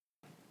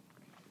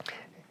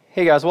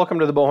Hey guys, welcome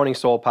to the Bowhunting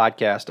Soul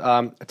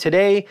podcast.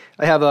 Today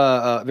I have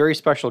a very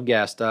special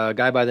guest, a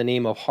guy by the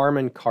name of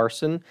Harmon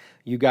Carson.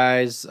 You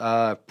guys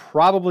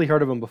probably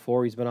heard of him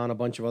before. He's been on a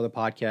bunch of other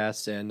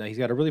podcasts, and he's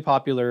got a really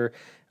popular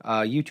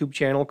YouTube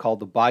channel called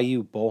the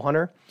Bayou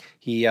Bowhunter.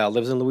 He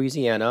lives in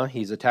Louisiana.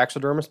 He's a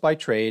taxidermist by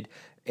trade,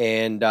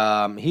 and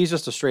he's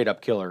just a straight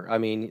up killer. I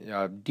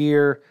mean,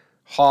 deer,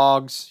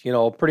 hogs,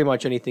 pretty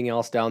much anything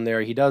else down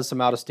there. He does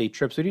some out-of-state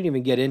trips. We didn't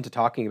even get into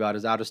talking about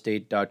his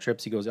out-of-state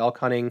trips. He goes elk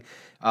hunting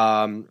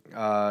and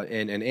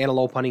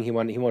antelope hunting. He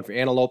went for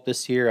antelope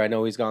this year. I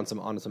know he's gone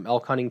on some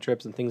elk hunting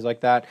trips and things like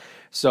that.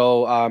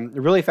 So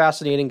really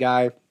fascinating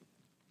guy,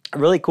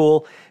 really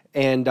cool,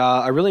 and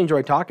I really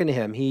enjoyed talking to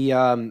him. He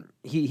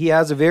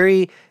has a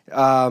very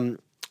I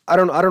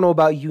don't know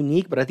about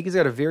unique, but I think he's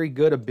got a very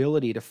good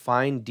ability to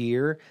find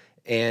deer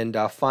and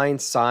find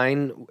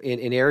sign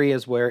in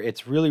areas where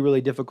it's really,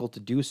 really difficult to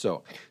do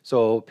so.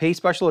 So pay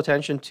special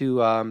attention to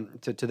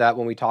that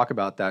when we talk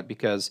about that,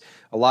 because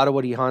a lot of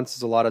what he hunts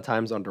is a lot of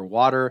times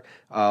underwater,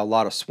 a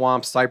lot of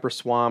swamps, cypress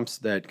swamps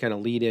that kind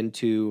of lead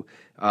into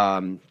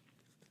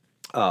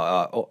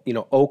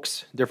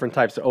oaks, different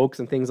types of oaks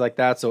and things like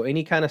that. So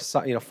any kind of,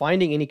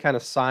 finding any kind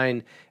of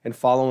sign and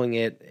following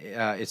it,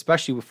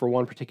 especially for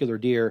one particular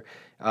deer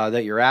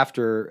that you're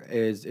after,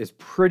 is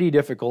pretty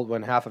difficult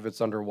when half of it's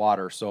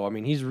underwater. So, I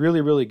mean, he's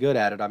really, really good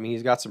at it. I mean,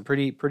 he's got some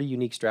pretty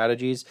unique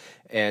strategies,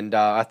 and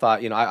I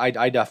thought,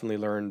 I definitely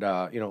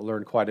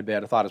learned quite a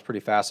bit. I thought it was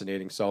pretty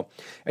fascinating. So,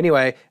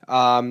 anyway,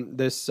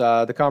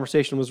 the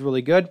conversation was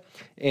really good,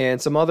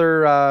 and some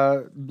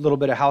other little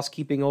bit of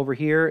housekeeping over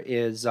here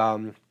is.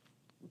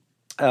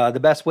 The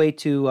best way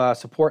to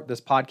support this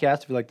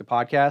podcast, if you like the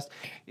podcast,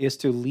 is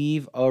to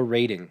leave a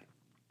rating.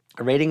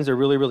 Ratings are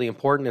really, really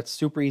important. It's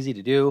super easy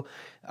to do.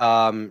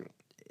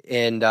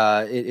 And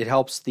it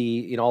helps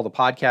the all the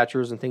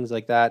podcatchers and things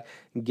like that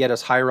get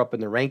us higher up in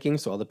the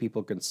rankings so other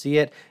people can see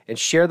it. And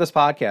share this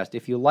podcast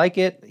if you like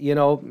it.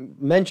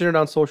 Mention it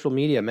on social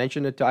media.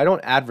 Mention it to. I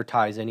don't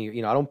advertise any.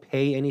 I don't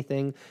pay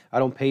anything. I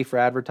don't pay for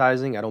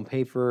advertising. I don't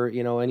pay for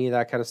any of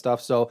that kind of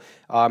stuff. So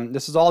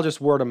this is all just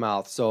word of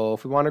mouth. So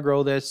if we want to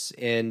grow this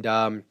and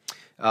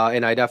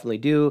I definitely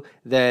do,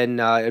 then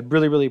I'd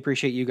really, really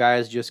appreciate you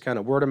guys just kind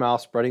of word of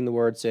mouth, spreading the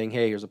word, saying,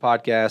 hey, here's a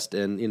podcast,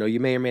 and, you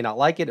may or may not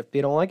like it. If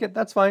you don't like it,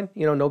 that's fine.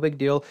 No big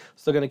deal.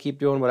 Still going to keep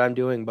doing what I'm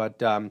doing,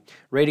 but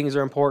ratings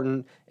are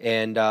important,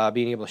 and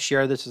being able to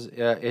share this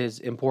is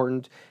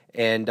important.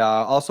 And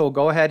also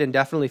go ahead and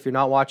definitely, if you're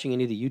not watching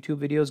any of the YouTube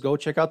videos, go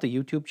check out the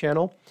YouTube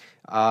channel.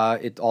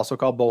 It's also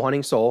called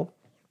Bowhunting Soul.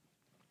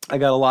 I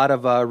got a lot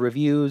of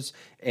reviews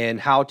and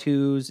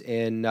how-tos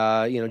and,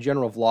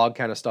 general vlog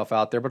kind of stuff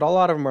out there, but a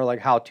lot of them are like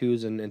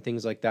how-tos and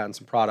things like that and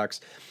some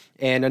products.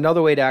 And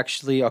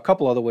a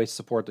couple other ways to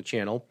support the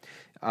channel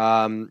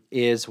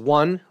is,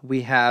 one,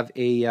 we have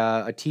a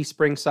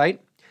Teespring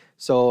site.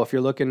 So if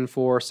you're looking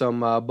for some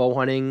bow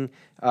hunting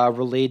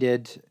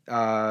related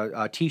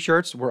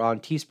t-shirts, we're on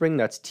Teespring.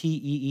 That's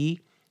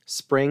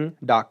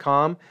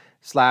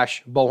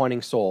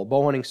teespring.com/bowhunting soul.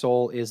 Bowhunting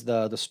Soul is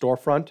the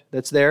storefront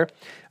that's there.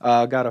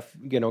 Got a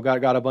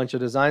bunch of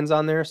designs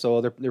on there,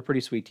 so they're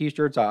pretty sweet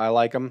t-shirts. I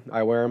like them.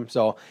 I wear them.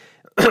 So,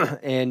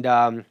 and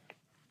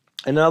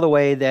another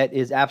way that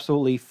is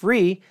absolutely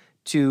free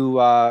to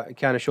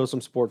kind of show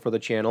some support for the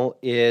channel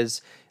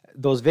is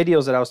those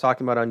videos that I was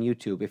talking about on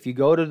YouTube. If you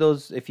go to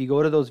those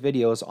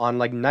videos, on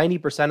like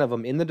 90% of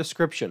them in the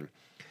description,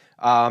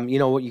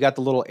 you got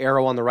the little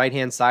arrow on the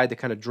right-hand side that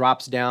kind of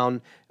drops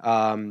down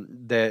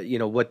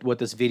what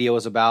this video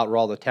is about, where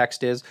all the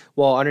text is.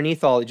 Well,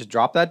 just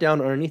drop that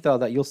down. Underneath all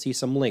that, you'll see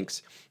some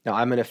links. Now,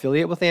 I'm an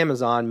affiliate with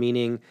Amazon,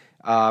 meaning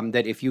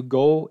that if you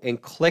go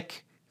and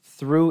click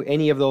through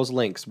any of those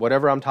links,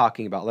 whatever I'm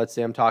talking about, let's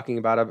say I'm talking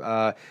about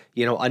a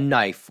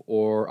knife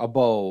or a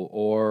bow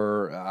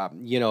or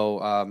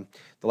the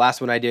last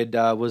one I did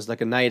was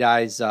like a Night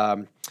Eyes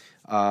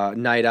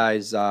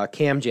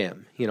cam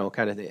jam,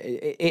 kind of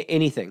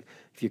anything.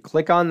 If you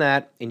click on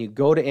that and you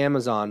go to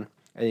Amazon,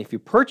 and if you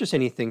purchase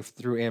anything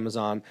through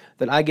Amazon,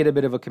 then I get a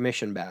bit of a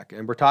commission back.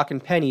 And we're talking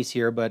pennies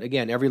here, but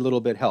again, every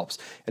little bit helps.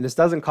 And this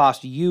doesn't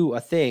cost you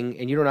a thing,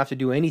 and you don't have to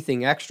do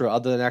anything extra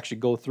other than actually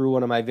go through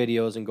one of my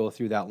videos and go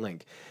through that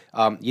link.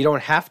 You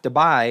don't have to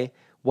buy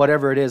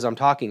whatever it is I'm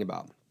talking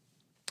about.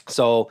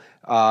 So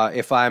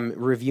if I'm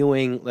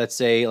reviewing, let's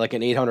say, like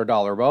an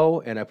 $800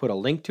 bow, and I put a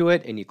link to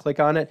it, and you click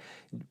on it,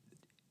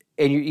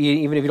 and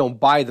even if you don't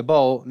buy the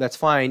bow, that's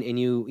fine, and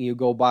you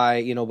go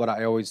buy, but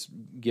I always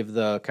give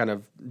the kind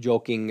of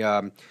joking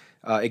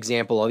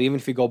example of, even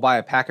if you go buy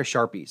a pack of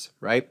Sharpies,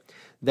 right,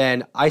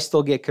 then I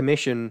still get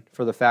commission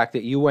for the fact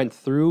that you went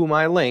through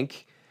my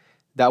link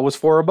that was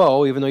for a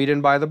bow, even though you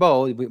didn't buy the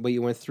bow, but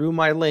you went through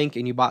my link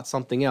and you bought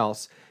something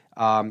else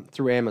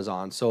through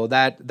Amazon. So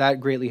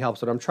that greatly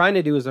helps. What I'm trying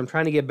to do is I'm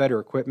trying to get better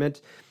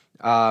equipment,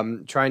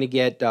 trying to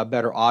get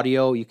better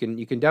audio. You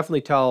can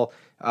definitely tell.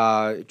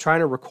 Trying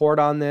to record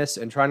on this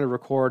and trying to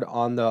record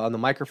on the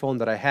microphone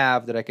that I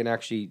have, that I can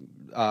actually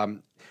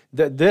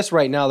this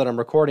right now that I'm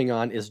recording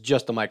on is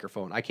just a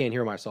microphone. I can't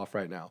hear myself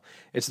right now.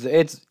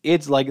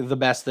 It's like the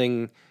best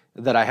thing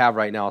that I have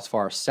right now as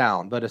far as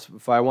sound. But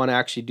if I want to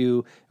actually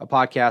do a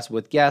podcast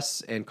with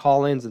guests and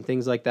call-ins and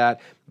things like that,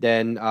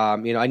 then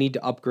I need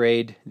to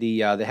upgrade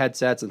the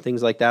headsets and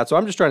things like that. So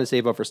I'm just trying to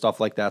save up for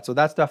stuff like that. So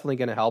that's definitely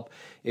going to help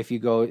if you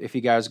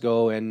guys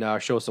go and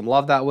show some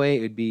love that way.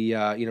 It'd be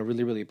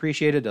really, really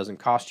appreciated. It doesn't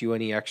cost you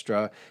any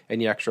extra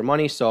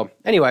money. So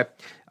anyway,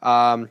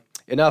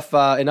 enough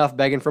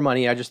begging for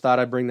money. I just thought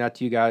I'd bring that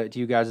to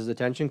you guys'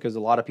 attention, because a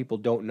lot of people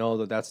don't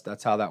know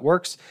that's how that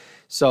works.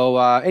 So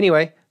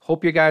anyway,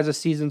 hope your guys'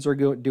 seasons are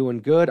doing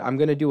good. I'm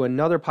going to do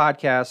another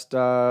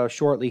podcast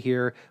shortly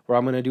here, where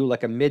I'm going to do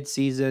like a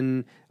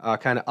mid-season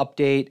kind of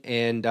update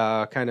and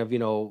kind of,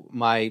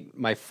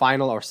 my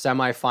final or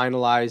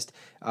semi-finalized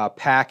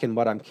pack and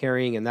what I'm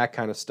carrying and that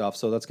kind of stuff.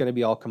 So that's going to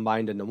be all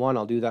combined into one.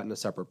 I'll do that in a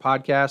separate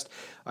podcast.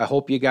 I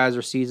hope you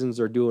guys' seasons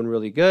are doing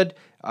really good.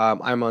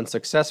 I'm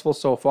unsuccessful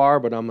so far,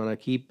 but I'm going to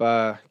keep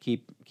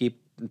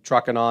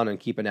trucking on and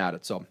keeping at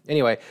it. So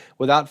anyway,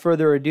 without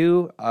further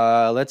ado,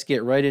 let's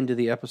get right into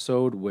the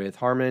episode with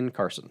Harmon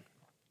Carson.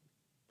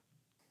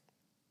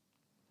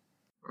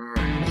 All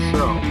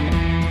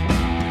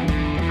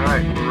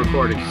right, we're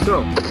recording. So,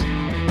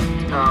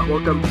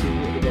 welcome to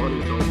the Bowhunting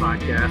with Joel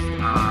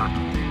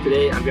podcast.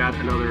 Today I've got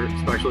another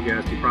special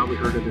guest. You probably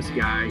heard of this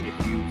guy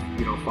if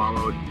you've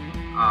followed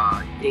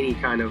any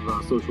kind of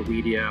social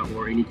media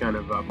or any kind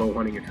of bow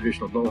hunting or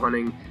traditional bow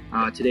hunting.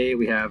 Today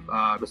we have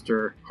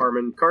Mr.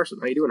 Harmon Carson.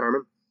 How you doing,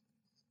 Harmon?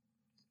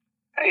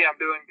 Hey, I'm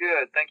doing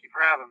good. Thank you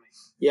for having me.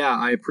 Yeah,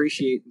 I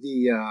appreciate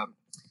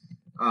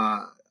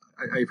I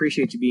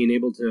appreciate you being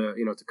able to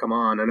to come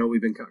on. I know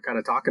we've been kind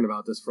of talking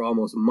about this for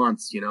almost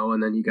months,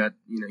 and then you got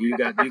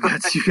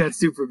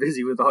super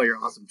busy with all your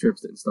awesome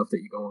trips and stuff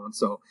that you go on.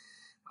 So,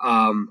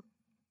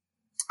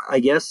 I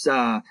guess.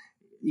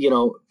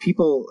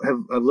 People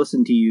have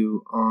listened to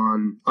you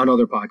on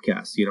other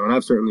podcasts, and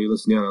I've certainly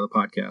listened to you on other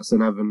podcasts,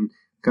 and I've been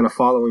kind of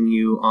following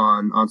you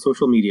on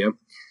social media.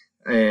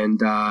 And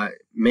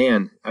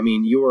man, I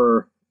mean, you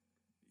were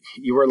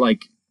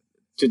like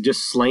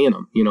just slaying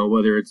them,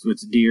 whether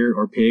it's deer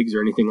or pigs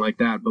or anything like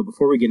that. But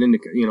before we get into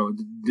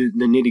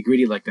the nitty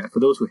gritty like that,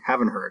 for those who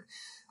haven't heard,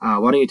 why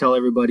don't you tell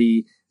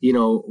everybody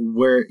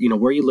where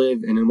you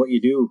live and then what you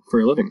do for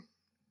a living?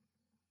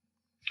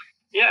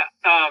 Yeah,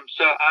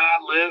 so I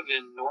live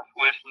in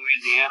Northwest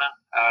Louisiana.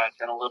 It's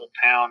in a little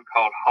town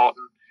called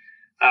Houghton,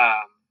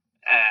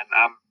 and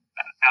I'm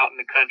out in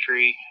the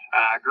country.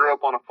 I grew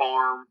up on a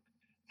farm,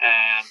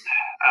 and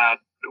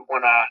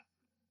when I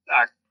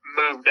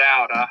moved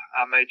out,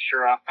 I made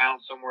sure I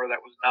found somewhere that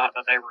was not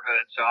in the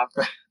neighborhood. So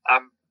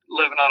I'm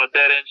living on a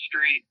dead end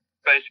street,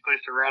 basically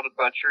surrounded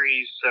by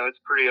trees. So it's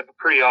pretty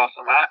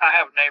awesome. I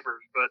have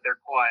neighbors, but they're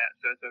quiet,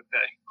 so it's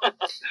okay.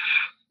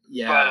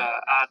 Yeah. But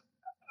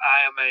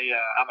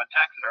I'm a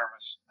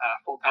taxidermist,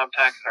 full-time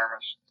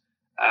taxidermist.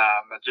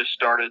 I just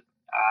started.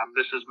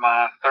 This is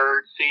my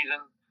third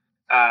season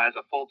as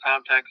a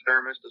full-time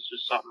taxidermist. It's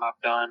just something I've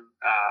done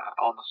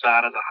on the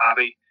side as a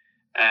hobby,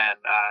 and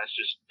it's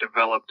just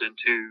developed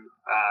into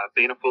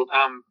being a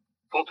full-time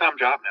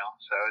job now.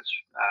 So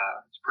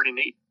it's pretty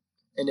neat.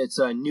 And it's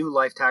New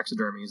Life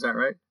Taxidermy, is that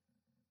right?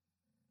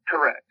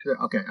 Correct.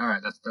 Okay, all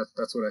right.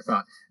 That's what I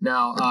thought.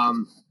 Now,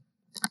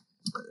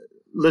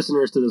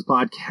 listeners to this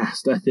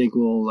podcast, I think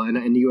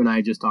and you and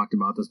I just talked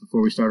about this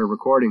before we started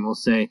recording, we'll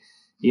say,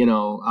 in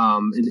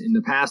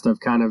the past, I've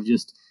kind of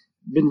just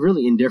been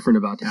really indifferent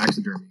about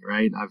taxidermy,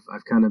 right?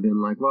 I've kind of been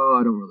like, well,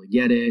 I don't really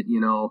get it,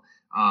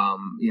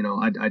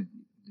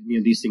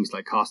 these things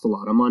like cost a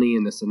lot of money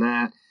and this and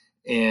that.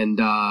 And,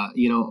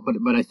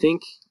 but I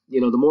think,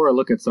 the more I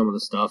look at some of the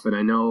stuff, and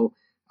I know,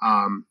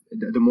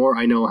 the more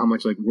I know how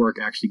much like work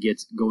actually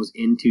goes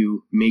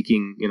into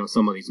making,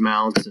 some of these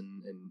mounts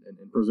and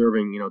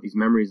preserving, these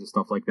memories and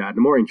stuff like that,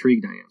 the more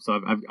intrigued I am.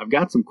 So I've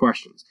got some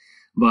questions,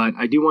 but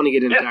I do want to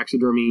get into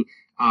taxidermy,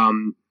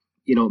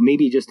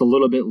 maybe just a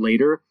little bit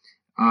later.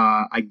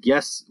 I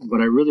guess what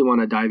I really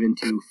want to dive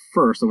into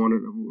first, I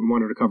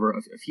wanted to cover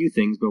a few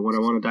things, but what I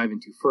want to dive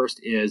into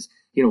first is,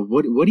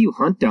 what do you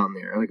hunt down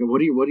there? Like,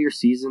 what are your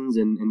seasons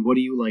and what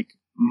do you like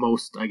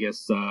most, I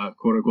guess,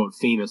 quote unquote,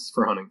 famous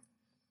for hunting?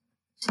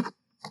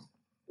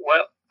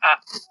 Well,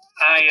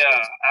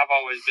 I've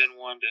always been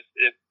one that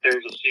if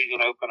there's a season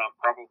open, I'm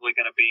probably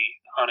going to be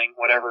hunting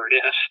whatever it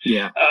is.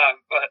 Yeah.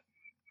 But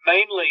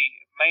mainly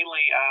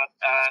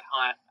I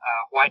hunt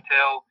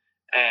whitetail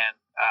and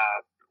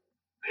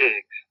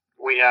pigs.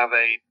 We have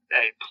a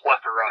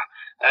plethora,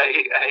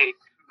 a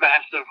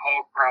massive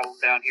hog problem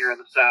down here in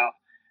the South.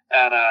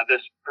 And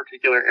this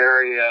particular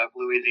area of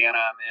Louisiana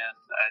I'm in,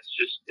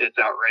 it's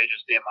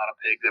outrageous the amount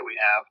of pigs that we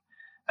have.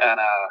 And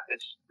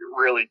it's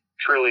really,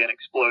 truly an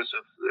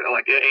explosive.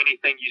 Like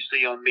anything you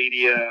see on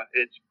media,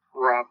 it's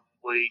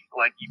probably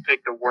like you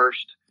pick the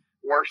worst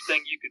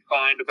thing you could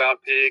find about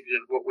pigs,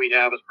 and what we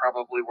have is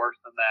probably worse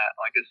than that.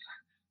 Like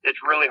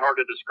it's really hard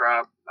to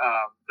describe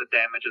the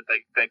damage that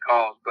they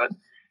cause. But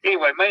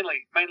anyway,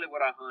 mainly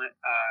what I hunt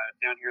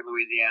down here in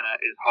Louisiana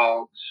is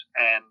hogs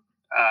and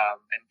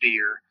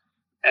deer.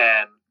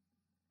 And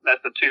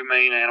that's the two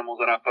main animals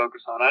that I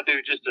focus on. I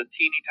do just a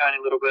teeny tiny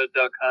little bit of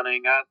duck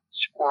hunting. I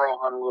squirrel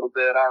hunt a little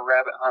bit. I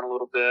rabbit hunt a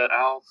little bit.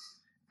 I'll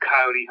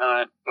coyote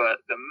hunt,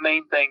 but the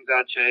main things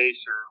I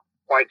chase are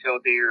whitetail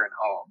deer and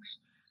hogs.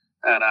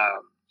 And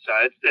so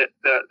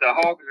the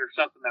hogs are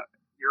something that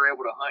you're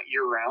able to hunt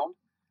year round.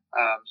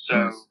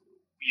 So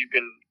you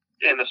can,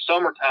 in the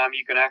summertime,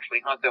 you can actually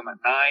hunt them at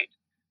night.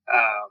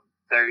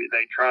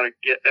 They try to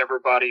get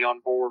everybody on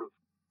board of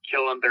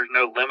killing. There's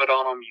no limit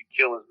on them. You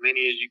kill as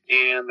many as you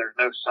can. There's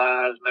no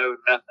size, no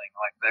nothing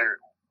like there.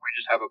 We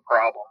just have a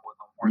problem with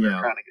them where they're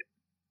trying to get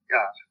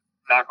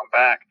knock them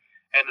back.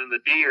 And then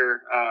the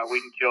deer, we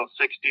can kill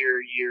 6 deer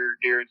a year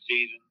during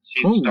season.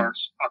 Season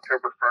starts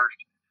October 1st.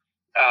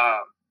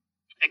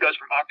 It goes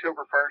from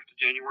October 1st to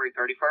January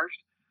 31st.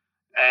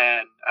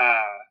 And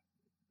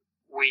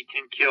we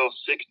can kill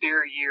 6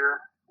 deer a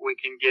year. We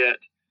can get,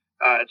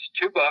 it's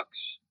 2 bucks,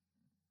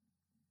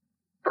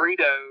 3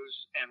 does,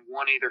 and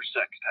 1 either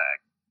sex tag.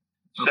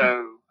 Okay. So,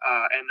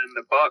 and then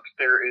the bucks,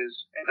 there is,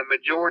 in the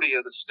majority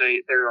of the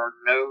state, there are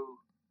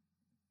no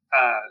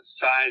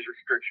size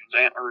restrictions,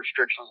 antler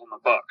restrictions on the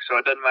buck. So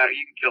it doesn't matter.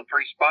 You can kill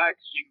 3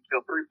 spikes, you can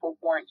kill 3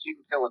 full points, you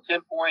can kill a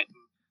 10 point.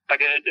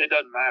 Like it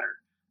doesn't matter.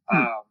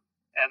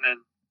 And then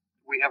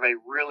we have a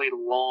really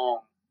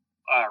long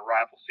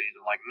rifle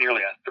season, like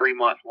nearly a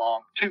 3-month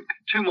long, 2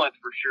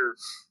 months for sure,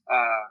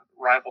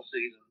 rifle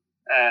season.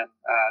 And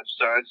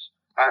so it's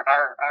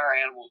our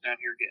animals down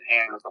here get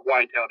hammered. The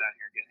whitetail down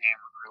here get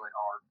hammered really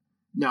hard.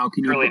 Now,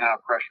 can you really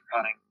high pressure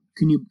hunting?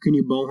 Can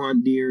you bow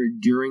hunt deer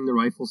during the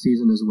rifle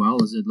season as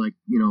well? Is it like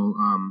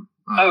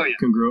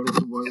congruent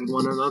with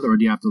one another, or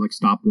do you have to like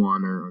stop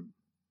one or?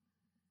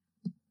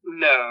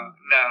 No.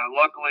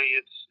 Luckily,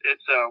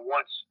 it's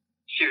once.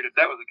 Shoot, if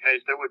that was the case,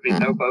 there would be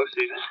no bow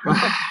season.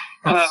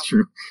 That's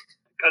true.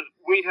 Because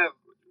we have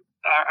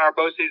our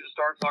bow season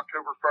starts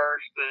October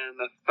 1st, and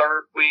the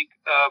 3rd week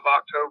of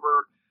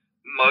October,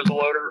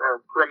 muzzleloader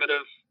or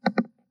primitive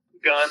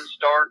gun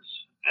starts,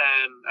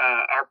 and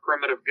our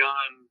primitive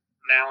gun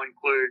now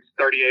includes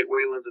 38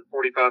 Whelans and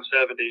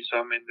 45-70. So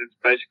I mean, it's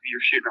basically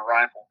you're shooting a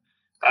rifle,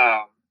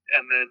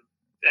 and then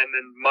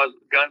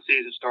gun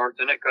season starts,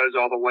 and it goes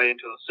all the way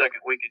until the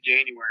 2nd week of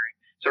January.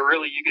 So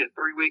really, you get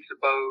 3 weeks of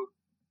bow.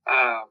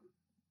 I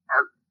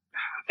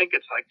think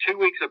it's like 2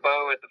 weeks of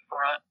bow at the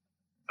front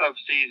of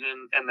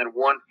season, and then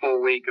 1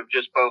 full week of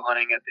just bow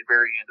hunting at the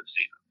very end of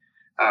season.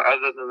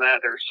 Other than that,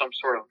 there's some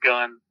sort of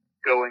gun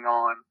going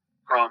on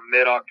from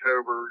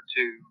mid-October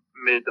to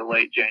mid to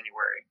late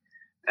January,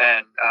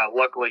 and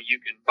luckily you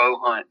can bow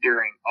hunt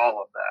during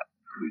all of that.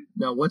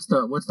 Now, what's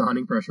the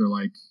hunting pressure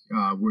like?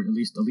 Where at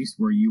least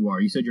where you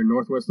are. You said you're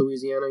Northwest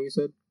Louisiana. You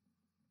said.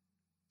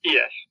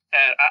 Yes,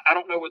 and I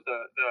don't know what the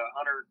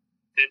hunter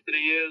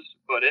density is,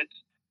 but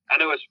I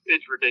know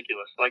it's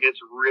ridiculous. Like it's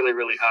really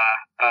really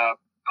high.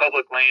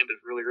 Public land is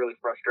really really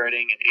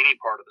frustrating in any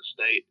part of the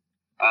state.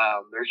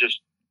 There's just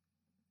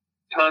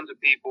tons of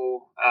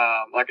people,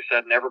 like I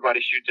said, and everybody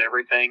shoots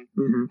everything.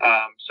 Mm-hmm.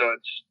 So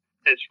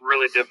it's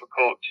really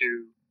difficult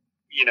to,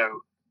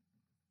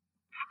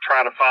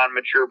 try to find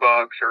mature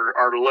bucks or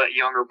to let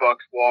younger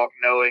bucks walk,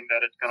 knowing that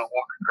it's going to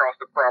walk across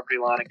the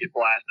property line and get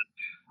blasted.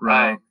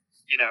 Right.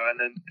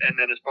 And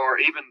then as far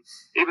even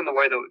the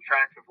way the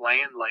tracts of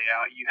land lay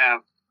out, you have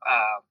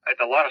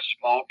it's a lot of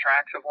small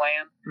tracts of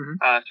land. Mm-hmm.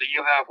 So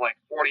you'll have like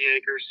 40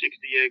 acres, 60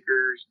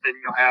 acres, then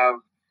you'll have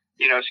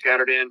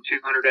scattered in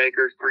 200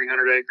 acres,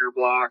 300 acre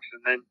blocks,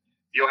 and then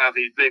you'll have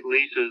these big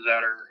leases that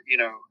are,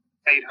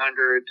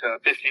 800 to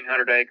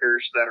 1,500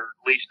 acres that are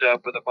leased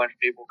up with a bunch of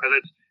people, because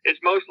it's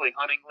mostly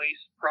hunting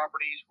lease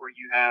properties where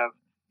you have,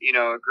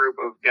 a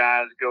group of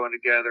guys going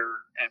together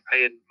and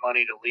paying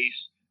money to lease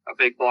a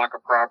big block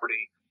of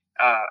property.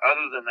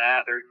 Other than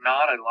that, there's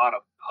not a lot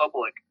of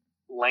public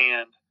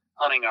land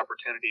hunting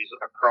opportunities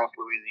across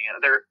Louisiana.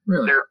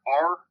 There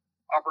are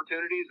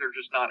opportunities, there's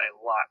just not a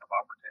lot of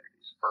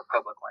opportunities for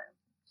public land.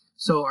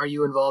 So are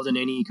you involved in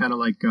any kind of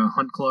like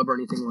hunt club or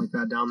anything like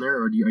that down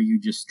there, or are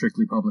you just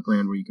strictly public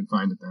land where you can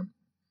find it then?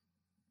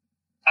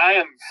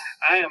 I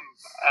am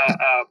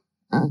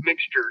a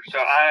mixture. So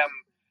I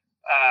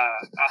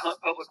hunt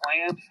public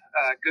land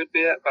a good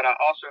bit, but I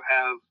also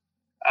have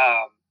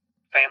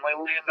family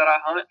land that I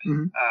hunt.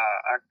 Mm-hmm.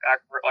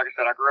 Like I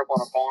said, I grew up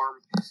on a farm,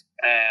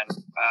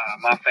 and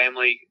my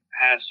family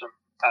has some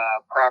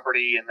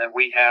property, and then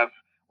we have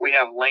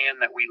land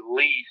that we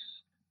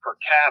lease for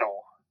cattle,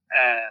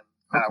 and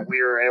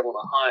we are able to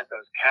hunt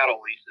those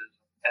cattle leases,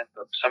 and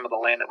some of the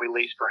land that we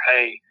lease for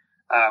hay,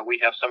 we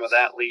have some of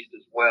that leased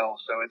as well.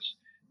 So it's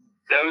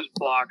those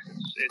blocks,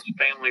 it's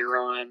family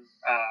run.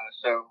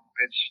 So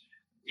it's,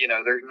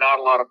 there's not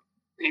a lot of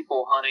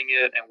people hunting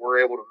it, and we're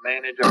able to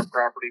manage our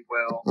property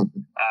well. And,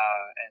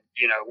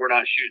 we're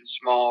not shooting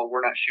small,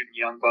 we're not shooting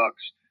young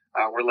bucks.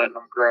 We're letting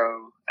them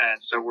grow.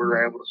 And so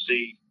we're able to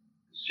see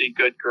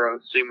good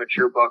growth, see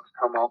mature bucks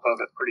come off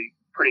of it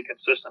pretty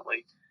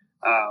consistently.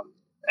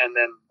 And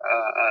then,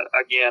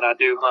 again, I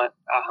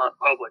hunt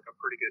public a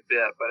pretty good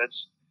bit, but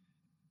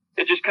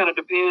it just kind of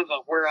depends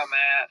on where I'm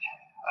at,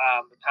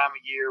 the time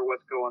of year,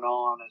 what's going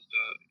on as to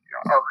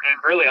and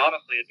really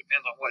honestly, it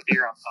depends on what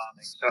deer I'm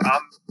finding. So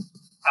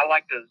I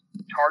like to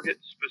target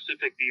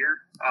specific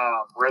deer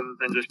rather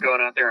than just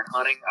going out there and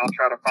hunting. I'll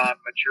try to find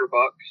mature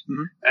bucks,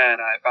 and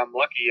if I'm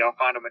lucky, I'll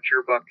find a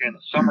mature buck in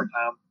the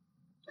summertime,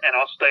 and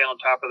I'll stay on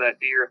top of that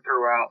deer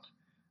throughout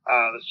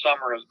the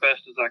summer as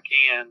best as I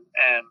can.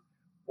 And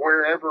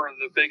wherever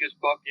the biggest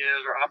buck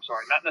is, or I'm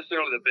sorry, not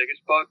necessarily the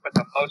biggest buck, but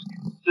the most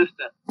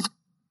consistent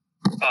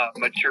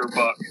mature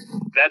buck,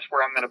 that's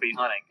where I'm going to be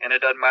hunting. And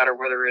it doesn't matter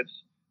whether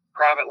it's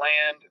private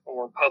land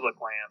or public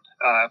land.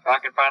 If I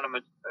can find a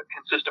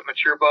consistent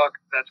mature buck,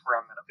 that's where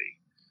I'm going to be.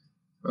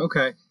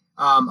 Okay.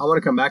 I want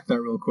to come back to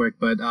that real quick,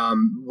 but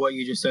what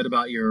you just said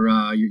about your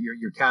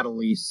cattle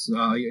lease,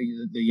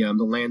 the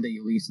land that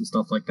you lease and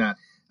stuff like that,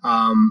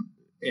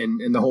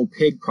 and the whole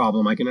pig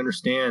problem, I can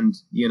understand,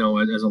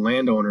 as a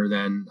landowner,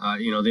 then,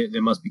 they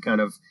must be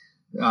kind of,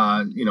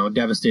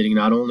 devastating,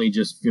 not only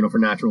just, for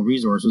natural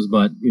resources,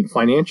 but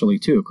financially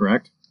too,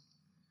 correct?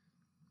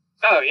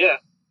 Oh, yeah.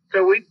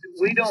 So we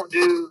don't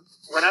do,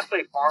 when I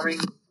say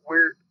farming,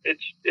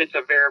 it's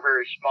a very,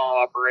 very small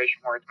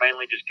operation where it's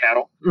mainly just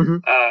cattle.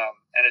 And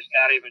it's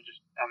not even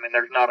just,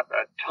 there's not a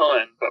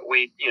ton, but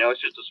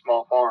it's just a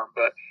small farm.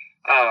 But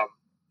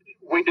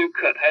we do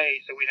cut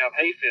hay, so we have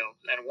hay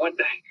fields. And one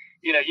day,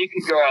 you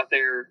can go out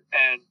there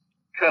and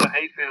cut a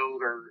hay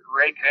field or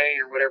rake hay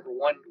or whatever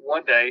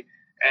one day,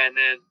 and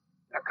then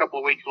a couple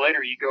of weeks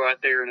later, you go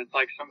out there and it's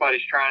like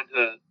somebody's trying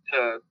to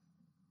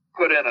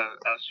put in a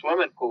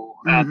swimming pool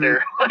out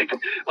there, like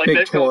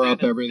they tore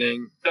up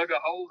everything, dug a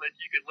hole that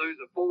you could lose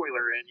a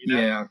 4-wheeler in.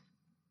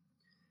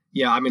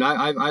 Yeah.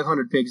 I've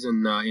hunted pigs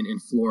in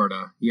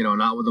Florida,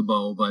 not with a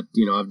bow, but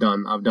I've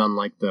done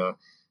like the,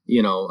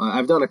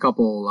 I've done a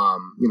couple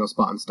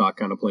spot and stock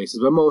kind of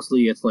places, but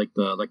mostly it's like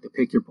the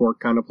pick your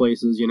pork kind of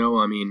places.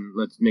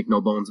 Let's make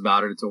no bones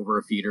about it. It's over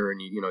a feeder, and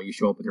you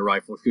show up with your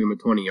rifle, shoot them at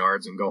 20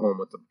 yards, and go home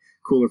with a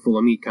cooler full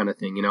of meat kind of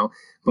thing.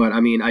 But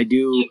I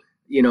do.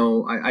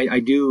 I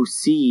do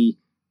see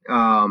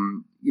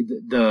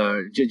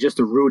just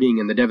the rooting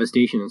and the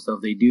devastation and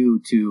stuff they do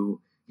to,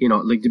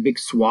 like the big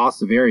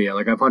swaths of area.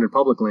 Like I've hunted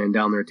public land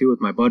down there too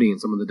with my buddy and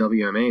some of the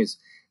WMAs,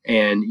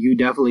 and you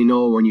definitely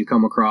know when you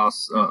come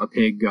across a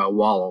pig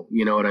wallow.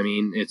 You know what I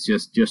mean? It's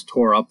just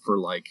tore up for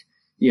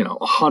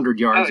 100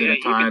 yards at a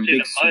time,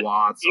 big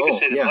swaths. You can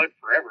see the mud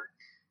forever.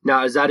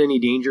 Now, is that any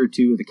danger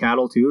to the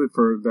cattle too,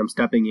 for them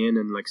stepping in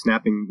and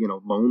snapping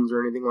bones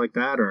or anything like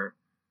that, or?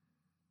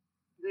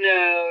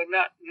 No,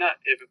 not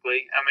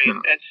typically.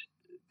 No.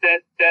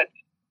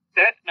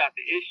 That's not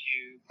the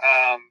issue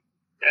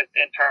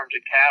in terms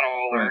of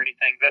cattle or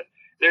anything. But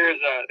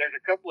there's a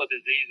couple of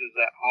diseases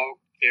that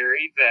hogs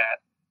carry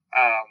that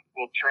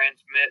will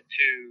transmit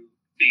to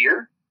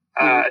deer.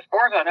 As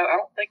far as I know, I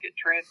don't think it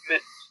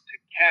transmits to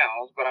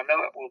cows, but I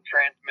know it will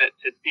transmit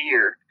to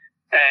deer,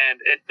 and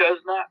it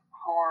does not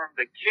harm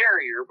the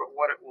carrier, but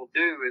what it will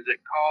do is it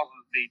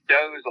causes the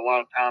does a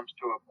lot of times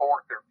to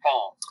abort their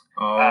fawns.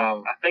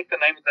 I think the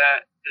name of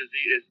that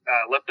disease is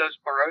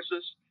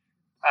leptospirosis,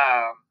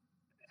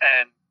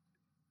 and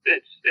they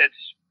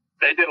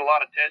did a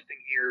lot of testing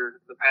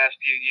here the past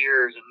few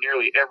years, and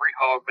nearly every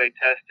hog they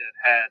tested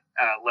had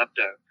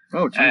lepto.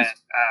 Oh, geez.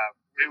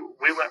 And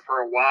we went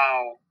for a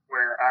while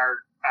where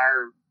our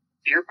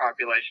deer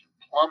population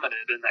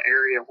plummeted in the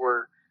area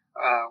where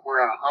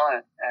I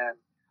hunt, and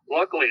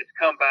luckily it's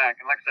come back.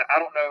 And like I said, I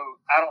don't know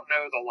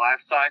the life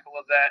cycle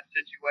of that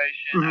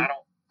situation.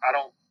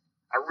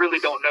 I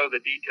really don't know the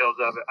details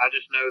of it. I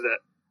just know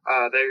that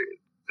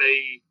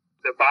the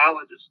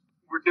biologists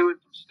were doing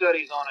some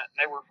studies on it, and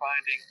they were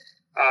finding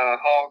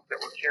hogs that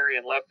were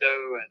carrying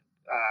lepto, and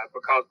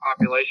because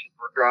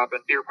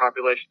deer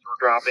populations were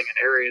dropping in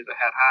areas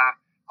that had high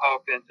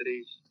hog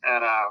densities.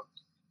 And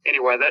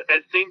anyway, that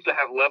it seems to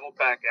have leveled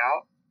back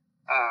out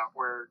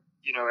where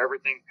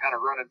everything's kind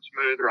of running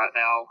smooth right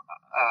now.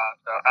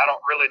 So I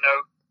don't really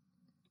know.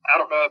 I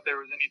don't know if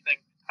there was anything.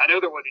 I know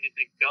there wasn't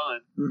anything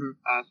done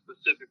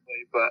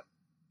specifically, but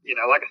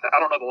like I said, I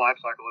don't know the life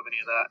cycle of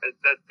any of that.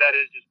 That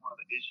is just one of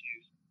the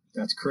issues.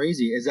 That's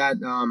crazy. Is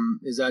that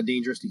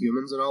dangerous to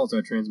humans at all? Is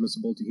that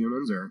transmissible to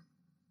humans, or?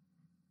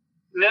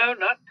 No,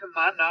 not to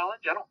my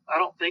knowledge. I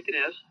don't think it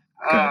is.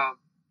 Okay. I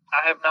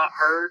have not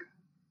heard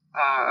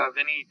of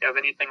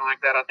anything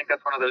like that. I think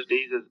that's one of those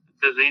diseases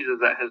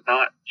that has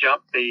not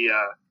jumped the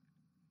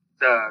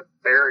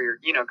barrier.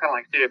 Kind of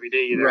like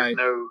CWD. There's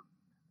no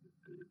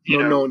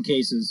known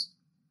cases.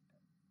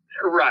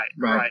 Right.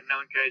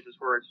 Known cases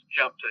where it's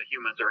jumped to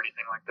humans or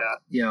anything like that.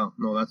 Yeah.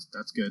 No,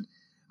 that's good.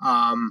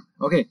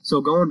 Okay,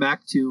 so going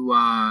back to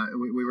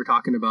we were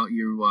talking about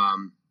you.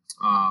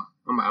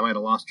 I might have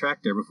lost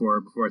track there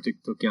before I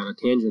took you on a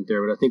tangent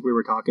there, but I think we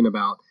were talking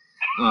about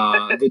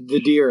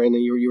the deer, and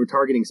you were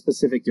targeting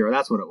specific deer.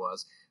 That's what it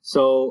was.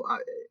 So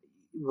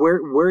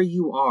where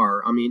you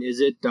are, is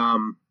it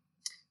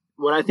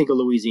when I think of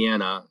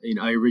Louisiana,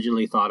 I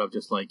originally thought of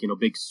just like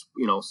big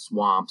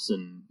swamps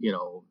and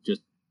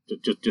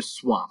just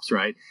swamps,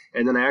 right?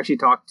 And then I actually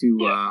talked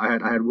to I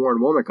had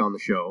Warren Womack on the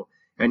show.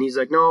 And he's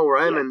like, no, where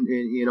I'm in,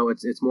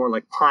 it's more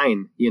like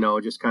pine,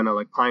 just kind of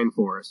like pine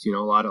forest, a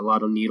lot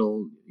of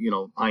needle,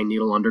 pine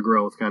needle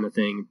undergrowth kind of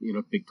thing,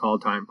 big tall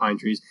pine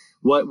trees.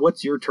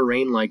 What's your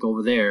terrain like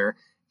over there?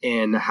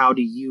 And how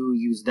do you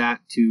use that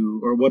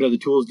or what other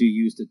tools do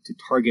you use to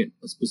target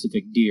a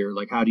specific deer?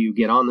 Like, how do you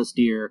get on this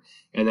deer?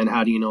 And then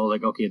how do you know,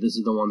 like, okay, this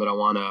is the one that I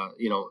want to,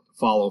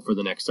 follow for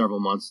the next several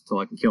months until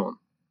I can kill him?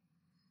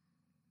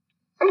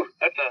 Oh,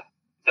 that's a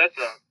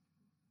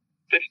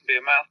fixing to be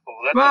a mouthful.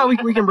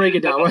 We can break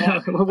it down.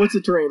 What's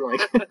the terrain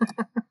like? So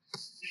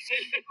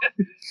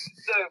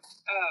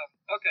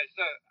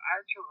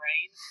our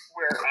terrain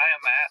where I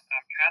am at,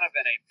 I'm kind of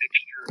in a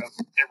mixture of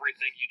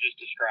everything you just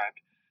described.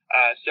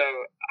 So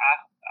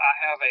I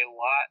have a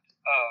lot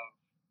of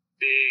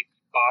big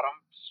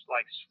bottoms,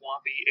 like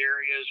swampy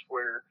areas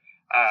where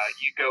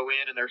you go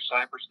in and there's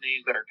cypress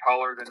knees that are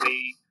taller than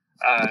me,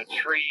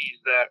 trees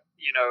that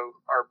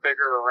are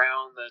bigger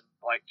around than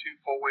like two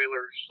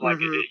four-wheelers.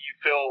 Like you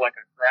feel like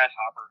a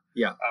grasshopper.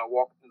 Yeah.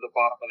 Walking through the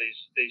bottom of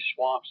these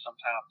swamps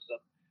sometimes.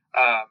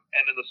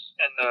 And in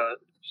the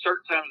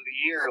certain times of the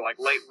year, like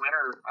late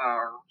winter,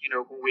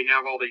 when we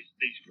have all these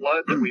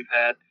floods that we've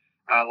had,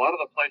 a lot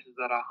of the places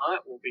that I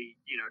hunt will be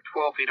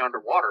 12 feet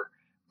underwater.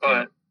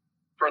 But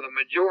for the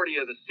majority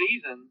of the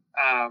season,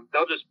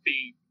 they'll just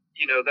be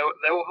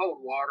they'll hold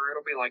water.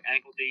 It'll be like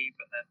ankle deep,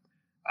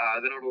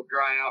 and then it'll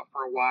dry out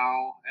for a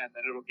while, and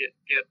then it'll get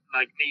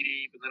like knee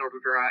deep, and then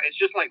it'll dry. It's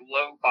just like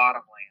low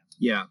bottom land.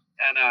 Yeah.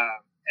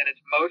 And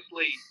it's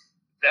mostly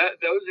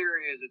those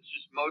areas. It's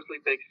just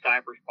mostly big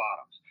cypress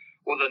bottoms.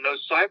 Well, then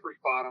those cypress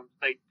bottoms,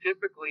 they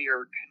typically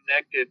are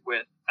connected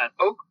with an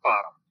oak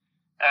bottom,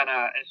 and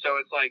so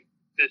it's like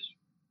this.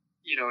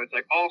 It's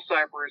like all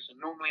cypress, and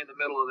normally in the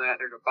middle of that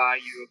there's a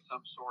bayou of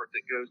some sort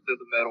that goes through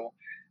the middle,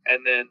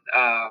 and then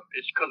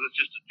it's because it's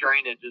just a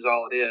drainage is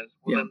all it is.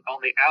 Well, then on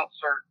the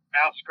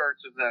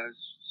outskirts of those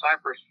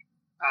cypress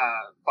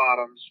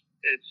bottoms,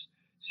 it's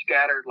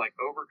scattered like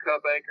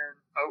overcup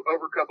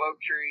oak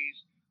trees,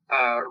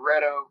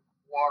 red oak,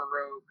 water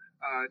oak,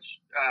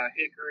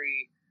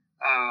 hickory.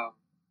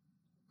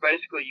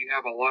 Basically, you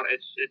have a lot.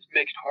 It's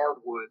mixed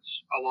hardwoods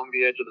along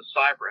the edge of the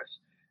cypress,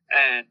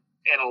 and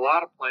in a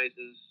lot of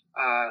places,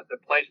 the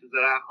places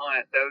that I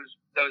hunt,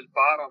 those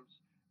bottoms,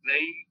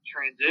 they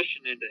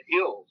transition into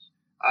hills.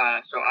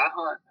 So I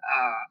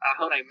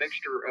hunt a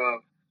mixture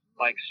of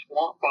like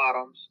swamp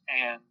bottoms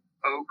and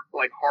oak,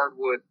 like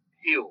hardwood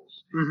hills.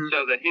 Mm-hmm.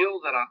 So the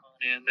hills that I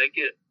hunt in, they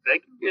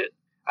can get.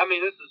 I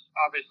mean, this is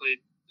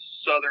obviously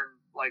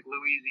southern, like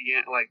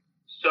Louisiana, like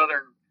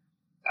southern,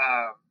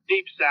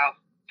 deep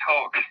south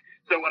talk.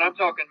 So when I'm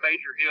talking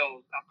major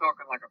hills, I'm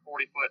talking like a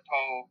 40-foot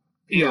tall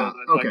hill. Yeah.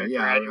 Okay.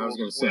 Like I was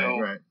going to say,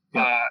 right.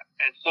 Yeah.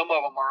 And some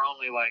of them are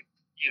only like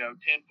 10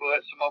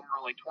 foot. Some of them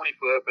are only 20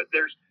 foot. But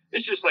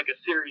it's just like a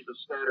series of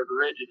scattered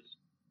ridges,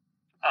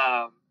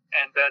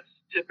 and that's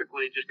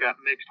typically just got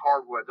mixed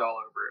hardwoods all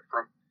over it,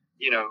 from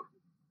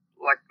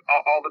like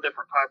all the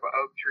different type of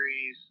oak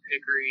trees,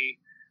 hickory,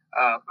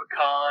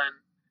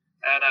 pecan,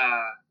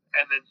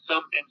 and then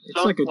some in it's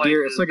some like a places,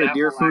 deer. It's like a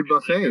deer food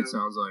buffet. It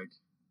sounds like.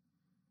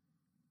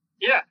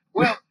 Yeah.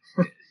 Well.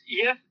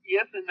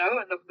 Yes and no,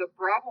 and the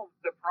problem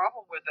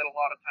with it a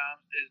lot of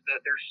times is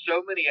that there's so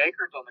many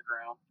acorns on the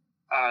ground.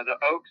 The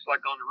oaks,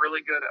 like on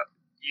really good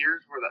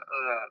years where the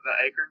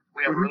acorn,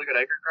 we have a really good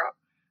acorn crop.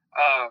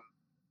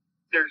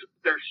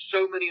 There's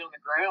so many on the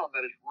ground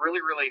that it's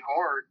really, really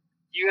hard.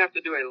 You have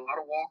to do a lot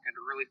of walking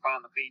to really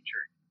find the feed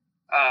tree.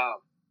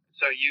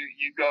 So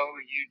you go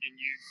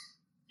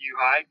you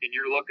hike and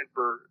you're looking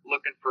for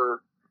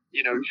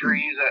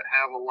trees that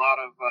have a lot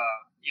of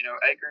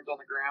acorns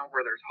on the ground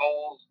where there's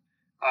holes.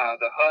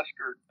 The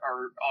husks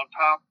are on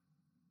top,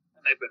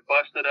 and they've been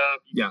busted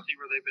up. You can see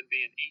where they've been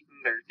being eaten.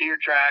 There's deer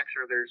tracks,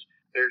 or there's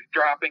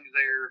droppings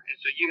there, and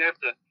so you have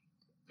to.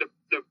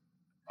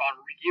 On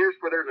years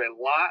where there's a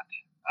lot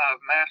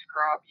of mass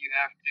crop, you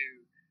have to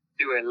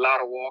do a lot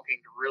of walking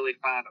to really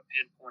find a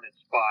pinpointed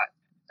spot,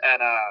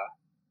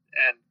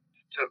 and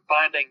to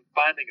finding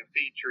a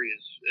feed tree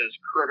is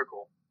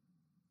critical.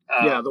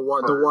 The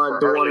one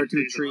or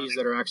two trees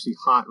that are actually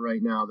hot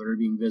right now that are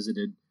being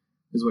visited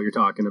is what you're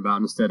talking about,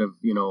 instead of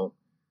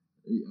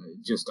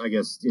just I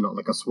guess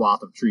like a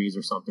swath of trees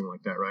or something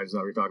like that, right? Is that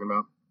what you're talking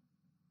about?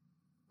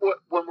 What?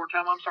 One more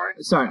time, I'm sorry.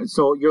 Sorry.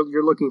 So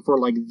you're looking for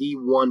like the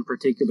one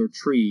particular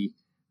tree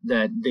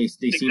that they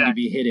seem to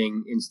be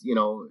hitting,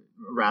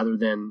 rather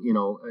than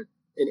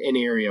an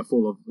area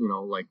full of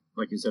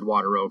like you said,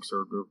 water oaks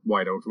or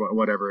white oaks,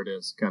 whatever it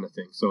is, kind of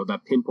thing. So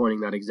that pinpointing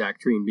that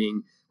exact tree and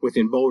being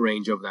within bow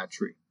range of that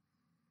tree.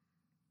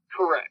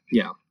 Correct.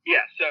 Yeah.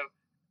 Yeah. So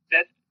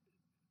that's.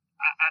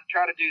 I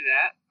try to do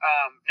that.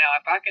 Now,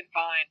 if I can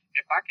find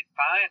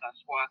a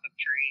swath of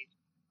trees,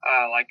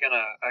 like in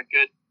a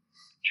good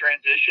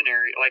transition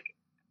area, like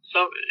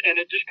some, and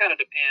it just kind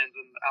of depends.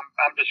 And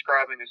I'm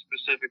describing a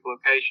specific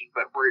location,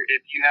 but where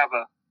if you have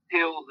a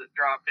hill that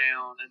drop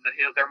down, and the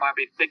hill there might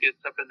be thickets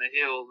up in the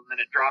hills, and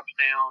then it drops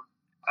down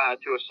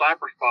to a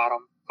cypress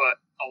bottom. But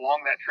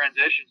along that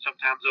transition,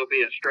 sometimes there'll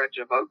be a stretch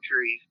of oak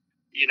trees,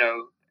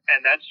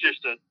 and that's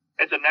just a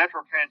it's a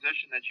natural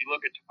transition that you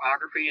look at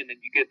topography and then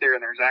you get there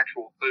and there's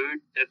actual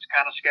food that's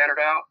kind of scattered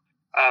out.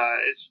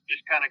 It's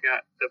just kind of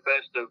got the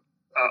best of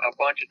a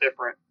bunch of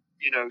different,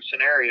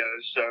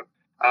 scenarios. So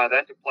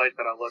that's a place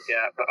that I look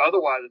at. But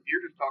otherwise, if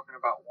you're just talking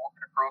about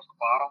walking across the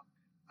bottom,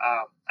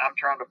 I'm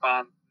trying to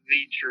find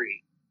the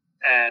tree.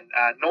 And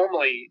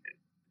normally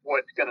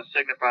what's going to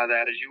signify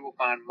that is you will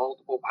find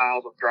multiple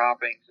piles of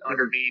droppings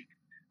underneath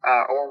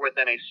or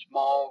within a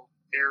small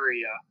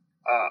area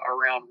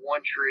around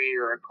one tree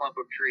or a clump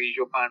of trees.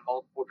 You'll find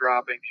multiple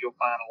droppings. You'll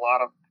find a lot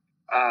of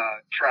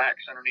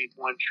tracks underneath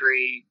one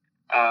tree,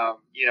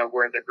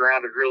 where the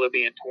ground is really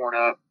being torn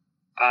up.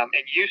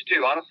 And used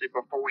to, honestly,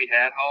 before we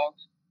had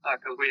hogs,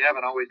 because we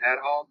haven't always had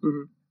hogs,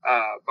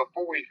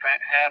 before we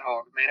had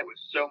hogs, man, it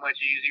was so much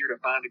easier to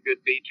find a good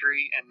feed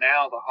tree. And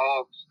now the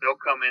hogs, they'll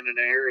come in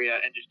an area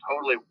and just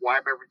totally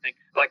wipe everything.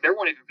 Like, there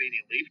won't even be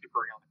any leaf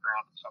debris on the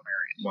ground in some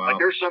areas. Wow. Like,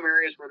 there's some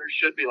areas where there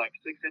should be like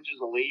 6 inches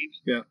of leaves.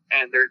 Yeah.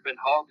 And there's been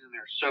hogs in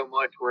there so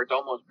much where it's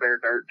almost bare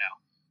dirt now.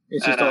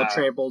 It's just all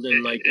trampled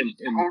and it's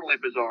totally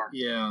bizarre.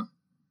 Yeah.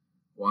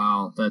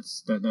 Wow,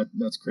 that's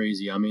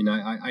crazy. I mean,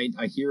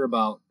 I hear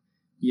about,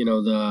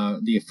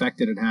 the effect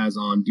that it has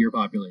on deer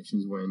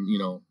populations when,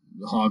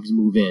 hogs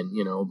move in,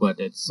 but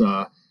it's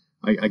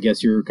I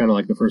guess you're kind of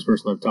like the first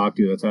person I've talked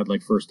to that's had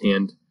like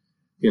firsthand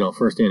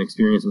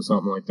experience with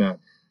something like that.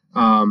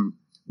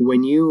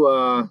 When you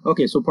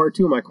okay, so part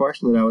two of my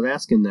question that I was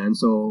asking then,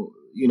 so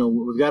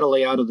we've got a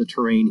layout of the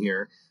terrain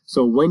here.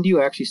 So when do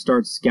you actually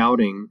start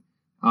scouting?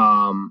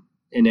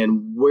 And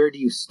then where do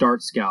you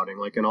start scouting?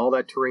 Like in all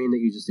that terrain that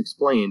you just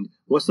explained,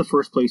 what's the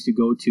first place you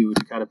go to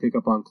kind of pick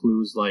up on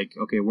clues like,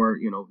 okay, where,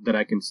 that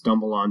I can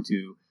stumble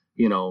onto,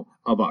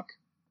 a buck?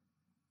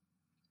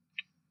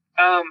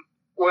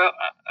 Well,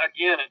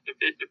 again,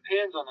 it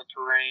depends on the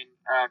terrain.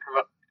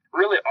 Because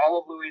really all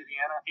of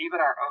Louisiana, even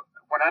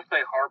when I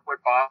say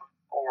hardwood bottom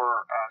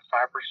or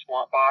cypress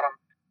swamp bottom,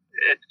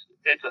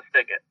 it's a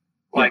thicket.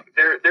 Like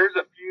there's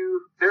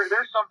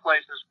some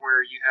places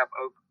where you have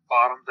oak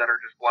bottoms that are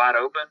just wide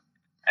open.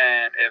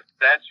 And if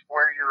that's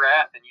where you're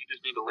at, then you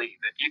just need to leave.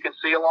 If you can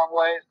see a long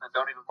ways, then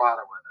don't even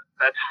bother with it.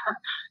 That's,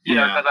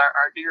 because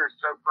our deer are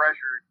so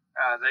pressured,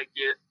 they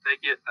get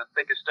the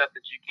thickest stuff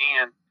that you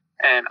can.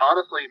 And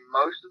honestly,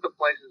 most of the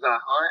places I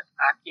hunt,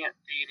 I can't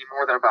see any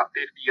more than about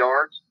 50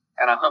 yards,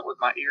 and I hunt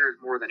with my ears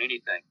more than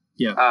anything.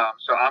 Yeah.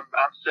 So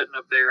I'm sitting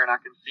up there and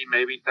I can see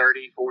maybe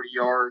 30, 40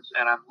 yards,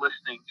 and I'm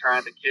listening,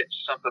 trying to catch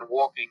something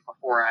walking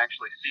before I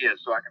actually see it,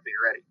 so I can be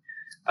ready.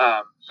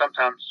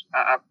 Sometimes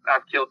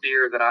I've killed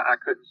deer that I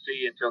couldn't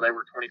see until they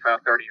were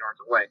 25, 30 yards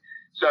away.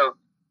 So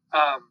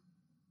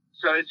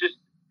it's just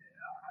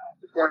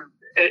when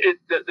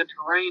the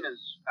terrain is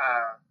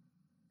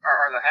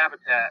or the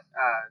habitat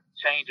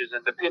changes,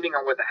 and depending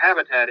on what the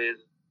habitat is,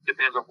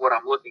 depends on what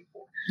I'm looking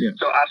for. Yeah.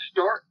 So I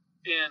start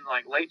in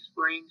like late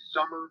spring,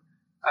 summer,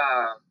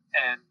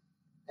 and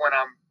when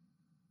I'm,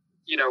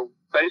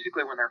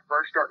 basically when they're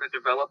first starting to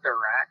develop their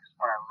racks,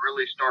 when I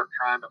really start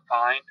trying to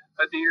find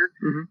a deer.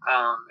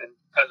 And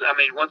because,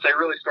 once they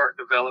really start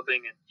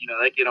developing and,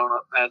 they get on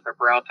up past their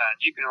brow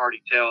tines, you can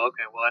already tell,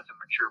 okay, well, that's a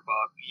mature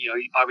buck.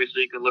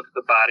 Obviously you can look at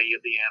the body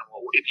of the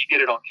animal. If you get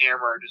it on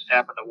camera or just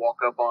happen to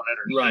walk up on it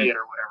or see it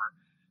or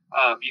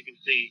whatever, you can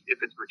see if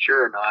it's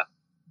mature or not.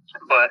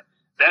 But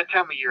that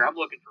time of year, I'm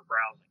looking for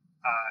browsing.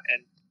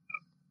 And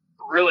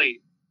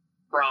really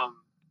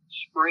from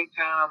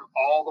springtime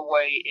all the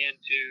way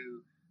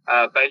into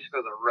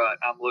basically the rut,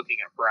 I'm looking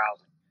at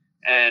browsing.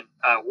 And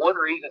one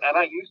reason, and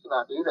I used to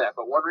not do that,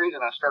 but one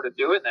reason I started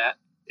doing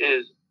that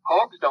is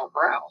hogs don't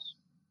browse.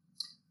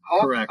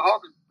 Correct.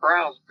 Hogs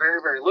browse very,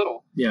 very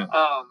little. Yeah.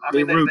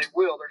 They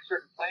will. There's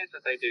certain plants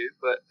that they do,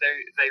 but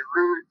they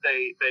root.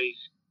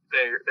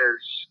 They're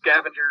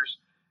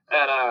scavengers.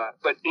 And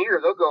but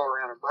deer, they'll go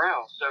around and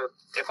browse. So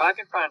if I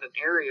can find an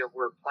area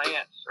where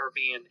plants are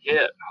being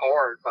hit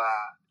hard by,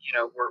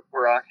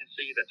 where I can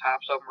see the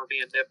tops of them are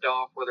being nipped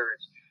off, whether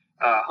it's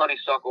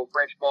honeysuckle,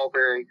 French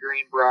mulberry,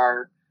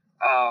 greenbrier,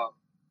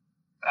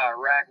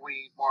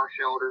 ragweed, marsh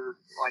elder,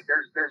 like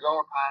there's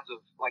all kinds of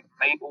like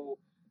maple.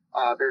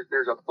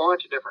 There's a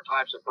bunch of different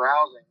types of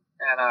browsing,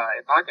 and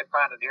if I can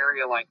find an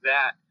area like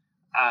that,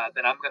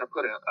 then I'm going to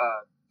put a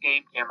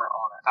game camera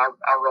on it.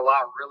 I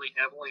rely really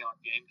heavily on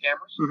game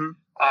cameras.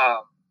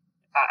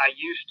 I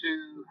used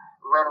to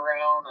run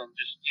around and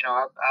just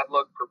I'd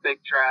look for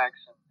big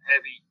tracks and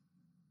heavy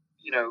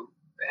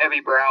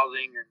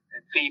browsing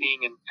and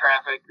feeding and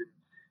traffic.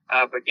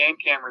 But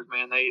game cameras,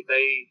 man,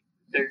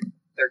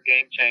 they're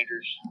game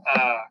changers.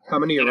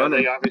 How many are running?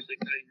 They obviously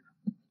tell you.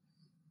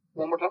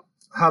 One more time.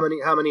 How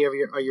many are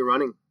you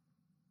running?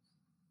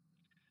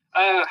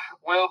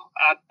 Well,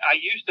 I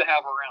used to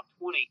have around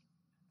 20,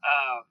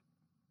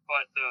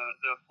 but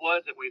the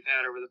floods that we've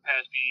had over the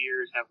past few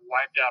years have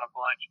wiped out a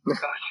bunch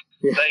because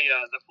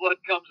the flood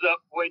comes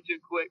up way too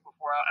quick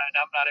and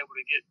I'm not able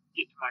to get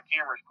to my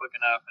cameras quick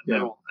enough, and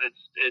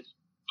it's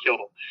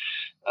killed them.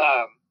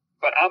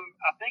 But I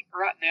think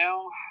right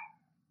now,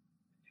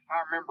 if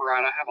I remember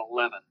right, I have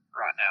 11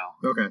 right now.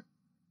 Okay.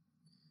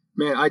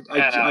 Man,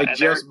 I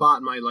just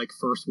bought my like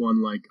first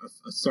one like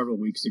several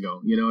weeks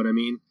ago. You know what I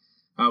mean?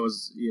 I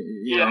was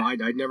you know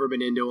I'd never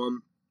been into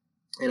them,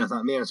 and I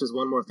thought, man, it's just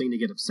one more thing to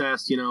get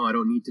obsessed. You know, I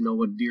don't need to know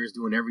what a deer's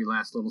doing every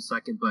last little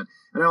second. But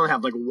and I only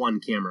have like one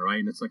camera, right?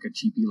 And it's like a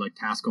cheapy like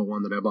Tasco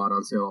one that I bought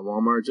on sale at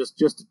Walmart, just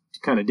to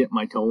kind of dip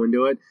my toe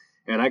into it.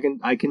 And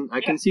I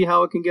can see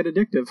how it can get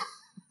addictive.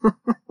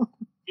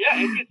 Yeah,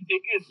 it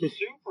gets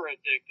super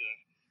addictive,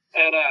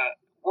 and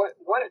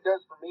what it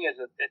does for me is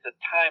it's a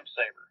time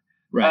saver.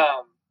 Right.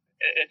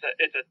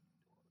 It's a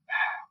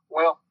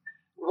well,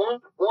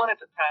 one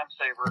it's a time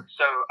saver.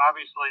 So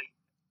obviously,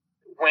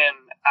 when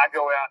I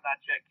go out and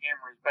I check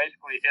cameras,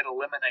 basically it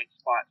eliminates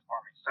spots for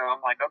me. So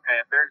I'm like,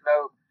 okay, if there's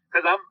no,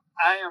 because I'm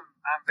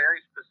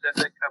very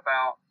specific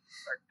about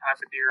the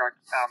type of deer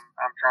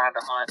I'm trying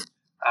to hunt.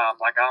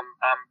 Like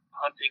I'm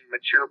hunting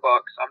mature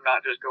bucks. I'm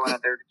not just going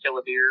out there to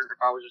kill a deer. If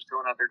I was just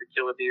going out there to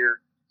kill a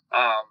deer,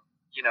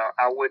 you know,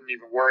 I wouldn't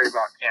even worry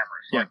about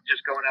cameras. Yeah. Like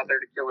just going out there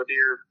to kill a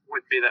deer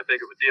wouldn't be that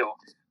big of a deal.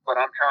 But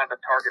I'm trying to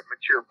target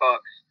mature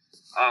bucks.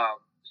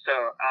 So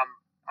I'm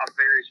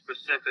very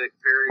specific,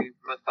 very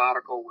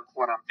methodical with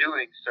what I'm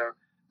doing. So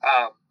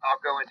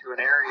I'll go into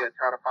an area,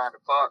 try to find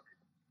a buck,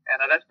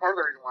 and that's part of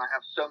the reason why I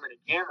have so many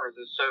cameras.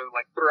 Is so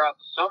like throughout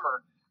the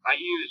summer, I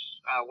use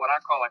what I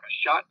call like a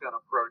shotgun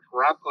approach,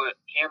 where I put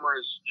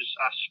cameras,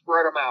 I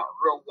spread them out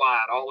real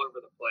wide all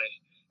over the place,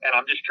 and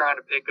I'm just trying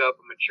to pick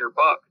up a mature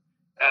buck.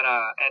 And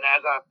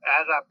as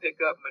I pick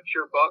up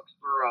mature bucks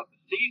throughout the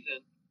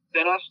season,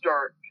 then I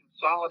start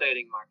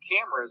consolidating my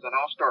cameras, and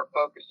I'll start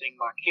focusing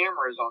my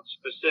cameras on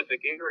specific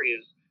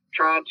areas,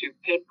 trying to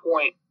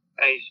pinpoint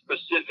a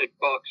specific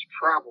buck's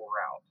travel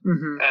route.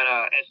 Mm-hmm.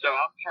 And so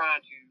I'm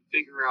trying to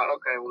figure out,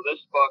 okay, well,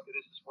 this buck,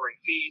 this is where he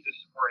feeds, this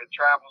is where he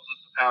travels,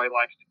 this is how he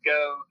likes to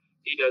go.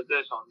 He does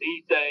this on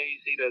these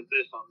days, he does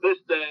this on this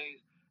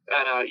days,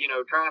 and you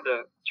know, trying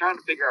to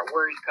figure out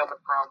where he's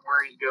coming from,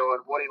 where he's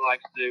going, what he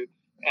likes to do.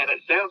 And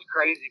it sounds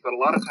crazy, but a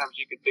lot of times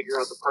you can figure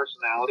out the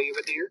personality of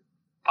a deer.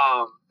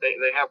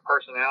 They have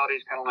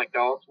personalities kind of like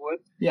dogs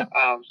would. Yeah.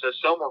 So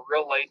some are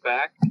real laid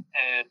back,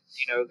 and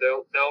you know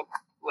they'll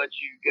let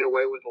you get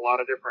away with a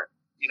lot of different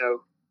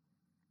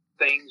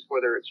things,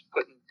 whether it's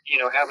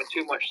having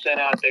too much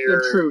scent out there,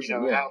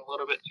 Intrusion, having a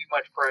little bit too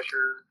much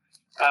pressure,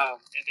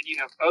 and then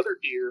you have other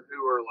deer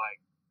who are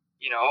like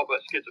all but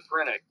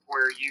schizophrenic,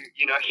 where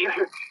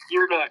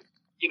you're not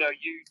you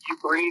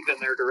breathe in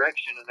their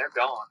direction and they're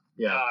gone.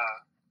 Yeah.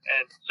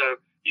 And so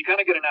you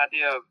kind of get an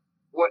idea of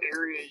what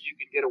areas you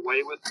can get away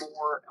with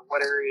more and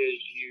what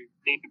areas you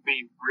need to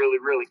be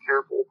really, really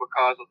careful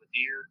because of the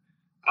deer.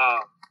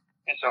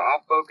 And so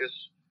I'll focus,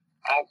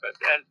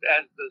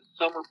 as the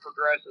summer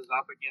progresses,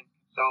 I'll begin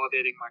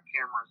consolidating my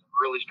cameras and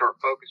really start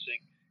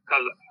focusing,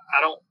 because I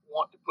don't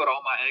want to put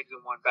all my eggs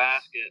in one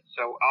basket.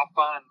 So I'll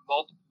find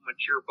multiple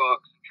mature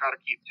bucks and try to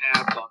keep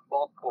tabs on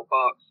multiple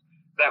bucks.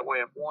 That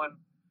way, if one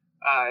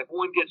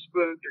gets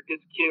spooked or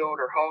gets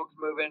killed or hogs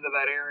move into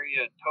that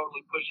area and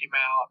totally push him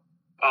out,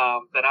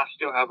 then I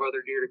still have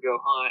other deer to go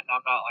hunt, and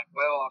I'm not like,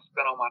 well, I've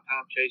spent all my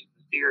time chasing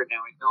this deer and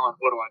now he's gone.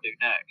 What do I do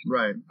next?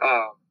 Right.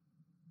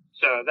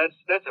 So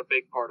that's a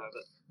big part of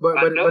it. But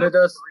it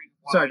does.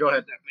 Sorry, go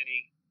ahead.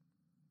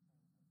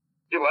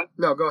 Do what?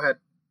 No, go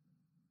ahead.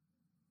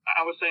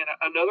 I was saying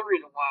another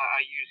reason why I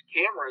use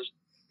cameras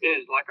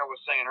is, like I was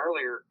saying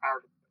earlier,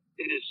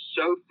 it is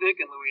so thick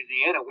in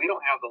Louisiana, we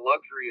don't have the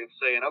luxury of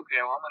saying,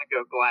 okay, well, I'm going to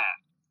go glass.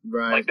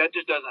 Right. Like that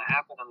just doesn't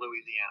happen in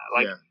Louisiana.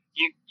 Like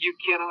you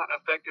cannot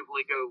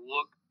effectively go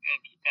look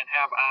and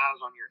have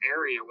eyes on your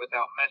area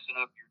without messing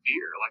up your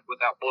deer, like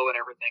without blowing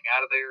everything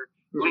out of there,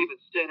 leaving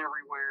scent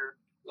everywhere,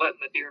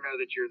 letting the deer know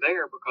that you're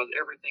there, because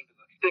everything is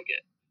a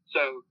thicket.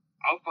 So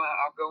I'll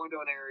go into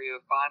an area,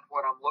 find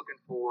what I'm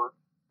looking for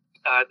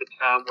at the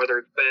time, whether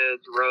it's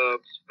beds,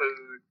 rubs,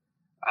 food,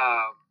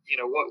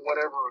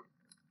 whatever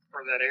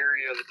for that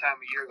area, the time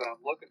of year that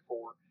I'm looking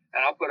for,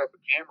 and I'll put up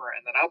a camera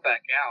and then I'll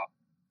back out,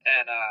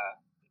 and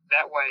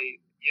that way,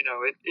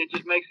 it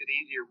just makes it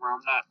easier where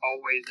I'm not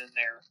always in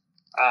there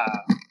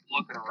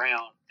looking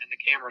around, and the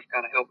cameras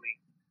kind of help me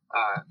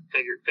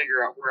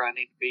figure out where I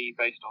need to be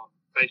based on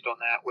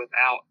that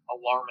without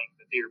alarming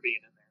the deer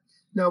being in there.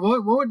 Now,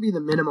 what would be the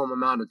minimum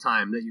amount of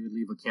time that you would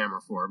leave a camera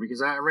for? Because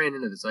I ran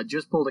into this. I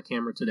just pulled a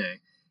camera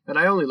today, and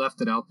I only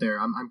left it out there.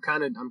 I'm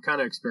kind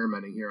of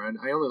experimenting here.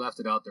 I only left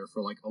it out there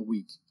for like a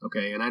week.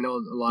 Okay, and I know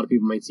a lot of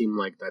people might seem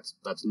like that's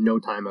no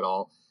time at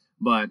all,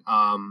 but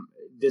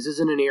this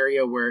isn't an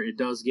area where it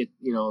does get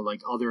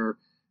like other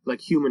like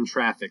human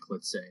traffic,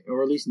 let's say,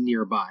 or at least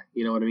nearby.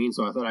 You know what I mean?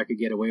 So I thought I could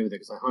get away with it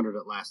because I hunted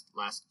it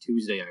last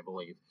Tuesday, I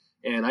believe,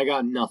 and I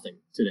got nothing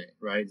today.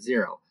 Right,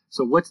 0.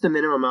 So what's the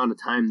minimum amount of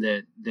time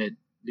that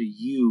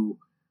you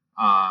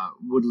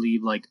would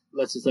leave, like,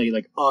 let's just say,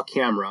 like, a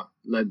camera?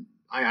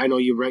 I know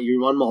you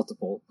run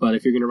multiple, but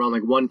if you're going to run,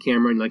 like, one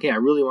camera and, like, hey, I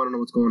really want to know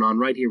what's going on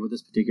right here with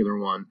this particular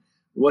one,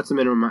 what's the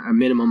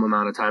minimum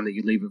amount of time that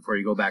you leave it before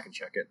you go back and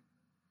check it?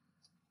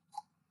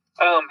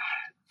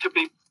 To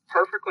be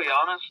perfectly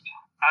honest,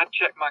 I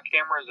check my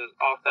cameras as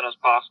often as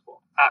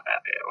possible.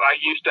 I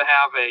used to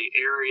have a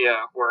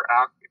area where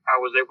I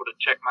was able to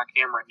check my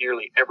camera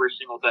nearly every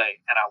single day,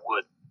 and I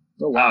would.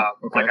 Oh wow!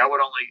 Okay. Like I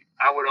would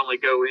only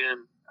go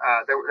in.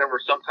 There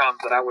were some times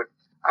that I would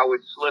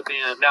slip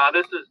in. Now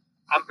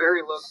I'm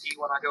very low key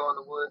when I go in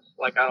the woods.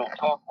 Like I don't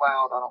talk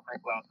loud. I don't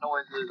make loud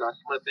noises. I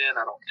slip in.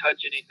 I don't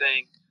touch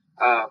anything.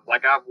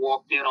 Like I've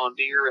walked in on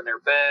deer in their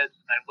beds,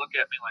 and they look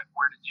at me like,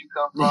 "Where did you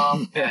come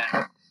from?" Yeah.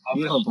 And I'll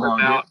You just don't slip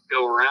belong out,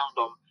 go around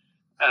them,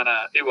 and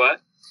do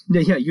what?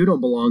 Yeah, you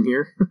don't belong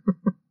here.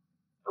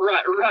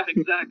 Right,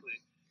 exactly.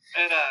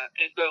 And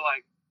so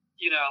like,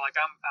 you know, like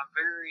I'm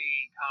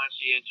very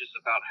conscientious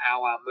about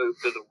how I move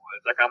through the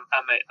woods. Like I'm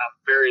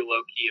very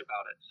low key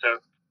about it. So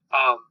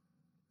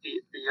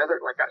the other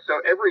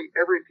so every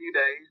few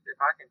days, if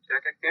I can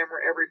check a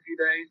camera every few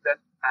days,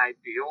 that's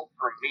ideal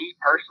for me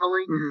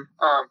personally.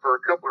 Mm-hmm. For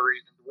a couple of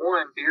reasons.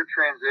 One, deer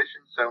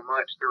transition so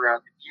much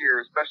throughout the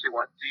year, especially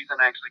once season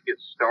actually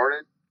gets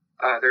started.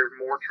 There's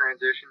more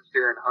transitions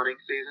during hunting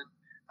season.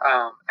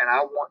 And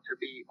I want to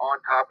be on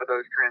top of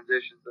those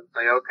transitions and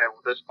say, okay,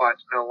 well, this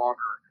spot's no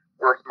longer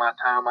worth my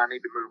time. I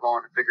need to move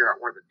on and figure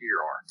out where the deer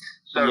are.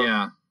 So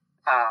yeah.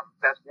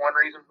 That's one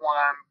reason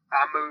why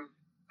I move.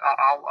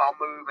 I'll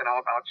move and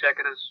I'll check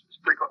it as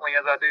frequently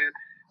as I do.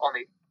 On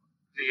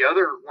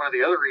one of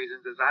the other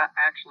reasons is I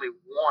actually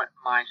want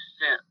my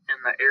scent in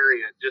the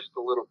area just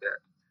a little bit.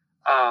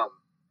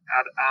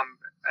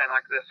 And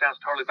like that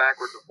sounds totally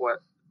backwards of what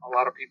a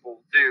lot of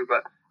people do,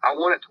 but I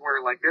want it to where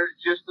like there's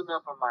just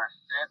enough of my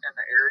scent in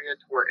the area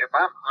to where if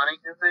I'm hunting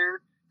in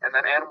there and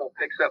that animal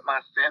picks up my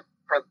scent,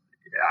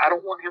 I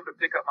don't want him to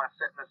pick up my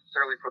scent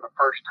necessarily for the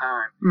first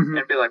time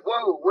and be like,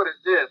 "Whoa, what is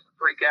this?" and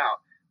freak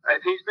out.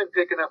 If he's been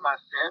picking up my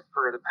scent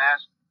for the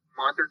past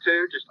month or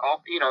two, just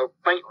off,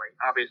 faintly,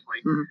 obviously,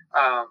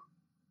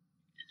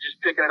 just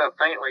picking it up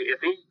faintly.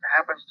 If he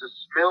happens to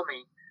smell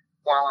me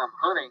while I'm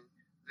hunting,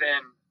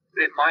 then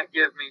it might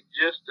give me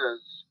just a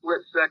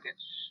split second,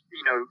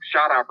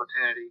 shot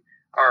opportunity,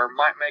 or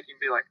might make him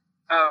be like,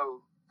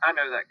 "Oh, I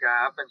know that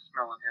guy. I've been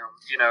smelling him,"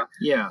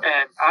 Yeah.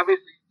 And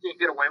obviously you can't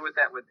get away with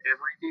that with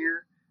every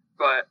deer,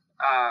 but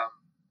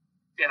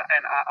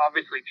and I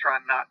obviously try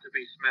not to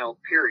be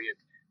smelled, period.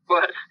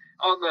 But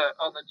on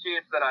the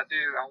chance that I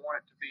do, I don't want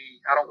it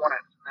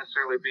to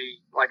necessarily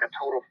be like a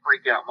total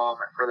freak out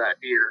moment for that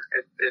deer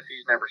if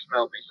he's never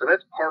smelled me. So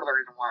that's part of the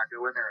reason why I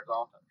go in there as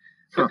often.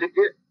 But to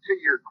get to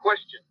your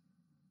question,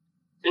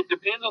 it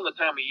depends on the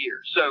time of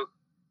year. So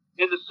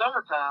in the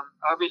summertime,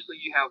 obviously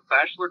you have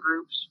bachelor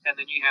groups, and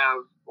then you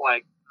have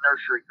like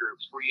nursery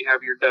groups where you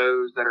have your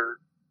does that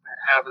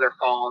have their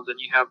fawns, and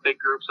you have big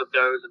groups of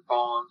does and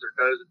fawns, or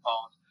does and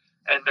fawns.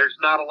 And there's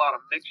not a lot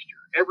of mixture.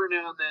 Every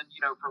now and then,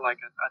 for like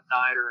a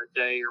night or a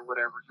day or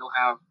whatever, you'll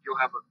have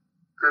a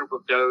group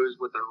of does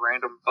with a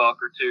random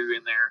buck or two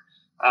in there.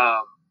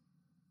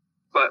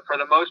 But for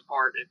the most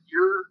part, if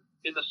you're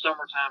in the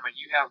summertime and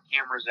you have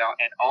cameras out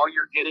and all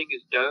you're getting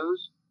is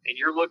does and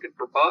you're looking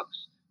for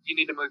bucks, you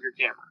need to move your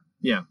camera.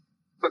 Yeah.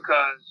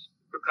 Because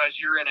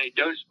you're in a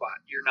doe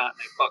spot, you're not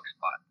in a buck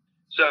spot.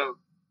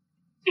 So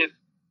if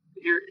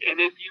you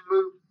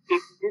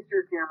get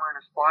your camera in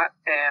a spot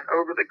and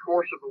over the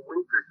course of a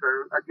week or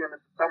so, again,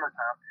 it's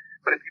summertime,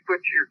 but if you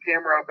put your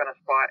camera up in a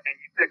spot and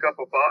you pick up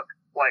a buck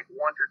like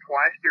once or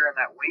twice during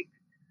that week,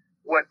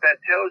 what that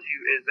tells you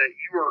is that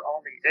you are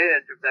on the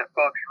edge of that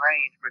buck's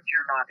range, but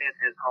you're not in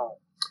his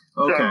home.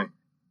 Okay. So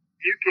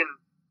you can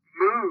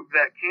move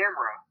that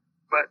camera,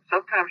 but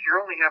sometimes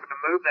you're only having to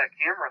move that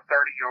camera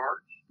 30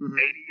 yards,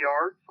 80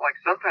 yards. Like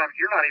sometimes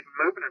you're not even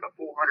moving it a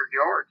full 100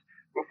 yards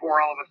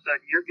before all of a sudden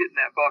you're getting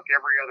that buck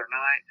every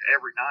night,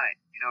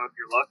 if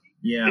you're lucky.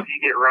 Yeah. If you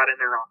get right in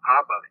there on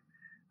top of it.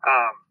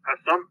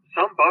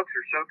 Some bucks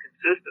are so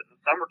consistent in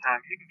the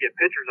summertime, you can get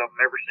pictures of them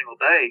every single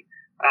day.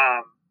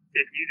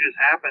 If you just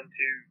happen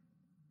to,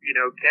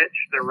 catch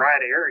the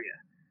right area.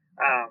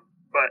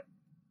 But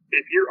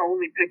if you're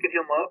only picking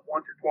him up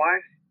once or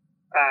twice,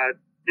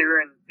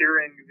 during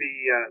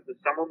the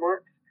summer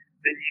months,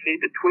 then you need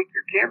to tweak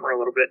your camera a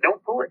little bit.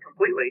 Don't pull it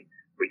completely,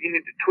 but you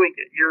need to tweak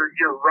it.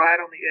 You're right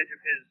on the edge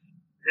of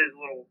his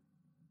little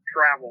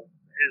travel,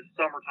 his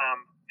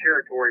summertime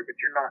territory, but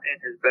you're not in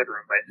his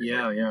bedroom,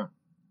 basically. Yeah.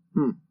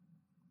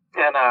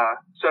 And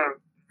so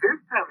this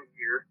time of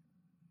year,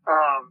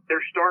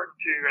 they're starting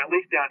to, at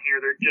least down here,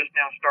 they're just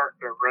now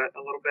starting to rut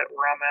a little bit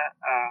where I'm at.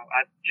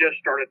 I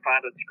just started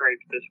finding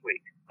scrapes this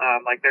week.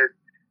 They're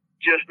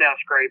just now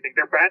scraping.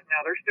 They're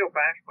still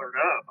bachelored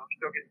up. I'm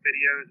still getting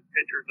videos and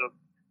pictures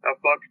of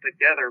bucks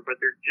together, but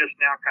they're just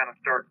now kind of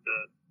starting to,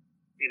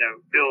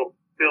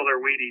 fill their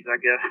Wheaties, I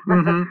guess.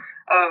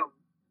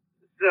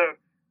 So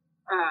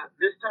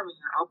this time of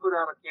year, I'll put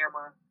out a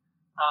camera,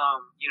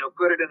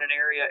 put it in an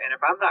area, and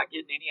if I'm not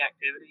getting any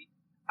activity,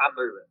 I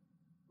move it.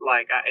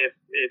 Like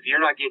if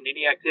you're not getting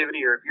any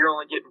activity, or if you're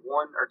only getting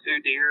one or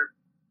two deer,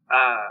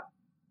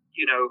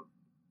 in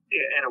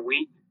a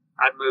week,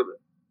 I'd move it.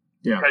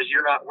 Yeah. Because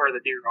you're not where the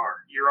deer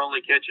are. You're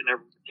only catching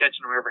them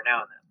every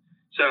now and then.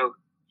 So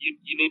you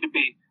need to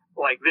be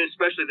like this,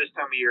 especially this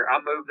time of year.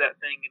 I move that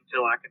thing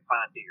until I can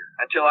find deer.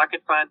 Until I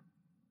can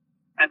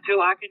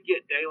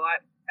get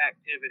daylight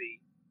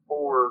activity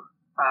or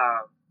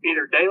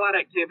either daylight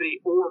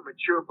activity or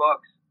mature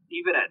bucks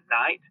even at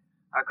night,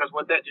 because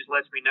what that just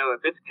lets me know,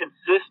 if it's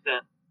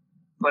consistent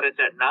but it's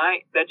at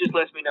night, that just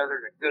lets me know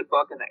there's a good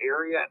buck in the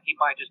area, and he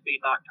might just be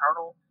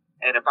nocturnal.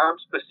 And if I'm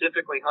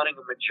specifically hunting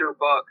a mature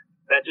buck,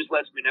 that just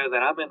lets me know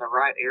that I'm in the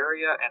right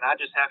area, and I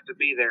just have to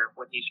be there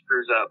when he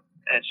screws up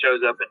and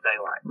shows up in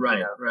daylight. Right,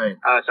 you know? right.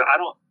 So I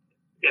don't.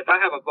 If I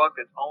have a buck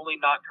that's only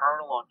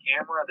nocturnal on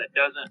camera, that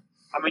doesn't.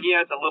 I mean,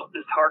 yeah, it's a little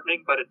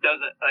disheartening, but it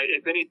doesn't.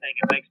 If anything,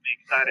 it makes me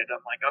excited.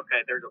 I'm like,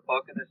 okay, there's a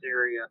buck in this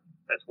area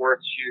that's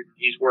worth shooting.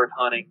 He's worth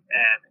hunting,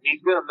 and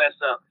he's gonna mess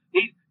up.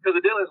 Because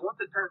the deal is, once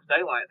it turns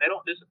daylight, they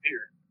don't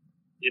disappear.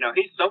 You know,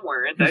 he's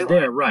somewhere in daylight. He's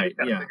there, right?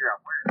 Got to figure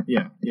out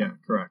where. Yeah,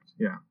 correct.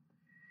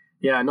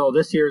 Yeah. No,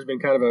 this year has been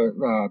kind of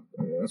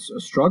a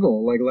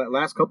struggle. Like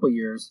last couple of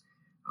years,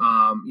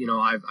 you know,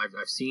 I've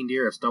seen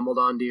deer, I've stumbled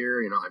on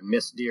deer, you know, I've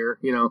missed deer,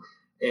 you know,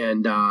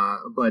 and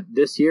but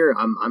this year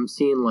I'm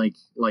seeing like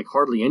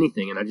hardly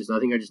anything, and I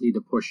think I just need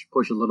to push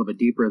a little bit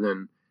deeper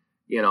than,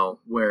 you know,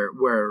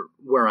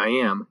 where I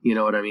am. You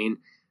know what I mean?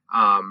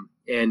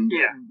 And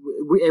yeah.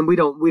 we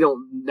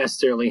don't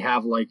necessarily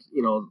have, like,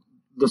 you know,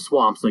 the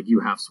swamps like you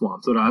have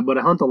swamps, but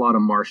I hunt a lot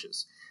of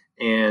marshes,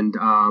 and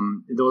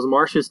those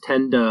marshes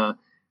tend to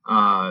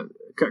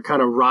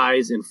kind of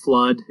rise and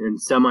flood and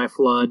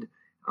semi-flood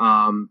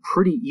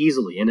pretty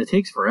easily, and it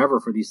takes forever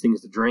for these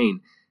things to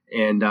drain.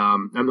 And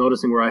I'm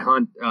noticing where I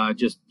hunt,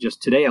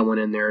 just today I went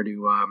in there to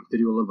do a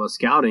little bit of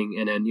scouting,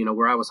 and then, you know,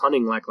 where I was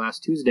hunting like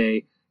last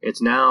Tuesday, it's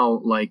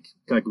now like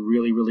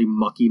really, really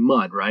mucky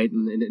mud, right?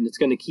 And it's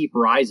going to keep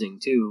rising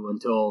too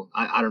until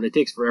I don't know. It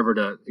takes forever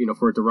to, you know,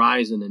 for it to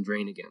rise and then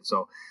drain again.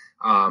 So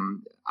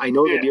I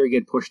know the deer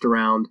get pushed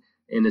around,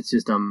 and it's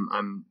just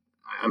I'm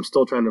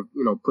still trying to,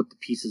 you know, put the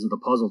pieces of the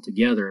puzzle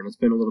together, and it's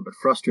been a little bit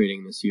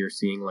frustrating this year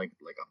seeing like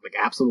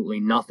absolutely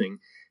nothing.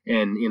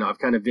 And, you know, I've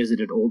kind of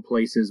visited old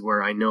places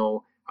where I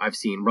know I've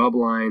seen rub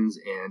lines,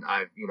 and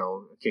I've, you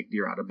know, kicked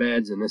deer out of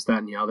beds and this, that,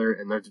 and the other,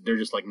 and they're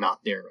just like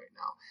not there right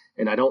now.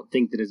 And I don't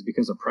think that it's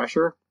because of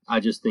pressure. I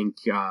just think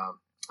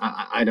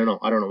I don't know.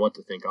 I don't know what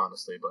to think,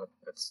 honestly. But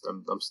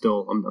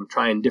I'm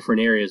trying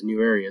different areas,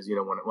 new areas. You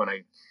know,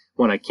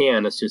 when I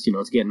can. It's just, you know,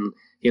 it's getting,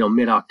 you know,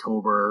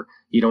 mid-October.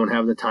 You don't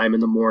have the time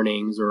in the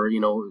mornings, or, you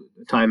know,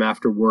 time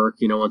after work,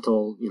 you know,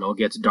 until, you know, it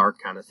gets dark,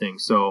 kind of thing.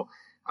 So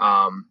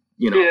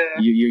you know,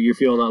 you're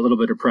feeling a little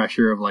bit of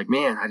pressure of like,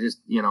 man, I just,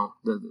 you know,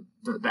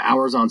 the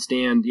hours on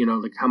stand, you know,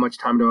 like how much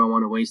time do I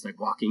want to waste, like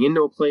walking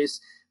into a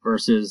place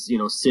versus, you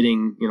know,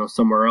 sitting, you know,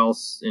 somewhere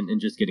else and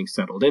just getting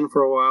settled in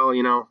for a while,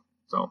 you know.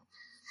 So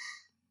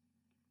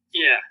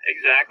yeah,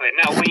 exactly.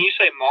 Now, when you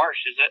say marsh,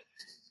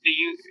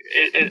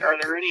 are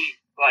there any,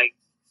 like,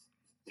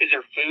 is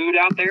there food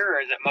out there, or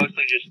is it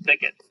mostly just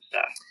thickets and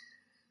stuff?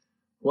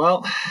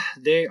 Well,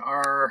 they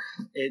are.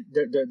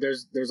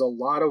 There's a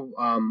lot of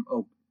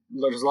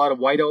there's a lot of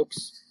white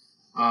oaks,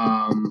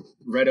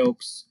 red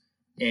oaks,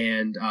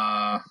 and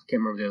can't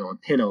remember the other one.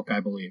 Pin oak, I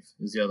believe,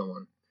 is the other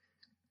one.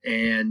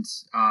 And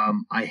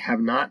I have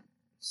not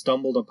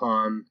stumbled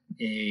upon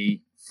a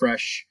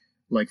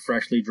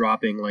freshly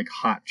dropping, like,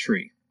 hot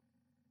tree.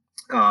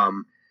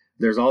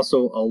 There's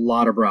also a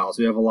lot of browse.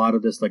 We have a lot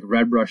of this, like,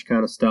 red brush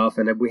kind of stuff,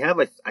 and we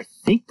have, I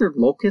think they're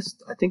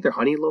locust. I think they're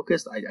honey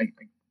locust.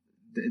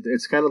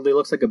 It's kind of, it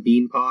looks like a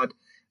bean pod,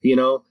 you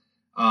know.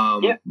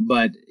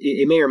 But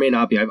it may or may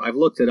not be. I've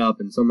looked it up,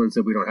 and someone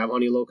said we don't have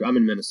honey locust. I'm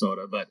in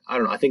Minnesota, but I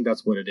don't know. I think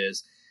that's what it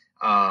is.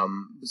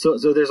 So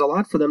there's a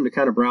lot for them to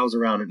kind of browse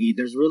around and eat.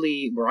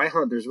 Where I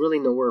hunt, there's really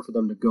nowhere for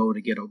them to go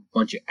to get a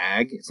bunch of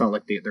ag. It's not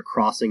like they're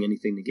crossing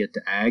anything to get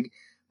to ag,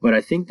 but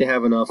I think they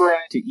have enough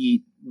to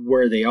eat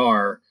where they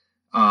are,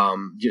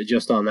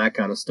 just on that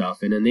kind of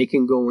stuff. And then they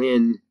can go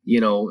in, you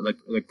know,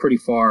 like pretty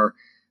far,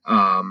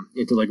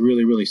 into like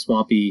really, really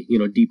swampy, you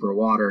know, deeper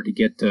water to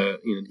get to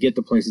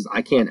places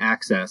I can't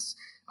access,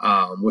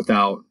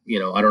 without, you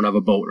know, I don't have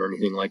a boat or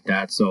anything like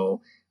that.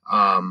 So,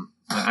 I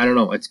don't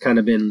know. It's kind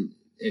of been,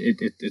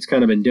 it's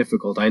kind of been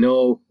difficult. I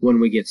know when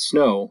we get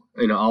snow,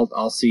 you know,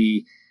 I'll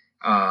see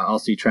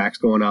tracks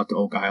going out to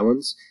Oak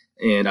Islands,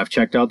 and I've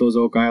checked out those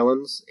Oak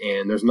Islands,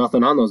 and there's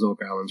nothing on those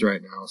Oak Islands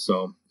right now.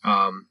 So,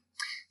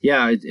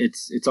 yeah,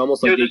 it's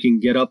almost like they can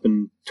get up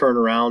and turn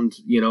around,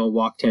 you know,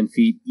 walk 10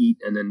 feet, eat,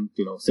 and then,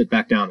 you know, sit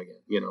back down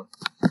again, you know.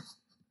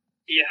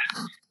 Yeah,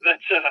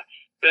 that's a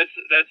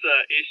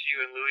issue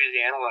in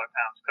Louisiana a lot of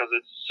times, because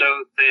it's so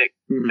thick.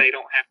 Mm-hmm. They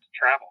don't have to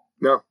travel.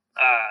 No.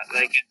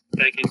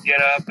 They can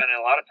get up, and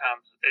a lot of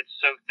times it's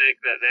so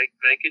thick that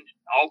they can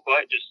all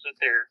but just sit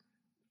there,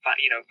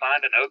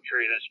 find an oak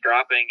tree that's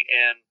dropping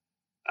in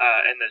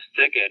this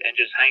thicket and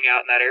just hang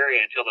out in that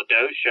area until the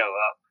does show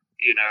up,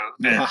 you know,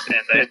 and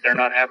they're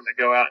not having to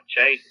go out and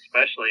chase,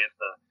 especially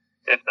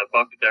if the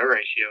buck to doe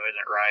ratio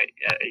isn't right.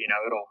 You know,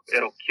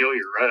 it'll kill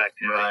your rut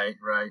activity.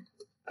 Right.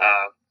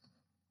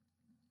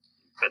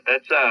 But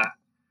that's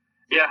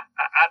yeah,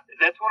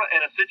 that's what,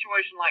 in a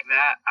situation like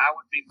that, I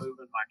would be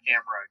moving my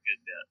camera a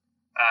good bit.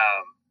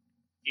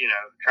 You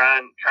know,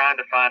 trying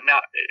to find. Now,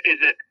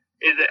 is it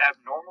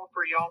abnormal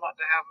for y'all not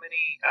to have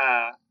many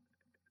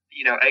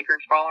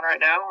acorns falling right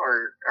now,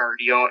 or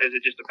do y'all? Is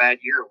it just a bad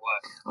year or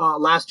what?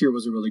 Last year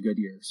was a really good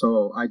year,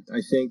 so I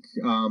think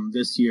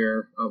this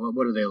year,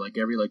 what are they like?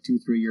 Every like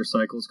 2-3 year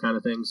cycles kind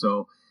of thing.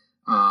 So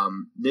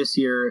this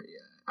year,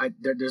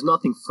 there's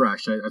nothing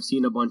fresh. I've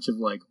seen a bunch of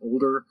like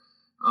older.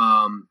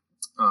 I'm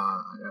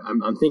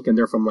thinking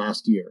they're from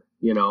last year.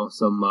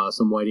 Some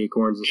white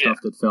acorns and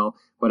stuff that fell,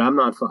 but I'm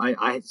not.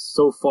 I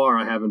so far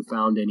I haven't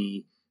found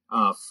any.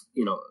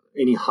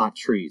 Any hot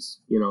trees,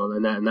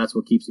 and that's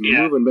what keeps me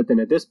moving. But then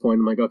at this point,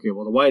 I'm like, okay,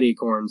 well, the white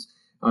acorns,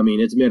 I mean,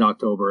 it's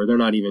mid-October. They're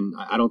not even,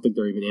 I don't think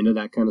they're even into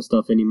that kind of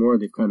stuff anymore.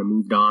 They've kind of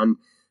moved on.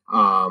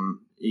 And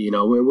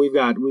we've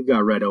got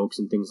red oaks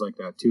and things like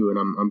that too. And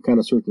I'm kind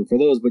of searching for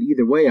those, but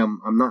either way, I'm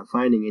not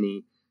finding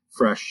any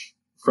fresh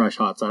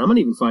hot sign. I'm not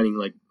even finding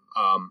like,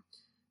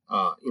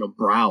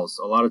 browse.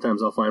 A lot of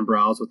times I'll find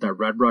browse with that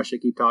red brush I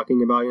keep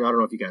talking about. I don't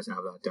know if you guys have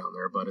that down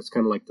there, but it's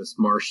kind of like this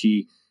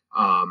marshy,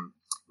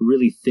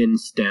 really thin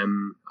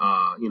stem,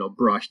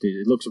 brushed.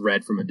 It looks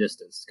red from a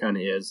distance, kind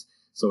of is.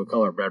 So we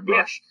call it red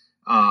brush.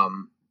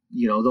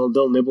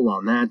 They'll nibble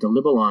on that. They'll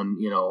nibble on,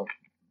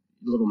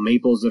 little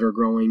maples that are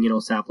growing,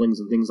 saplings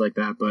and things like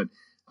that. But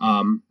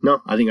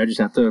no, I think I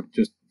just have to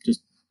just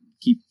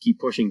keep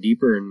pushing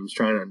deeper and just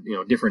trying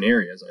to, different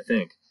areas, I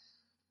think.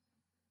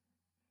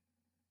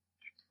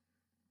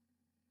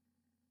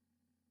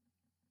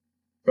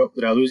 Oh,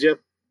 did I lose you?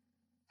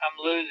 I'm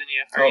losing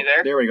you. Are you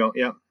there? There we go.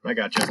 Yep, I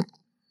got you.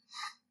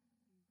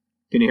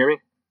 Can you hear me?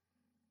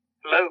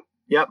 Hello?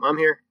 Yep, I'm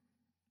here.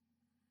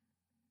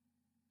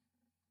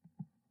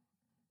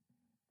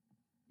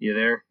 You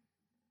there?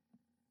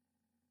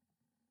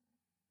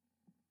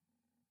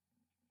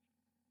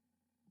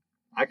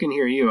 I can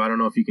hear you. I don't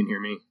know if you can hear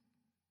me.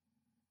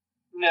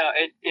 No,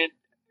 I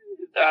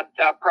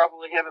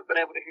probably haven't been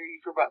able to hear you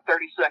for about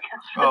 30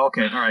 seconds. Oh,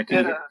 okay. All right.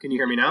 Can you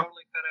hear me now?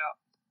 Totally cut out.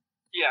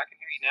 Yeah, I can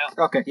hear you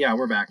now. Okay. Yeah,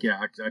 we're back. Yeah,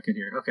 I can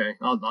hear. Okay,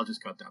 I'll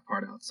just cut that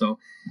part out. So,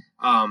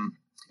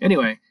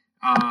 anyway.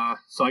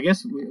 So I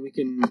guess we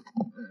can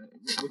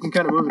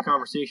kind of move the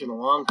conversation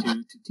along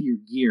to your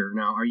gear.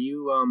 Now, are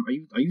you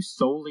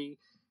solely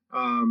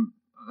a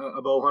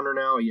bow hunter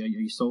now? Are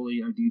you solely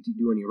do you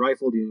do any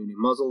rifle? Do you do any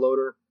muzzle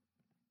loader?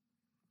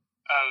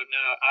 Oh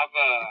no,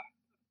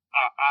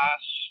 I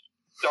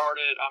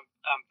started.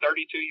 I'm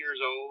 32 years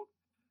old,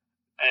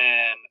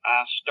 and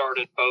I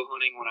started bow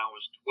hunting when I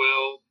was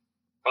 12.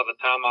 By the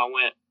time I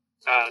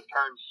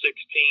turned 16.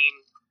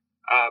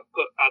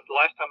 The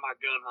last time I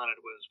gun hunted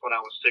was when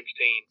I was 16.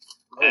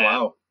 Oh,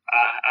 wow.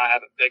 I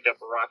haven't picked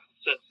up a rifle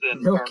since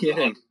then. No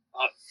kidding.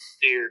 Hunt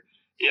deer.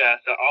 Yeah,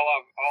 so all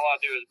I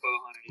do is bow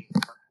hunt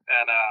anymore.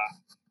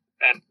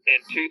 And in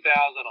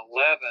 2011,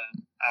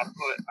 I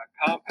put a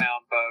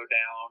compound bow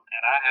down,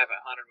 and I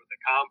haven't hunted with a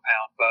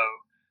compound bow.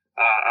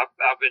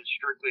 I've been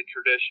strictly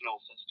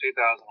traditional since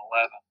 2011.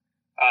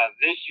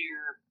 This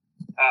year,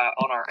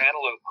 on our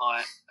antelope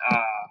hunt,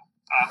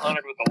 I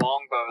hunted with a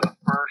longbow the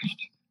first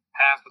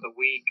half of the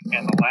week,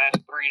 and the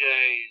last 3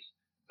 days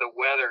the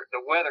weather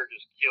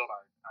just killed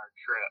our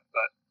trip.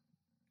 But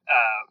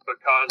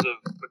because of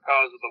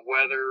the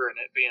weather and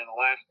it being the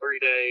last 3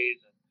 days,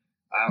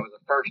 it was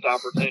the first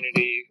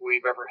opportunity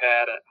we've ever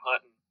had at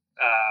hunting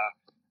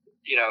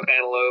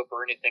antelope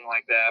or anything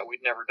like that.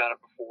 We'd never done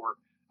it before.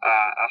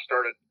 I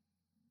started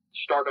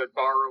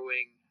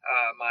borrowing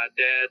my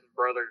dad and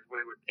brothers.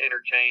 We would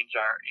interchange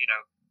our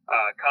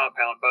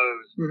compound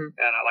bows. Mm-hmm.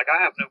 And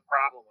I have no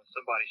problem with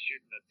somebody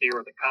shooting a deer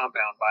with a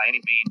compound by any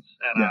means,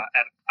 and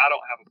I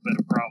don't have a bit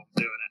of problem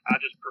doing it.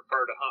 I just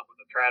prefer to hunt with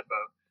a trad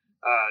bow,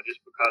 just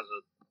because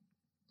of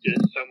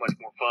just so much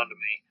more fun to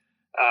me.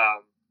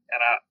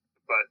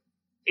 But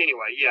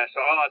anyway, yeah. So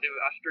all I do,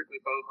 I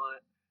strictly bow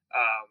hunt.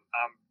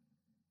 I'm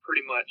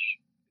pretty much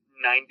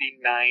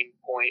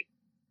 99.8%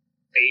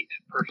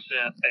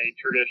 a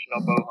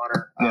traditional bow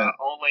hunter.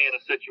 Only in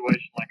a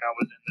situation like I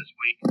was in this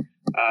week,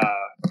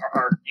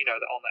 or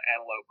on the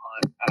antelope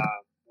hunt,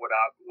 would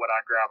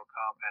I grab a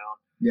compound.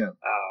 Yeah.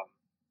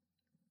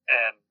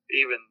 And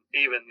even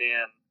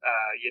then,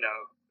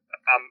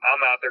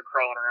 I'm out there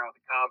crawling around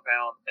with a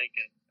compound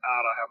thinking,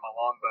 I don't have my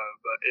longbow,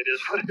 but it is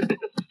what it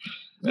is.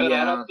 And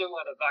I'm still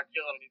not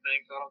killing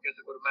anything, so I don't guess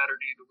it would have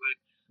mattered either way.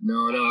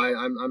 No,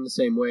 I'm the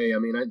same way. I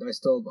mean, I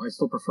still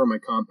prefer my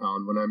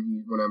compound when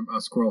I'm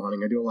squirrel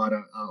hunting. I do a lot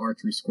of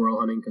archery squirrel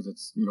hunting because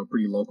it's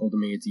pretty local to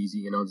me. It's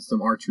easy, there's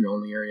some archery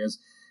only areas,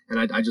 and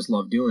I just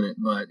love doing it.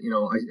 But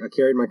I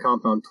carried my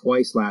compound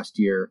twice last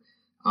year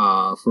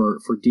for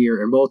deer,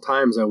 and both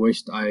times I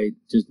wished I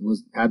just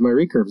had my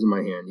recurves in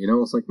my hand.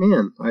 It's like,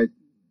 man,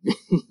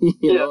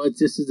 it's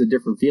this is a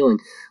different feeling.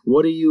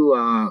 What do you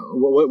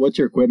what's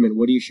your equipment?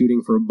 What are you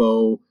shooting for a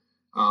bow?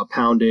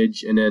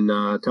 Poundage, and then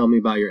tell me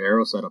about your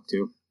arrow setup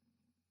too.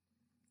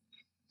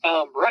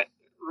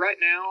 Right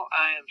now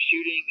I am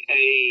shooting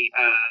a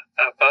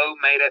bow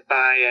made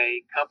by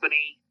a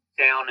company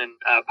down in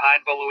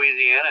Pineville,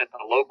 Louisiana. It's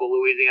a local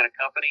Louisiana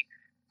company.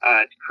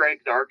 It's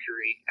Craig's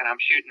Archery, and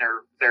I'm shooting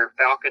their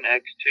Falcon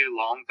X2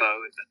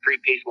 longbow. It's a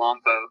 3-piece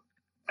longbow,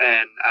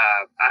 and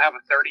I have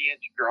a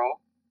 30-inch draw.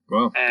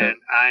 Wow. Okay. And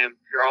I am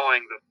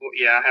drawing the full.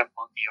 Yeah, I have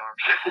monkey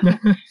arms,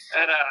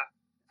 and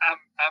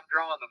I'm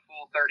drawing the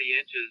full 30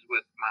 inches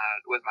with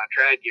my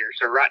trad gear.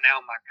 So right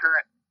now my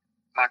current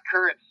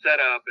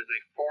setup is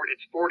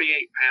it's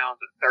 48 pounds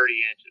at 30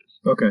 inches.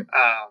 Okay.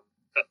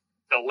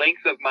 The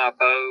length of my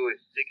bow is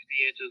 60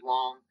 inches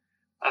long.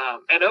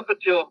 And up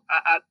until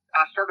I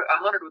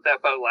hunted with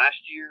that bow last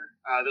year.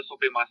 This will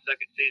be my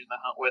second season I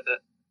hunt with it.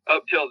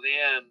 Up till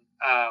then,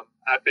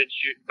 I've been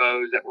shooting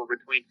bows that were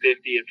between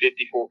 50 and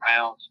 54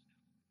 pounds.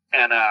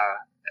 And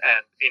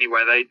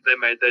anyway, they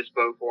made this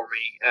bow for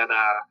me, and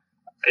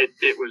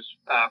it was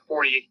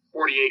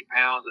 48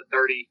 pounds at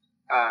 30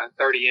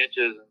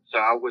 inches, and so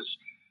I was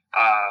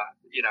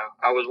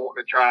I was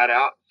wanting to try it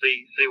out,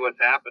 see what's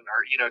happened,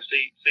 or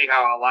see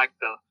how I like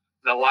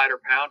the lighter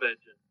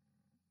poundage. And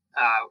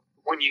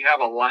when you have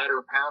a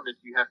lighter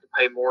poundage, you have to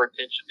pay more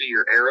attention to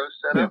your arrow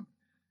setup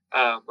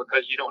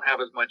because you don't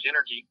have as much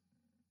energy.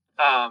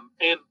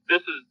 And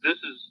this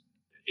is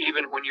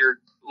even when you're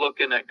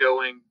looking at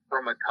going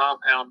from a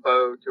compound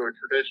bow to a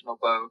traditional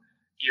bow,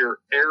 your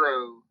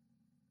arrow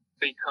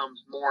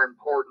becomes more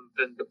important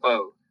than the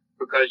bow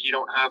because you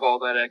don't have all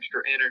that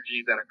extra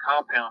energy that a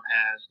compound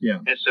has. Yeah.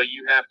 And so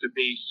you have to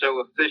be so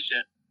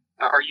efficient,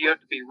 or you have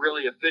to be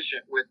really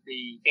efficient with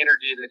the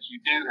energy that you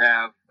do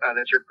have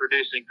that you're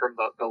producing from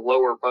the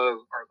lower bow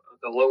or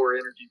the lower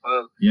energy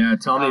bow. Yeah,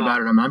 tell me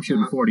about it. I'm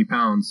shooting 40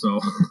 pounds, so.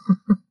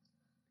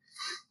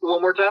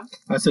 One more time?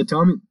 I said,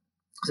 tell me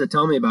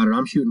about it.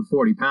 I'm shooting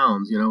 40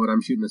 pounds, but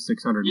I'm shooting a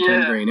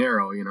 610 grain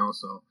arrow,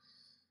 so.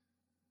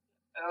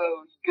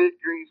 Oh, good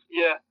grief.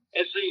 Yeah.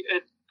 And see,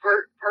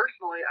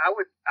 personally, I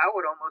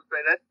would almost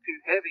say that's too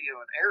heavy of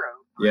an arrow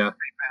for a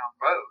 3-pound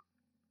bow.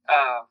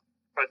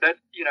 But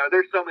that's,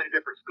 there's so many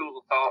different schools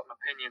of thought and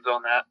opinions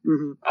on that.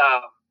 Mm-hmm.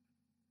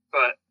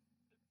 But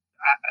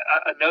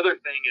another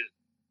thing is,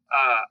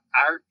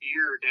 our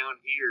deer down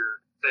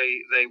here,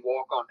 they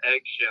walk on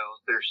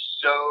eggshells. They're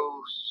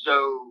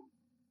so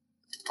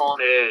on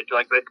edge.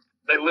 Like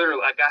they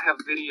literally, like I have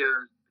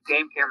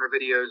game camera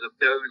videos of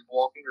does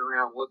walking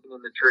around looking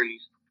in the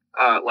trees,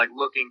 like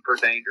looking for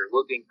danger,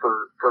 looking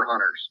for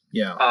hunters.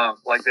 Yeah.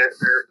 Like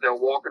they're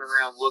walking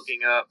around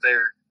looking up.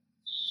 They're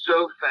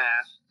so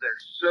fast.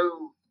 They're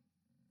so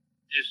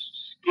just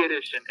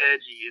skittish and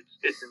edgy.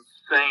 It's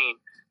insane.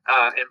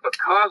 And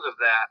because of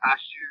that,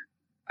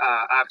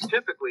 I've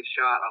typically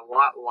shot a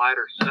lot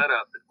lighter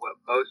setup than what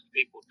most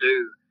people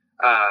do,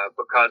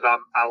 because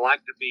I like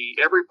to be.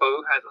 Every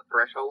bow has a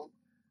threshold.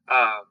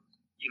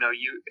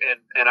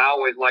 And I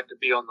always like to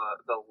be on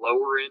the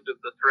lower end of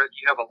the threat.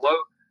 You have a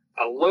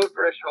low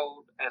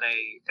threshold and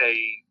a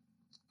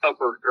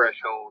upper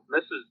threshold.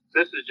 This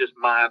is just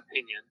my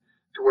opinion,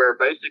 to where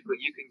basically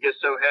you can get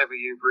so heavy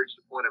you've reached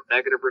the point of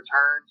negative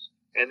returns,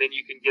 and then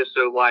you can get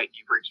so light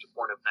you've reached a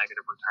point of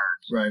negative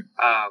returns. Right.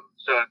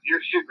 So if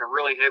you're shooting a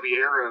really heavy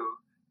arrow,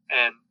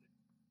 and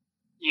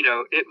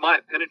it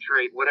might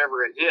penetrate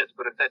whatever it hits,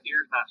 but if that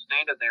deer's not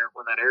standing there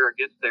when that arrow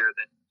gets there,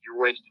 then you're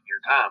wasting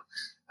your time.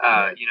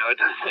 Right.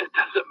 It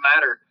doesn't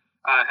matter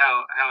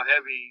how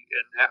heavy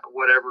and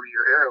whatever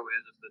your arrow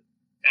is if the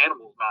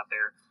animal's not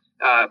there.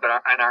 But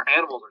our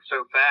animals are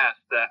so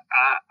fast that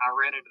I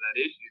ran into that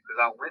issue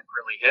because I went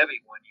really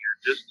heavy one year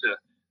just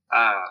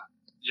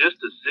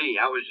to see.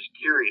 I was just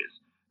curious.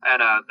 And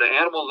the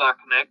animals I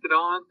connected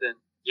on, then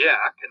yeah,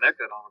 I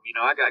connected on them.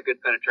 I got good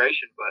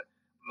penetration, but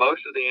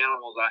most of the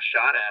animals I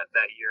shot at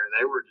that year,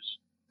 they were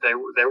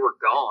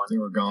gone. They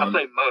were gone. I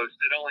say most.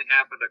 It only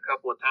happened a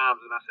couple of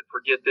times, and I said,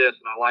 "Forget this,"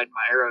 and I lightened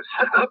my arrows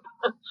up.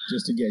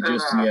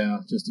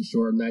 just to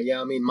shorten that.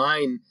 Yeah, I mean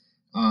mine.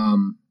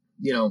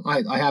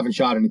 I haven't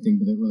shot anything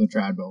with a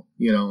trad bow.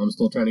 I'm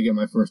still trying to get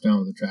my first down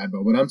with a trad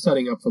bow, but I'm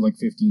setting up for like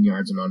 15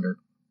 yards and under.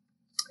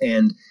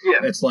 And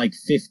it's like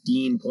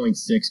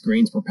 15.6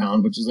 grains per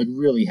pound, which is like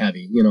really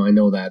heavy. I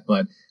know that,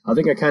 but I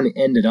think I kind of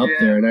ended up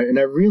there, and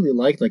I really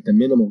liked like the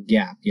minimal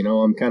gap.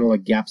 I'm kind of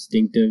like gap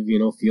stinctive.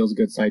 Feels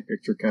good sight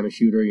picture kind of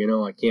shooter.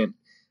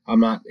 I'm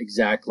not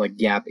exact like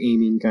gap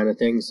aiming kind of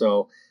thing.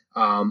 So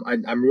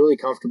I'm really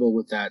comfortable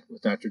with that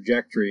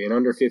trajectory, and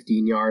under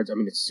 15 yards. I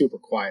mean, it's super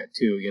quiet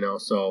too.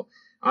 So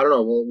I don't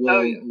know.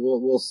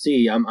 We'll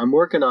see. I'm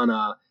working on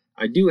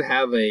I do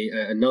have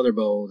another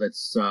bow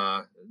that's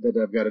that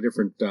I've got a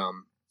different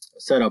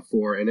setup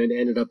for, and it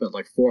ended up at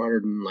like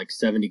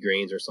 470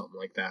 grains or something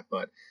like that.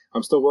 But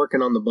I'm still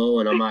working on the bow,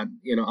 and I'm not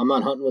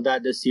hunting with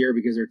that this year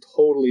because they're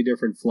totally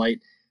different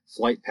flight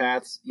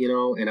paths,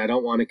 and I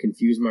don't want to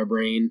confuse my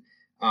brain.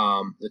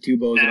 The two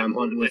bows that I'm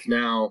hunting with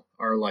now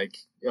are like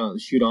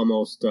shoot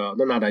almost.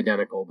 They're not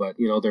identical, but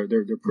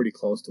they're pretty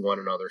close to one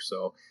another.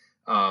 So.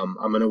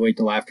 I'm gonna wait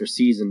till after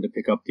season to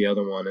pick up the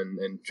other one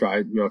and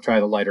try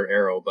the lighter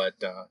arrow.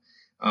 But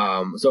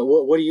so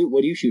what are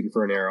you shooting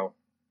for an arrow?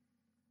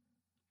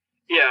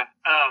 Yeah,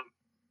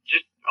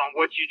 just on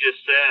what you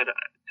just said,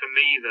 to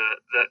me,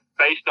 the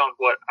based on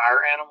what our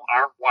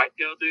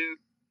whitetail do,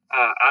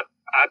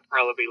 I'd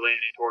probably be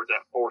leaning towards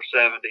that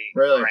 470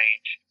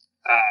 range,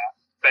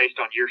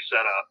 based on your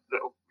setup.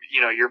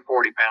 Your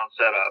 40-pound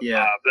setup.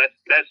 Yeah,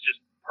 that's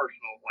just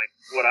personal, like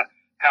what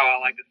how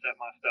I like to set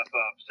my stuff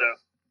up. So,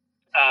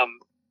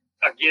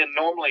 again,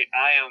 normally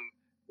I am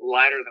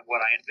lighter than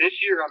what I am. This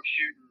year I'm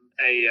shooting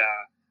I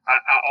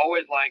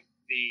always like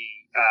the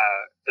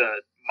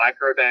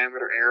micro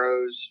diameter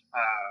arrows.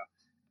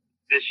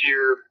 This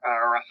year,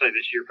 or I say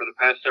this year, for the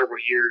past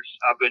several years,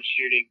 I've been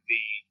shooting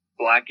the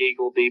Black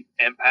Eagle Deep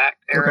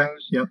Impact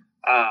arrows. Okay. Yep.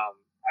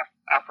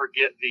 I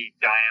forget the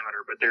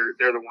diameter, but they're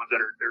the ones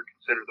they're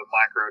considered the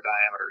micro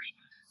diameters.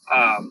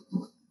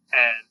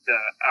 And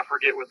I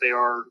forget what they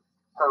are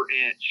per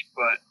inch,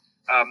 but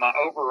my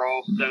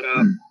overall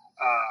setup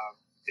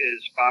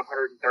is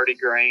 530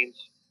 grains,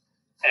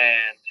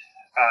 and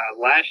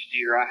last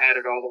year I had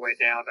it all the way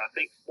down to I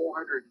think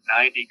 490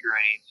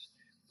 grains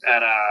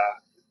at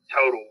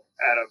total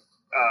out of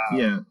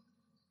and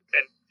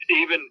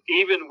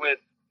even with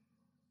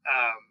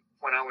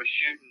when I was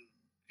shooting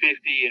 50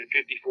 and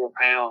 54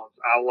 pounds,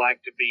 I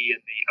like to be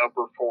in the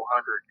upper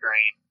 400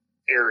 grain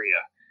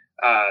area,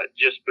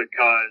 just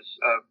because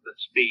of the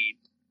speed,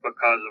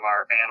 because of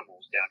our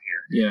animals down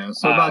here. Yeah,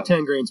 so about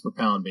 10 grains per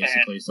pound,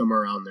 basically,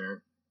 somewhere around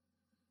there.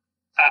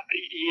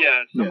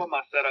 Some of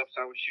my setups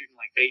I was shooting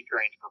like 8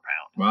 grains per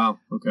pound. Wow.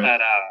 Okay.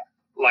 And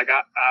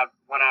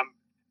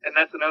and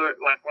that's another,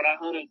 like when I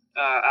hunted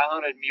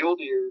mule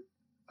deer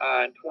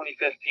in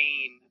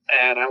 2015,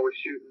 and I was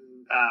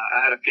shooting.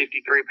 I had a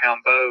 53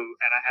 pound bow,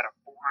 and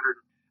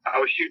I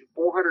was shooting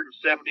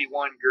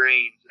 471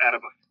 grains out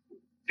of a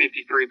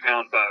 53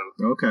 pound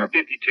bow. Okay. Or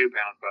 52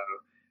 pound bow,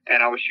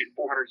 and I was shooting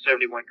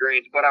 471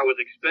 grains. But I was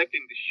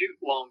expecting to shoot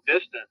long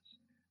distance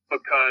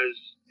because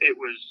it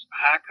was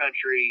high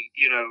country,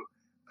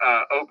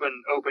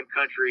 open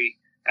country,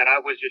 and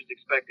I was just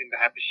expecting to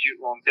have to shoot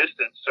long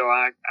distance. So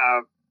I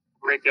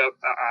rigged up.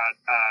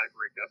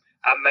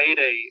 I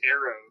made a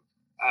arrow,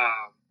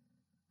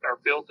 or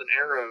built an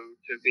arrow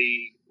to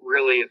be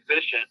really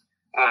efficient.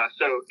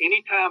 So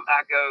anytime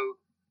I go,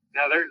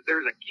 now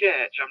there's a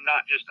catch. I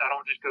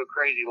don't just go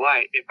crazy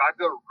light. If I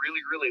go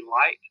really, really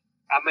light,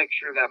 I make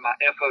sure that my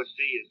FOC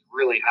is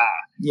really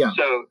high. Yeah.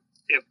 So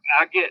if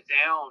I get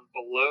down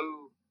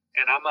below,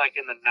 and I'm like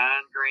in the 9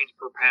 grains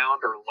per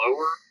pound or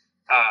lower,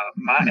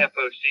 my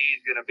FOC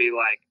is going to be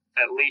like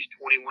at least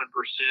 21%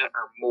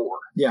 or more.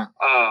 Yeah.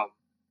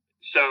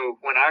 So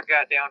when I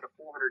got down to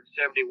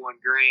 471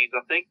 grains,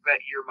 I think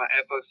that year my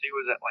FOC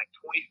was at like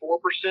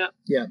 24%.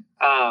 Yeah.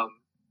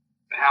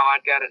 How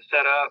I got it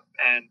set up,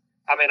 and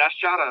I mean, I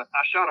shot a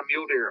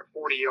mule deer at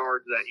 40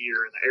 yards that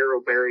year, and the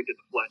arrow buried to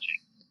the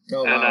fletching.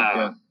 Oh, and, wow.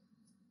 Yeah.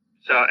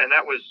 So, and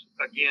that was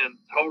again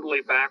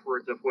totally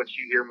backwards of what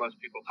you hear most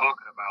people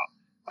talking about.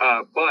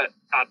 But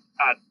I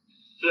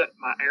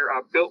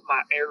built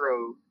my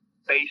arrow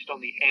based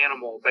on the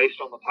animal, based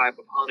on the type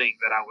of hunting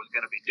that I was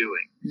going to be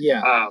doing.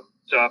 Yeah.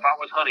 So if I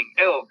was hunting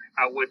elk,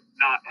 I would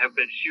not have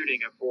been shooting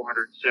a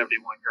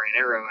 471 grain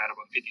arrow out of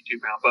a 52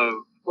 pound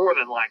bow, more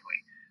than likely.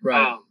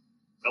 Right.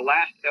 The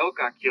last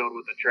elk I killed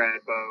with a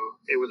trad bow,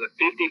 it was a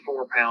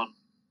 54 pound.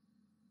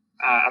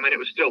 It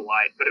was still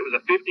light, but it was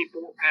a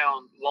 54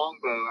 pound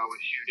longbow I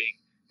was shooting,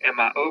 and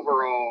my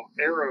overall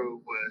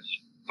arrow was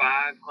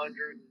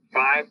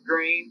 505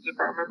 grains, if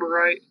I remember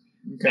right.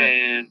 Okay.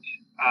 And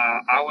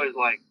I was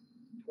like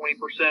 20%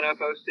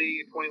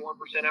 FOC,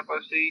 21%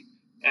 FOC,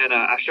 and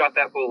I shot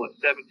that bull at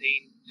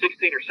 16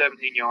 or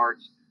 17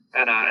 yards,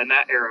 and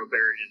that arrow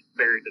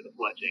buried to the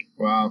fletching.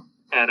 Wow.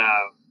 And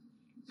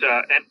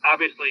and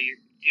obviously,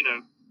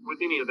 with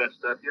any of that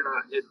stuff, you're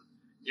not hitting.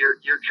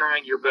 You're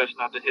trying your best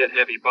not to hit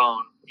heavy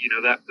bone.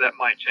 That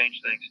might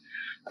change things.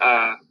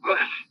 But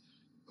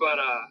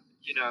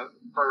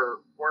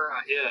for where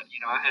I hit,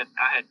 I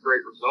had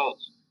great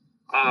results.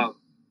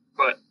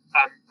 But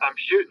I'm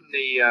shooting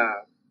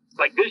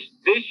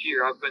this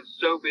year. I've been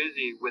so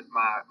busy with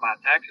my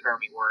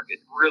taxidermy work.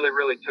 It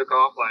really took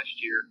off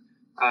last year.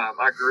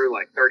 I grew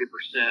like 30%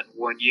 in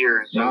 1 year,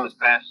 and so this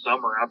past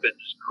summer I've been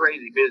just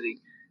crazy busy.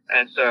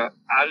 And so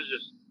I was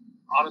just.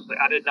 Honestly,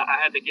 I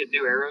had to get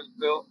new arrows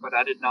built, but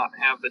I did not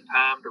have the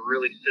time to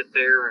really sit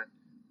there and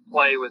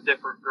play with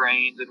different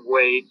grains and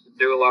weights and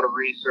do a lot of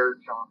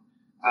research on,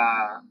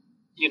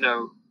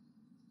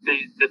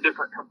 the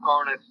different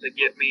components to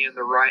get me in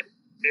the right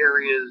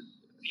areas,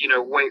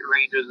 weight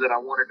ranges that I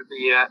wanted to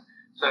be at.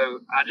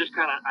 So I just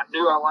I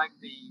knew I liked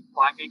the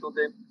Black Eagle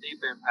Deep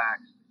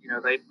Impacts.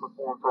 They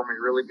performed for me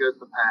really good in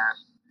the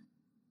past.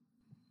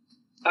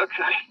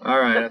 Okay. All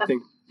right, I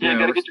think. Yeah,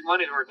 got to get your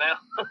money's worth now.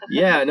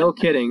 Yeah, no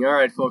kidding. All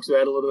right, folks, we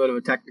had a little bit of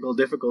a technical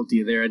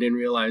difficulty there. I didn't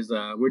realize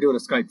we're doing a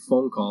Skype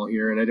phone call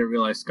here, and I didn't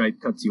realize Skype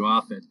cuts you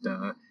off at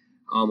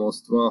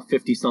almost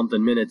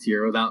 50-something minutes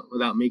here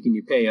without making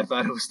you pay. I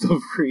thought it was still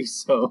free.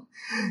 So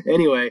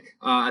anyway,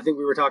 I think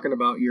we were talking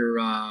about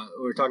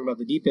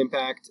the Deep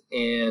Impact,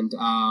 and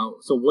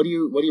so what are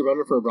you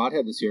running for a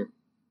broadhead this year?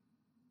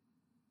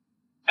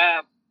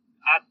 I've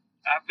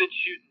been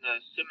shooting the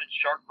Simmons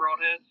Shark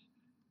broadheads.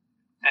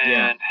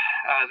 And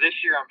this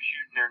year I'm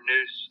shooting their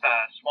new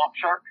Swamp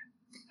Shark.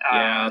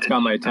 Yeah, it's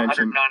got my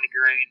attention. 190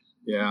 grains.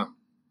 Yeah.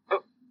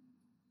 Oh.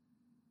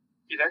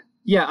 You there?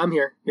 Yeah, I'm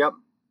here. Yep.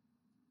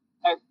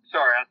 Oh,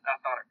 sorry. I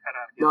thought it cut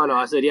out No,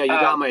 I said, yeah, you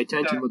got my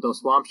attention so, with those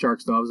swamp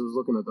sharks, though. I was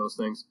looking at those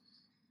things.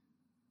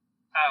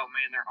 Oh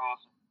man, they're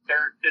awesome.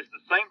 It's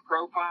the same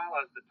profile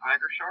as the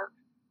tiger shark,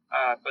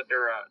 but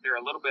they're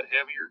a little bit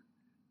heavier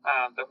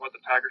than what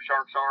the tiger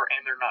sharks are,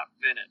 and they're not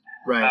vented.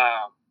 Right.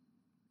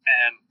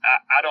 And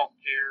I don't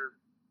care.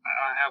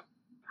 I have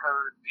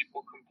heard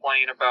people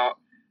complain about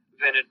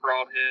vented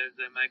broadheads.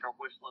 They make a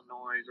whistling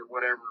noise or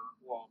whatever.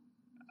 Well,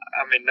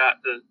 I mean, not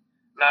to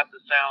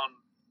sound,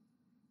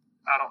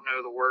 I don't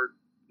know the word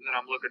that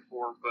I'm looking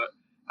for, but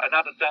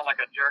not to sound like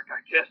a jerk,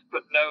 I guess,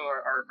 but no,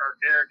 or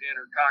arrogant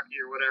or cocky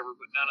or whatever,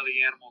 but none of the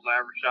animals I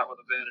ever shot with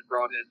a vented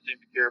broadhead seem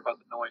to care about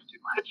the noise too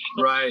much.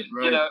 Right.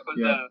 You know, it was,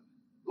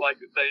 like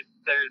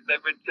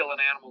they've been killing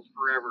animals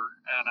forever,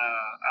 and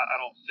I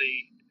don't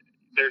see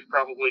there's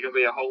probably going to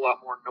be a whole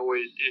lot more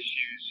noise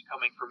issues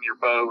coming from your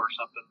bow or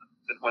something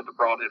than what the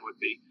broadhead would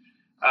be.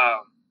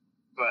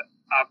 But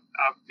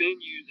I've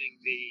been using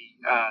the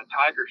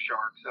tiger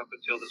sharks up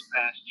until this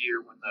past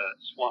year when the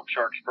swamp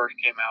sharks first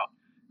came out.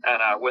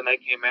 And when they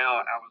came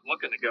out, I was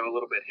looking to go a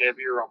little bit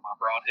heavier on my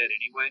broadhead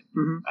anyway,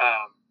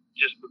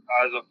 just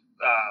because of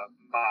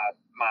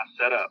my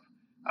setup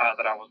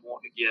that I was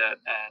wanting to get.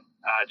 And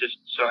just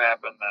so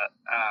happened that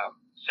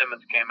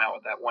Simmons came out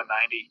with that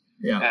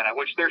 190, and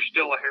which they're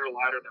still a hair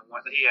lighter than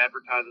what he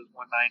advertises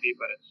 190,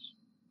 but it's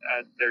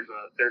there's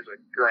a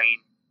grain,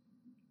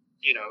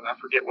 you know, I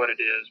forget what it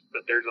is,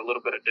 but there's a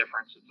little bit of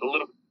difference. It's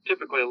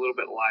typically a little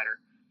bit lighter,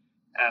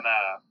 and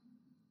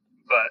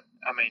but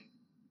I mean,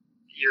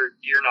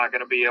 you're not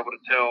going to be able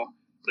to tell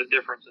the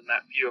difference in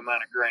that few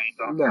amount of grains.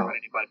 I don't care what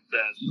anybody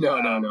says.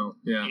 No.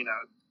 Yeah. You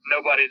know,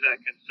 nobody's that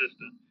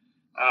consistent.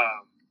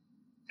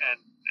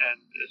 And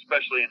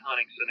especially in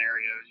hunting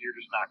scenarios, you're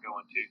just not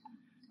going to.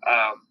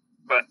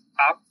 But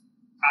I've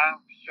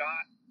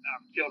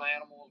killed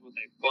animals with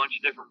a bunch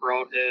of different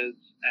broadheads,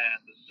 and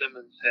the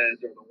Simmons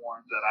heads are the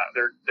ones that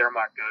they're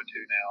my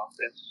go-to now.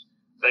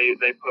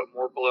 They put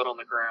more blood on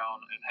the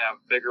ground and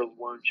have bigger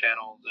wound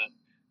channels than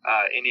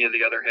any of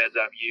the other heads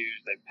I've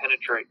used. They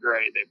penetrate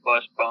great. They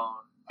bust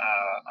bone.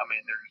 I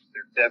mean,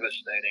 they're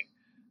devastating.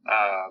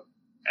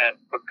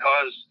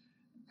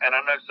 And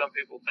I know some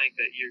people think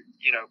that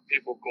you know,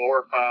 people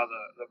glorify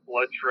the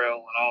blood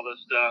trail and all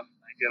this stuff.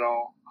 They get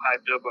all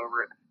hyped up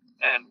over it.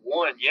 And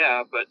one,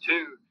 yeah, but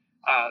two,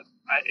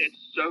 it's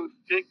so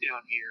thick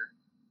down here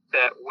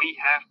that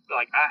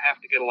I have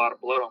to get a lot of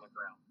blood on the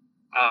ground.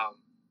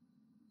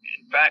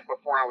 In fact,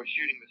 before I was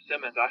shooting the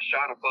Simmons, I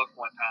shot a buck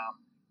one time,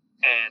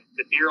 and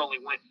the deer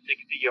only went 60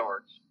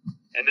 yards.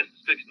 And this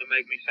is fixing to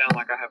make me sound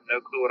like I have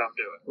no clue what I'm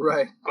doing.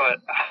 Right.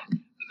 But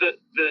the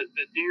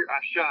deer, I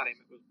shot him.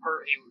 It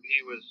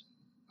was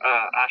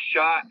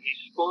he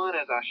spun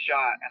as I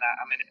shot, and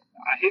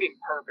I hit him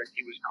perfect.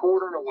 He was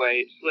quartering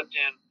away. It slipped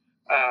in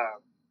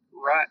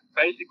right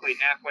basically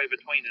halfway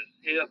between his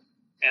hip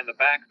and the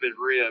back of his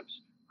ribs,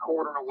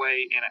 quartering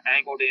away, and it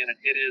angled in and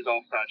hit his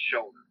offside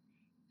shoulder.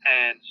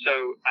 And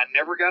so I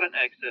never got an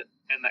exit,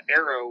 and the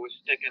arrow was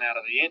sticking out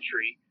of the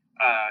entry,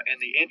 and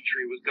the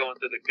entry was going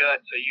through the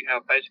gut, so you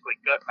have basically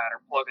gut matter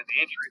plugging the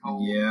entry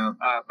hole. Yeah.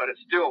 But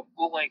it's still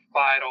full-length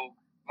vital.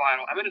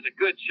 I mean, it's a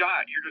good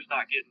shot. You're just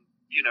not getting,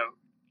 you know,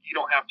 you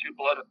don't have two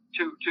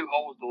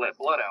holes to let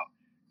blood out.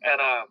 And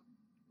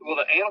well,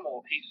 the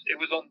animal,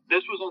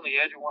 this was on the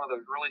edge of one of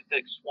those really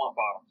thick swamp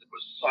bottoms. It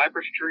was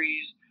cypress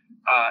trees,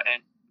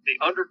 and the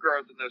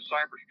undergrowth in those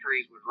cypress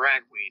trees was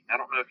ragweed. I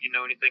don't know if you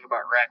know anything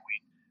about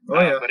ragweed.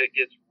 But it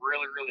gets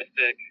really, really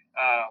thick.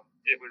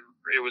 It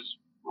was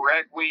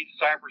ragweed,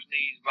 cypress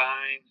knees,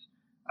 vines,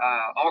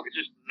 all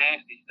just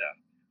nasty stuff.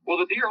 Well,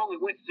 the deer only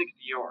went 60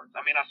 yards.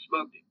 I mean, I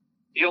smoked him.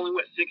 He only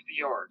went 60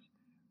 yards.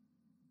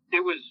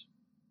 It was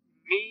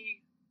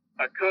me,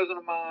 a cousin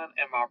of mine,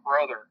 and my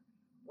brother.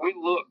 We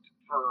looked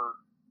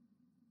for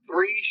 3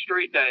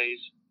 straight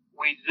days.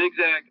 We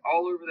zigzagged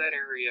all over that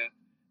area,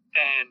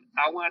 and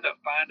I wound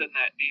up finding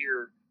that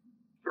deer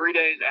 3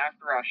 days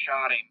after I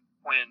shot him.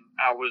 When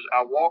I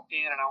walked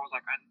in and I was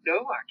like, I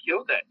know I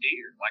killed that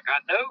deer. Like,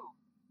 I know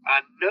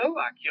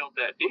I killed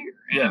that deer.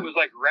 And it was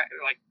like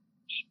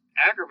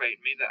aggravating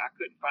me that I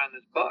couldn't find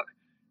this buck.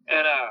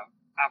 And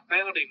I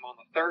found him on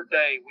the 3rd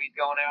day. We'd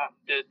gone out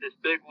and did this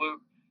big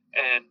loop,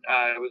 and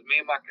it was me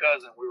and my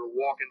cousin. We were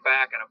walking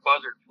back, and a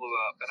buzzard flew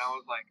up, and I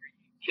was like, are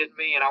you kidding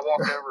me? And I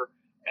walked over,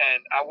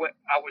 and I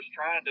was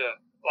trying to,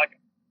 like,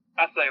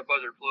 I say a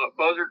buzzard flew up.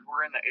 Buzzards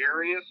were in the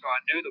area, so I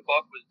knew the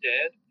buck was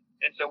dead.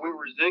 And so we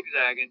were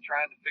zigzagging,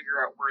 trying to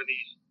figure out where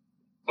these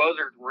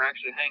buzzards were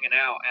actually hanging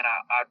out, and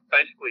I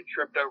basically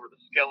tripped over the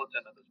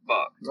skeleton of this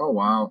buck. Oh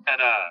wow! And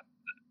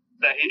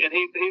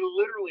he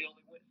literally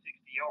only went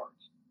 60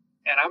 yards,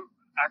 and I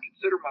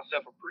consider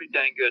myself a pretty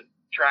dang good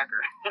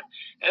tracker,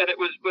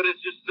 but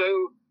it's just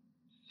so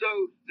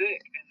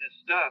thick in this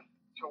stuff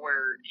to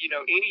where, you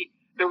know,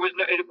 it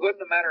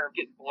wasn't a matter of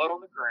getting blood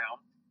on the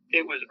ground.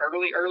 It was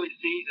early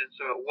season,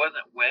 so it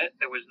wasn't wet.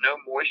 There was no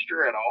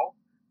moisture at all.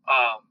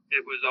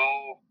 It was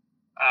all,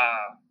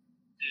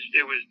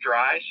 it was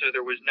dry, so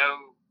there's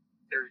no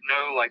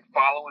like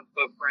following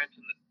footprints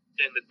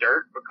in the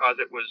dirt, because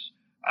it was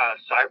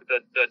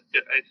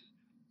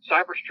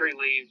cypress tree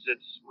leaves,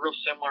 it's real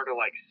similar to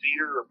like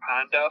cedar or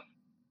pine duff.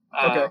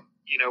 Okay.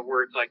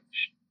 Where it's like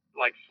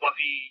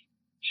fluffy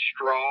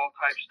straw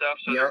type stuff.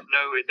 So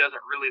it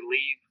doesn't really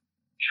leave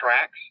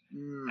tracks.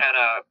 And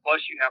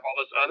plus you have all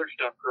this other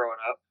stuff growing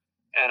up.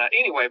 And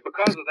anyway,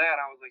 because of that,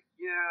 I was like,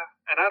 yeah.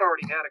 And I'd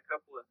already had a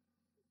couple of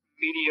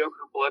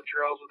mediocre blood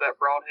trails with that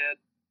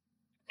broadhead.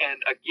 And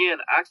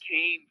again, I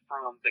came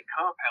from the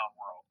compound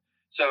world.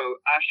 So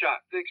I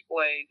shot fixed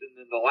blades, and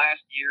then the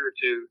last year or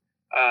two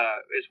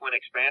is when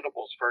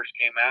expandables first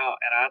came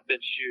out, and I've been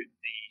shooting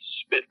the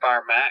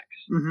Spitfire Max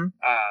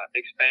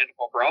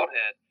expandable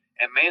broadhead.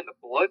 And man, the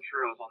blood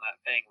trails on that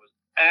thing was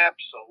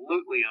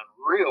absolutely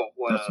unreal.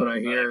 That's what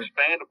I hear. An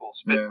expandable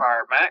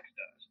Spitfire Max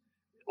does,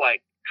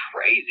 like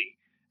crazy.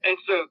 And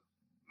so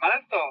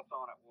my thoughts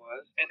on it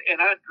was,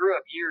 and I grew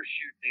up years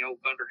shooting the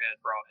old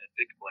Thunderhead broadhead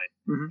fixed blade,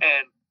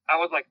 and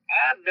I was like,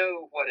 I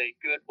know what a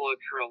good blood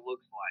trail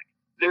looks like.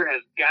 There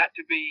has got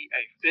to be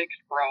a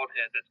fixed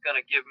broadhead that's going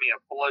to give me a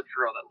blood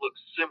trail that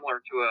looks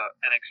similar to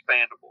an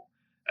expandable,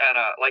 and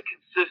like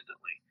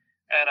consistently.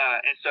 And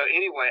so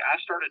anyway, I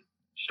started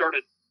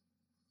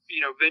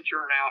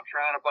venturing out,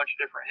 trying a bunch of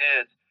different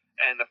heads.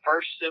 And the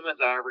first Simmons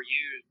I ever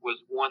used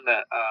was one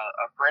that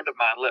a friend of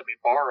mine let me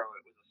borrow.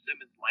 It was a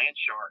Simmons Land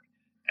Shark,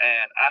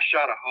 and I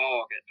shot a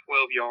hog at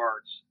 12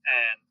 yards,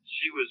 and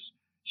she was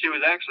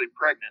actually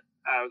pregnant.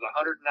 I was a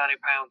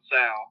 190-pound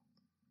sow,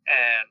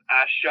 and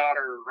I shot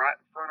her right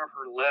in front of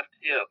her left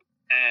hip,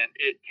 and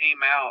it came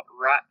out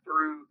right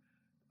through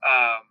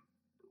the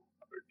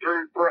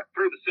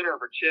center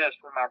of her chest,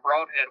 where my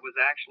broadhead was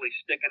actually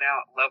sticking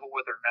out level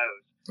with her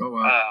nose. Oh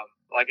wow!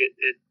 Like it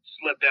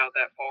slipped out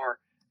that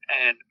far,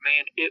 and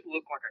man, it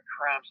looked like a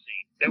crime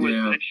scene.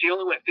 She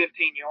only went 15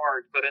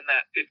 yards, but in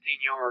that 15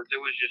 yards,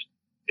 it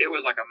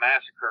was like a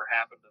massacre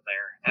happened in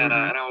there, and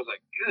I was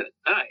like, good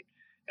night.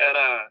 And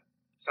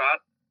so I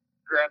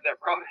grabbed that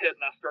broadhead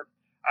and I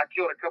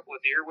killed a couple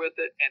of deer with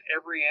it, and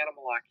every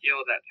animal I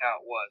killed, that's how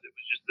it was. It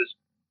was just this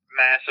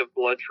massive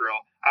blood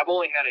trail. I've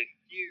only had a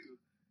few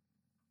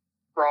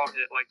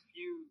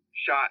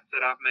shots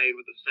that I've made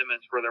with the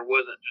Simmons where there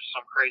wasn't just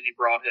some crazy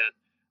broadhead,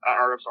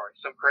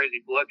 some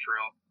crazy blood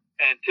trail.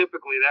 And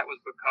typically that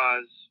was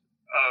because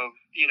of,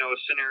 a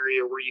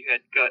scenario where you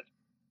had guts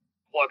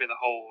plugging the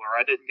hole, or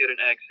I didn't get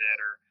an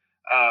exit, or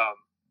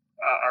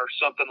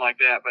something like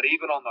that. But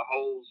even on the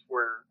holes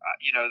where,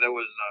 there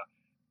was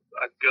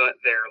a gut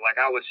there, like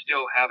I was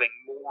still having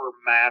more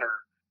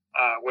matter,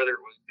 whether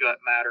it was gut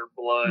matter,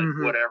 blood,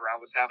 whatever. I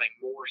was having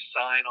more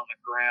sign on the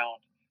ground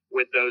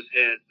with those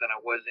heads than I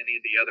was any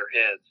of the other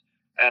heads.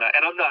 And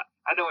I'm not,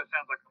 I know it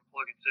sounds like I'm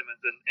plugging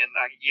Simmons, and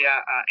I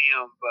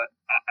am, but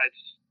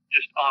it's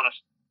just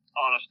honest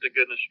to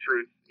goodness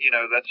truth.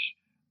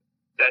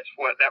 That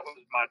was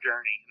my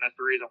journey, and that's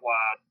the reason why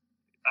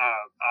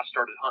I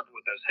started hunting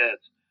with those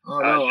heads.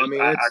 Oh no,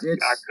 I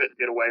couldn't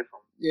get away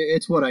from.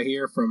 It's what I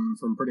hear from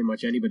pretty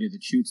much anybody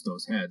that shoots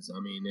those heads. I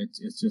mean,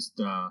 it's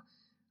just I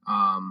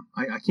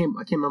can't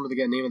remember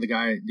the name of the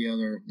guy.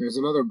 There's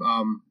another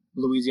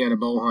Louisiana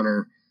bow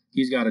hunter.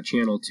 He's got a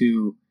channel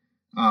too.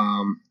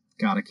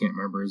 God, I can't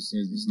remember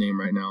his name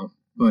right now,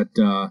 but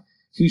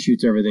he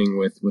shoots everything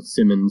with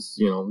Simmons,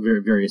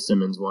 various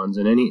Simmons ones,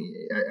 and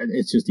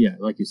it's just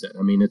like you said.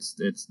 I mean,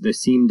 they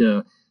seem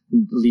to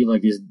leave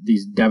like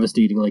these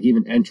devastating, like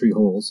even entry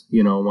holes,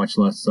 much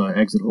less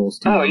exit holes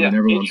too. Oh yeah, and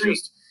everyone's entry,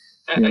 just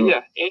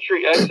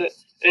entry, exit.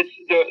 It's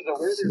the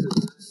way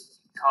there's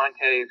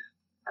concave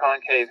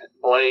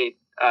blade.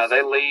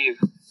 They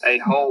leave a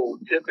hole.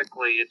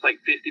 Typically, it's like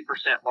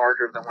 50%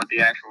 larger than what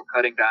the actual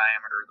cutting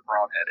diameter of the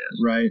broadhead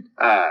is. Right.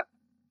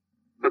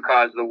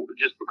 Because the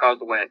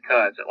way it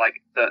cuts,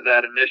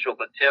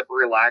 the tip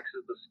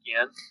relaxes the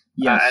skin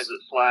as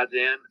it slides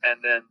in,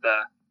 and then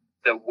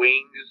the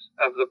wings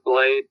of the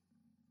blade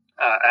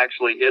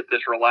actually hit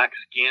this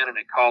relaxed skin, and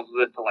it causes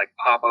it to like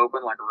pop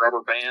open like a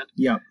rubber band.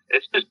 Yeah,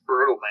 it's just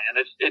brutal, man.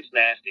 It's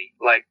nasty.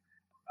 Like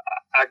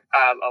I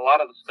a lot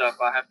of the stuff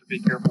I have to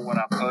be careful when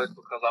I post,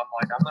 because I'm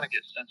like, I'm gonna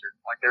get censored.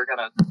 Like they're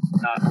gonna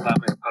not allow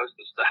me to post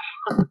this stuff.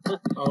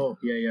 Oh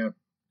yeah.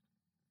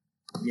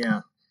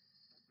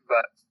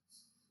 But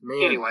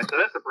man. Anyway, so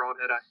that's the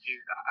broadhead I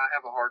shoot. I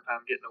have a hard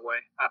time getting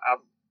away. I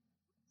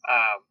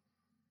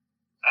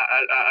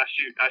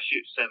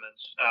shoot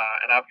Simmons,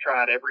 and I've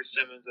tried every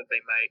Simmons that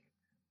they make.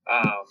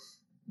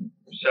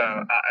 So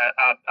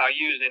I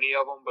use any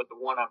of them, but the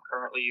one I'm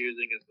currently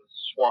using is the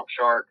Swamp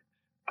Shark.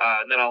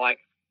 And then I like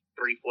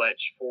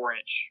 3-fletch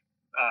 4-inch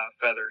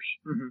feathers.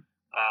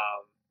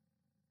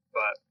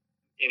 But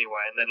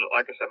anyway, and then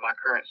like I said, my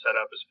current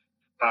setup is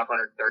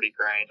 530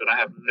 grains, and I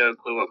have no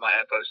clue what my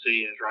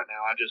FOC is right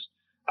now.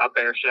 I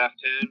bear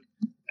shaft tune,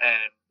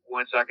 and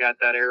once I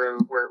got that arrow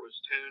where it was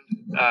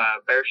tuned,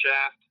 bear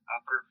shaft, I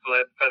threw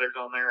feathers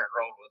on there and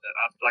rolled with it.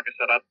 Like I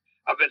said,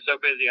 I've been so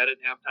busy I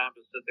didn't have time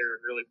to sit there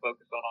and really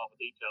focus on all the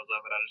details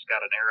of it. I just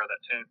got an arrow that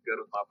tuned good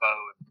with my bow,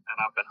 and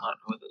I've been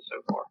hunting with it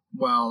so far.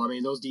 Well, I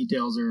mean, those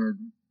details are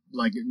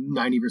like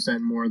 90%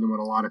 more than what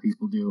a lot of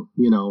people do.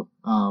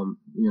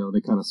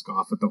 They kind of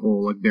scoff at the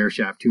whole like bear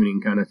shaft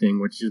tuning kind of thing,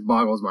 which just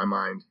boggles my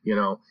mind.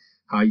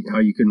 how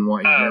you couldn't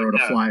want your arrow to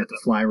No.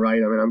 fly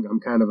right. I mean, I'm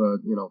kind of a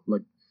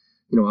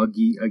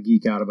a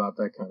geek out about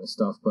that kind of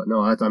stuff. But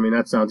no,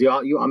 that sounds you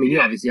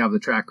obviously have the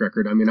track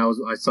record. I mean,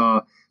 I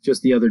saw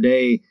just the other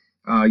day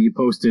you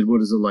posted,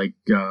 what is it, like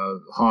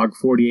hog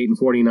 48 and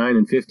 49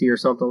 and 50 or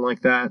something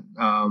like that.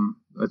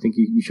 I think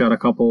you shot a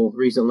couple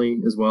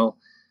recently as well.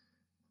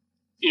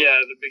 Yeah,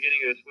 at the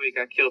beginning of this week,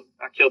 I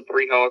killed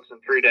 3 hogs in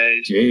 3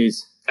 days.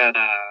 Jeez. And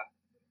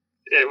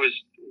it was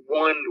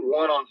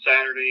one on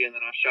Saturday, and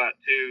then I shot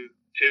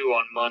two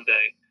on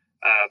Monday,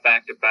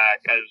 back to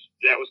back.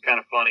 That was kind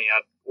of funny.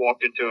 I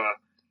walked into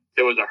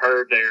there was a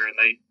herd there, and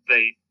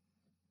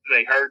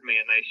they heard me,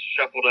 and they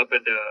shuffled up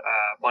into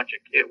a bunch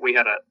of. We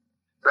had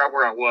right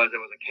where I was, it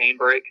was a cane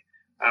break,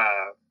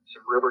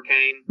 some river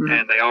cane, mm-hmm.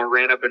 and they all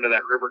ran up into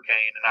that river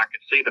cane, and I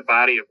could see the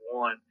body of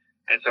one.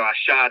 And so I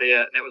shot it,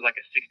 and it was like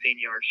a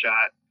 16-yard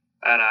shot.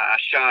 And I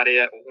shot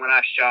it. When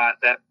I shot,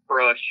 that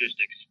brush just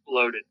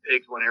exploded.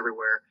 Pigs went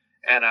everywhere.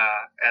 And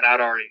I'd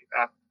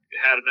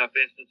had enough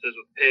instances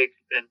with pigs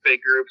in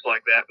big groups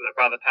like that. But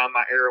by the time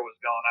my arrow was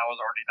gone, I was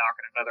already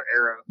knocking another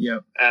arrow.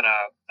 Yep. And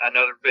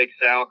another big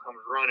sow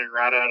comes running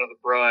right out of the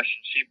brush,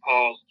 and she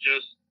paused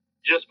just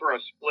for a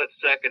split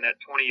second at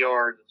 20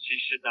 yards, and she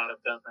should not have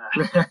done that.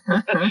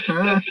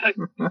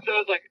 So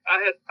it's like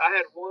I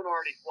had one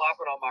already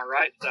flopping on my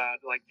right side,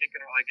 like kicking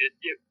her, like it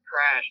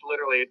crashed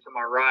literally to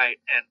my right,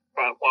 and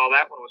while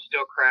that one was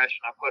still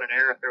crashing, I put an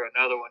arrow through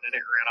another one, and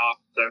it ran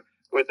off. So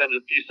within a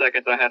few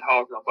seconds, I had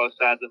hogs on both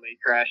sides of me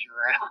crashing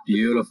around.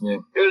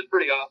 Beautiful. It was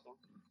pretty awesome.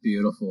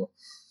 Beautiful.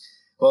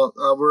 Well,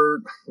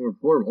 we're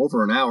over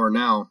an hour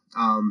now.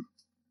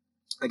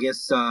 I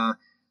guess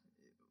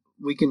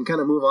we can kind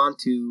of move on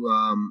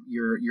to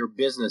your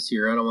business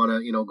here. I don't want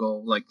to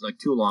go like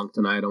too long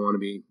tonight. I want to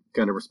be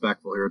kind of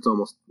respectful here. It's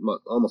almost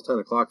 10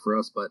 o'clock for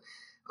us, but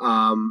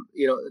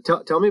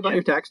tell me about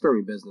your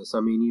taxidermy business. I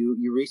mean, you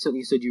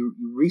said you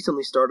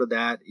recently started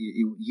that.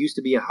 It used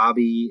to be a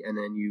hobby, and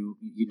then you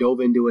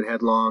dove into it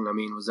headlong. I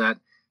mean, was that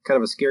kind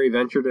of a scary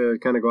venture to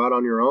kind of go out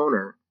on your own,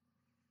 or?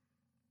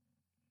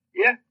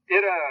 Yeah,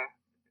 it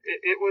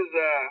was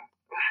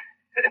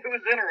it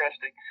was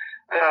interesting.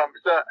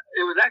 So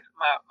it was actually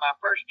my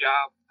first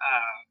job.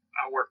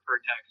 I worked for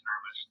a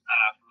taxidermist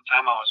from the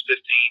time I was 15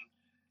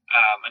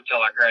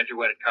 until I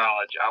graduated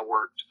college. I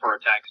worked for a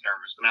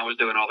taxidermist, and I was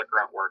doing all the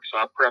grunt work. So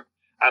I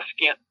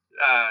skinned,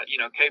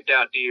 caped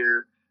out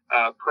deer,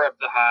 prepped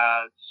the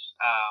hides.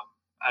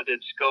 I did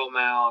skull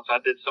mounts.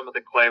 I did some of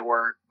the clay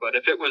work. But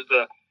if it was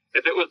the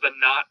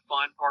not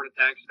fun part of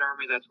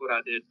taxidermy, that's what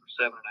I did for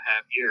 7.5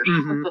 years.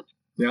 Mm-hmm.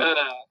 Yep.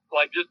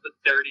 Like just the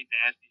dirty,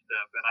 nasty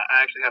stuff. And I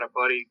actually had a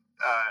buddy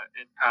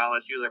in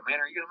college. He was like, "Man,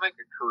 are you going to make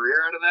a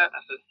career out of that?" And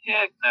I said,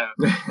 "Heck no."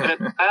 And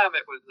at the time,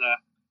 it was,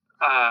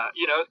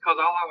 it's because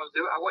all I was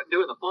doing, I wasn't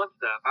doing the fun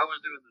stuff. I was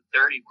doing the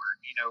dirty work.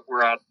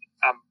 Where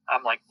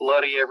I'm like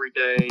bloody every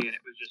day, and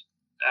it was just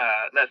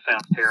that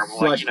sounds terrible.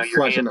 Flesh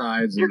and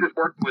hides. You're just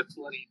working with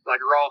bloody,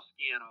 like raw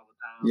skin all the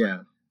time.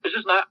 Yeah. It's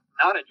just not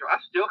enjoy.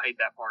 I still hate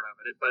that part of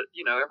it. But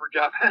every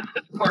job has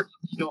its parts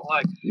that you don't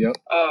like. Yep.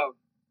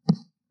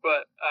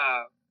 But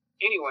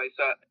anyway,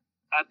 so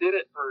I did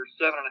it for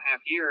 7.5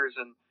 years,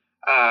 and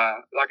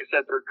like I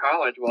said, through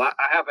college. Well,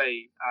 I have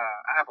a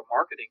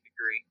marketing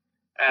degree,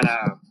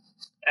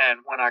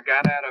 and when I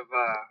got out of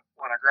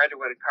when I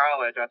graduated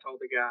college, I told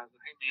the guys,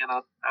 "Hey man,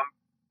 I'm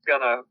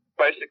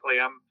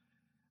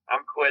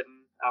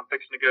quitting. I'm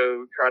fixing to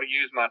go try to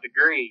use my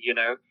degree,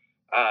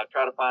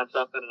 try to find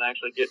something and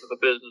actually get into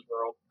the business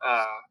world."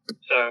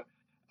 So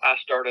I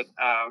started.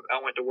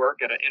 I went to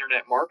work at an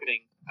internet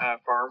marketing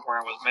firm where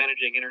I was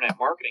managing internet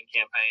marketing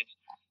campaigns,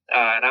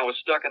 and I was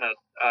stuck in a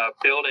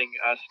building,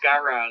 a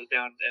skyrise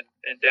down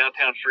in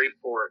downtown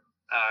Shreveport,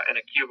 in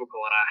a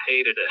cubicle, and I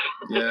hated it.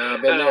 Yeah,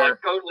 I've been there.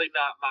 Totally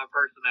not my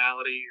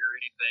personality or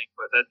anything,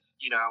 but that's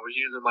I was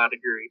using my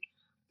degree,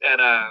 and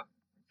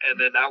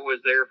then I was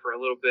there for a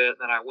little bit,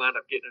 and then I wound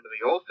up getting into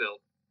the oil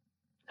field,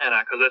 and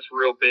because that's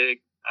real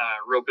big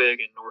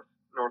in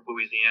North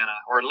Louisiana,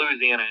 or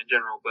Louisiana in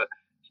general, but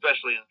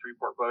especially in the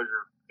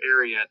Shreveport-Bossier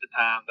area at the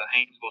time. The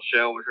Haynesville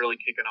Shale was really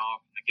kicking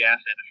off, and the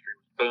gas industry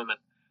was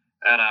booming.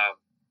 And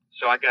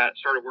so I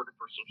started working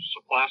for a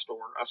supply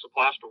store.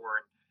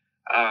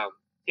 And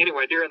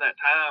anyway, during that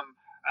time,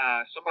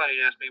 somebody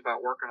asked me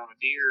about working on a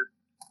deer,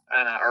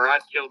 or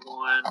I'd killed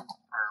one,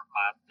 or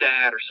my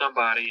dad, or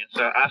somebody. And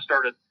so I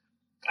started.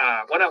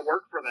 When I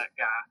worked for that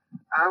guy,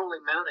 I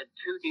only mounted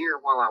 2 deer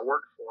while I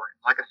worked for him.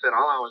 Like I said,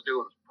 all I was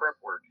doing was prep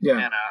work. Yeah.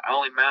 And I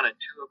only mounted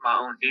 2 of my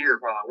own deer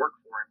while I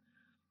worked for him.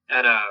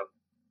 And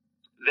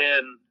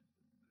then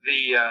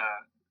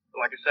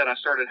like I said, I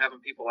started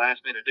having people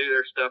ask me to do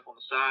their stuff on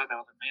the side. And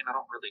I was like, man, I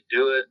don't really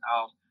do it.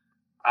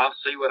 I'll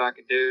see what I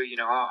can do. If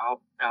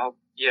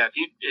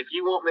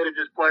you want me to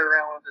just play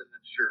around with it,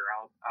 then sure,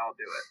 I'll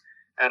do it.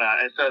 And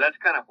so that's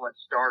kind of what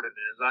started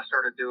it. Is I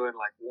started doing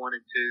like 1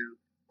 and 2,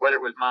 whether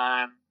it was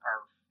mine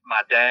or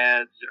my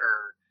dad's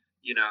or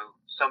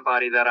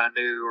somebody that I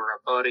knew or a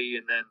buddy,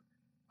 and then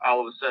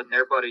all of a sudden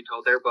their buddy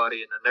told their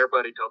buddy, and then their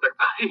buddy told their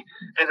buddy,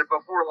 and then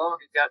before long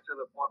it got to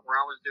the point where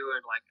I was doing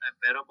like a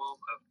minimum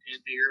of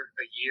 10 deer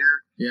a year.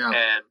 Yeah.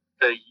 And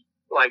the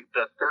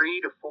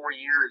 3 to 4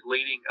 years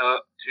leading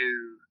up to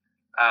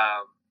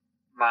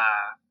my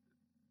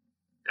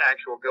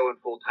actual going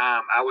full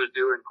time, I was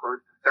doing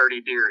close to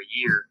 30 deer a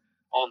year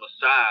on the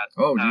side.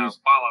 Oh,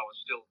 geez. While I was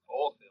still in the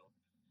oil field,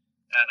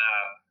 and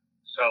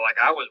so like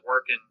I was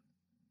working.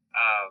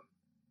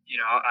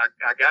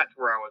 I got to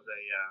where I was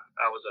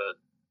a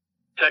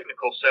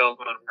technical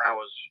salesman, where I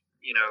was,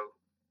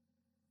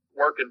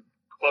 working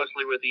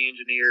closely with the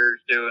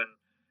engineers, doing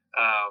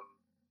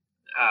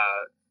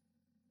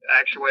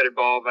actuated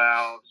ball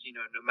valves,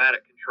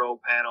 pneumatic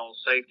control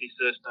panels, safety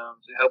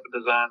systems, helping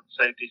design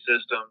safety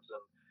systems,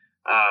 and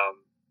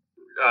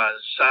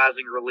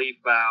sizing relief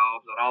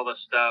valves and all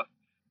this stuff.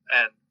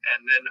 And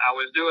then I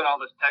was doing all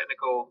this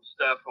technical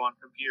stuff on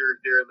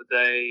computers during the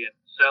day and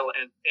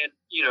selling and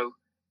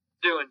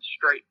doing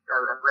straight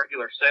or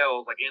regular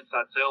sales, like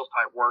inside sales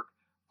type work,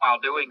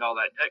 while doing all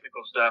that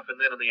technical stuff. And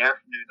then in the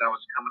afternoons, I was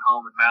coming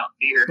home and mounting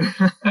deer.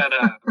 And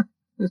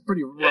that's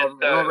pretty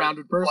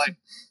well-rounded person. Like,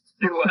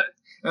 do what?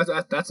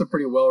 That's a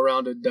pretty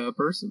well-rounded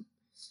person.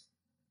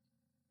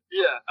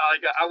 Yeah, I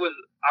was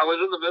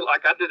in the middle.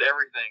 Like I did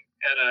everything,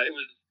 and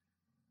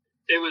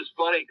it was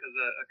funny because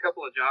a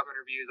couple of job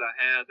interviews I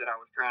had that I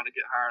was trying to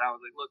get hired, I was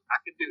like, look, I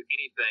can do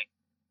anything.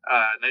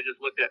 And they just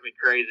looked at me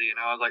crazy,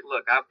 and I was like,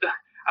 look,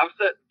 I've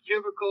set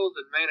cubicles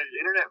and managed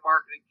internet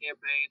marketing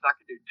campaigns. I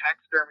can do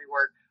taxidermy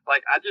work.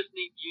 Like,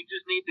 you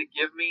just need to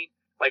give me,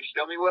 like,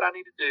 show me what I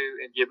need to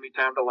do and give me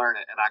time to learn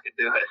it, and I can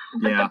do it.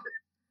 Yeah.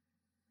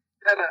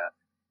 And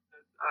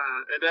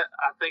that,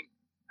 I think,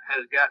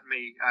 has gotten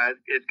me,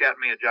 it's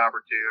gotten me a job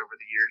or two over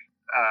the years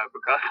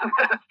because of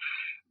that.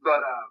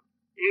 But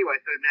anyway,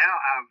 so now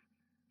I've,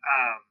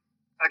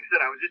 like I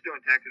said, I was just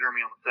doing taxidermy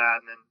on the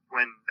side, and then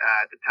when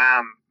at the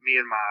time me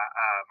and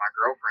my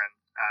girlfriend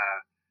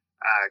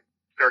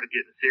started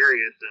getting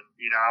serious, and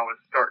I was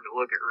starting to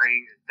look at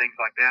rings and things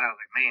like that, I was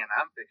like, man,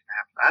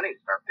 I need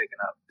to start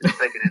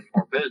taking in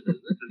more business.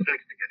 This is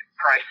fixing to get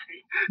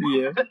pricey.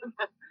 Yeah.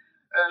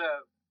 And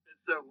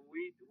so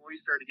we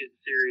started getting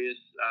serious.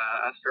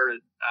 I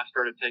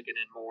started taking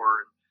in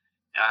more. And,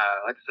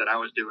 like I said, I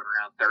was doing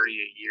around 30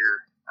 a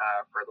year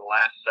for the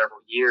last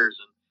several years,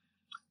 and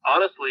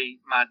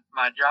honestly,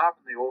 my job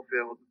in the oil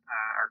field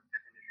or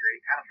industry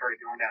kind of started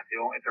going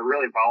downhill. It's a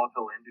really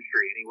volatile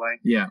industry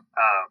anyway. Yeah.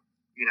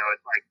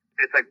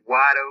 It's like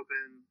wide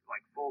open,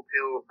 like full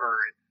tilt,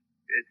 or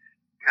it's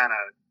kind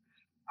of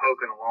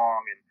poking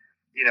along, and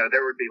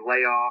there would be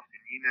layoffs,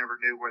 and you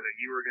never knew whether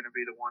you were going to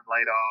be the one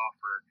laid off,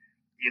 or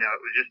it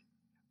was just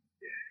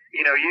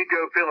you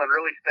go feeling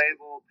really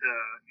stable to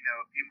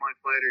a few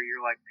months later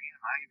you're like, man,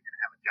 am I even going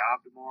to have a job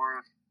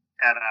tomorrow?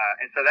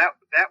 And so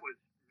that was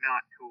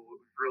not cool.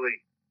 It was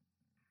really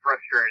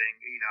frustrating.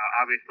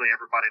 Obviously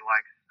everybody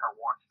likes or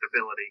wants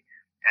stability,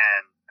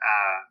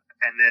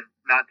 and then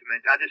not to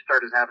mention, I just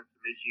started having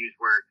some issues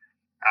where,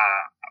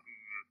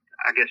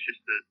 I guess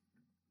just to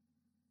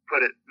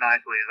put it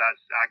nicely, is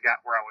I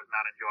got where I was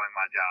not enjoying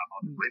my job.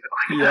 I'll just leave it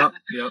like that.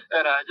 Yep.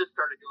 And I just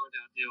started going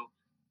downhill,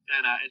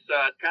 and so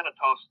I kind of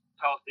tossed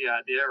the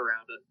idea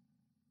around it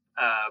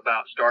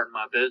about starting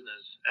my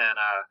business. And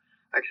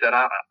like I said,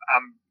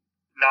 I'm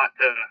not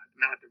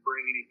to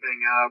bring anything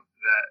up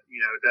that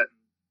that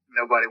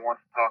nobody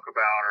wants to talk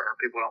about or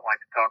people don't like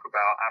to talk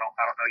about. I don't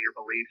know your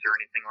beliefs or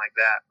anything like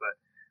that, but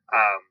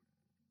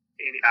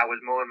I was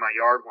mowing my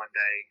yard one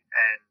day,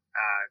 and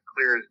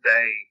clear as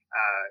day,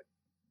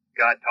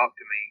 God talked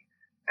to me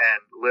and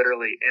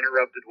literally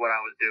interrupted what I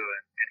was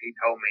doing, and he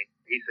told me,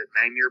 he said,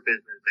 name your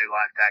business New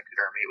Life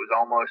Taxidermy. It was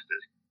almost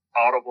as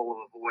audible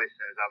of a voice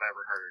as I've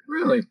ever heard.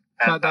 Really?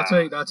 And, that's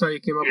how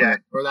you came up with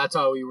it, or that's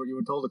how you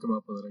were told to come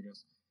up with it, I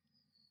guess.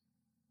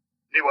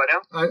 Do what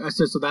now? I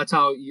said, so that's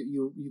how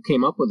you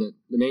came up with it,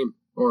 the name,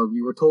 or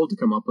you were told to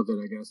come up with it,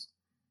 I guess.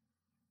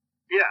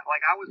 Yeah,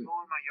 like I was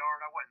mowing my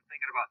yard. I wasn't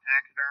thinking about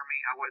taxidermy.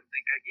 I wasn't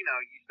thinking,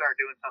 you start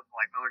doing something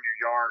like mowing your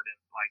yard, and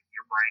like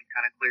your brain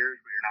kind of clears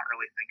where you're not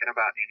really thinking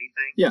about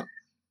anything. Yeah.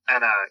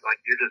 And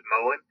like you're just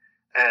mowing,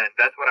 and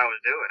that's what I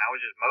was doing. I was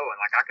just mowing.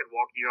 Like I could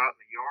walk you out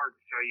in the yard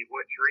and show you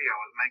what tree I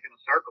was making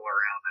a circle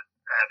around,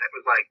 and it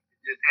was like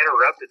just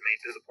interrupted me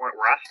to the point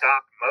where I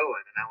stopped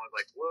mowing, and I was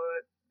like,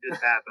 what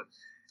just happened?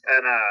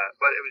 And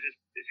but it was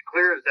just it's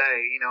clear as day,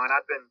 and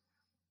I've been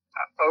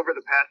over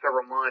the past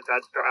several months,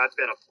 I've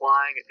been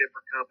applying at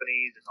different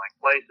companies and like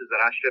places that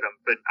I should have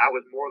been. I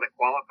was more than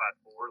qualified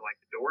for. Like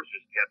the doors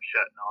just kept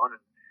shutting on,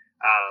 and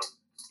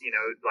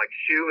like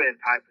shoe-in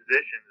type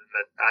positions, and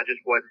that I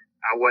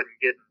wasn't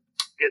getting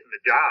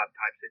the job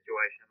type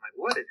situation. I'm like,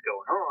 what is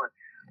going on?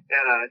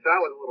 And so I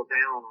was a little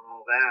down on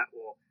all that.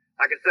 Well,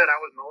 like I said, I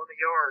was mowing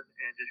the yard,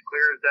 and just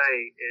clear as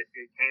day,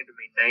 it came to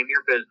me, name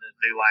your business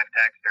New Life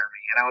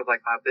Taxidermy. And I was like,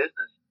 my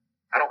business?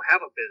 I don't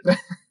have a business,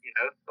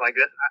 like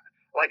this.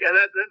 And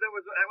that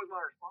was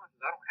my response,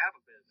 is I don't have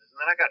a business. And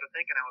then I got to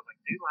thinking, I was like,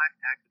 New Life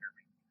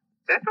Taxidermy.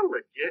 That's a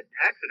legit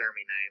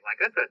taxidermy name. Like,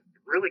 that's a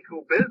really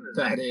cool business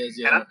That name. is,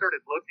 yeah. And I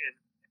started looking,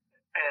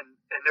 and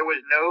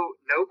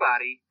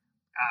nobody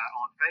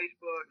on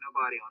Facebook,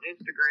 nobody on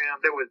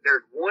Instagram.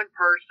 There's one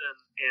person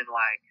in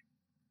like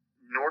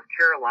North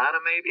Carolina,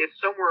 maybe it's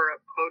somewhere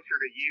up closer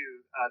to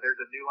you.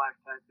 There's a New Life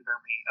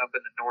Taxidermy up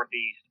in the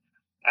Northeast,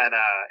 and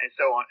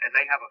so on, and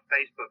they have a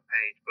Facebook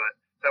page. But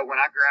so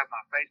when I grabbed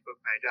my Facebook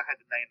page, I had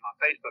to name my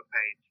Facebook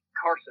page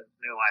Carson's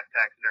New Life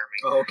Taxidermy.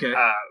 Oh, okay.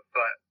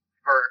 But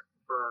for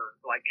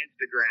like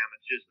Instagram,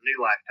 it's just New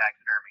Life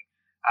Taxidermy.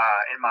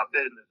 And my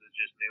business is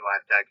just New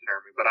Life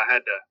Taxidermy, but I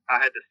had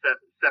to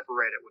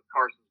separate it with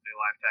Carson's New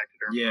Life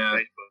Taxidermy on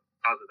Facebook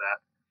because of that.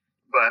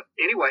 But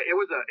anyway, it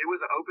was an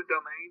open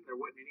domain.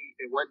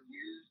 It wasn't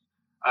used.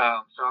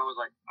 So I was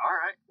like, all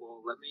right,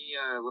 well let me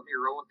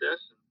roll with this.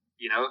 And,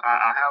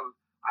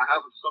 I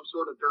have some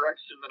sort of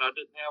direction that I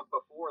didn't have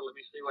before. Let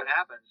me see what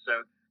happens.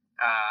 So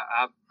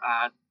I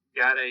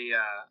got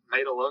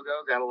made a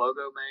logo, got a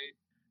logo made,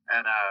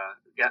 and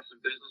got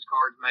some business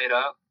cards made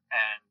up,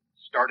 and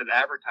started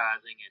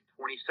advertising in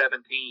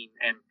 2017.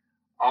 And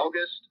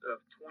August of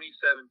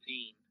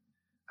 2017,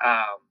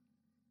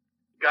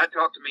 God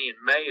talked to me in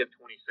May of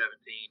 2017.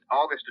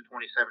 August of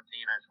 2017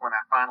 is when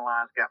I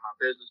finalized, got my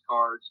business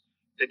cards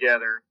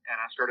together, and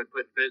I started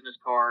putting business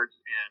cards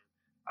in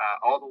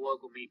all the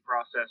local meat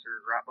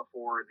processors right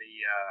before the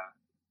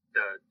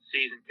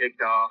season kicked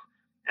off.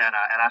 And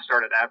I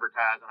started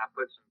advertising. I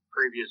put some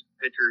previous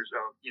pictures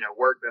of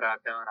work that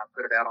I've done. I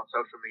put it out on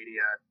social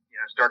media.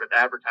 Started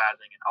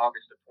advertising in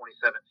August of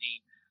 2017.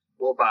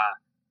 Well, by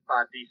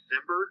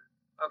December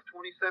of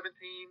 2017,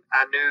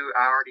 I knew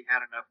I already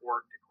had enough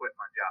work to quit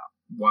my job.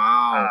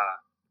 Wow,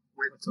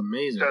 that's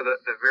amazing. So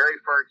the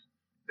very first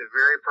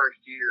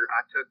year,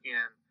 I took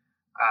in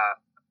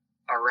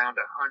around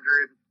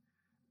 100.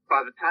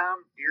 By the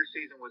time deer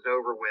season was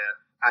over with,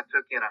 I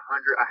took in 100.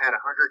 I had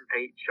 108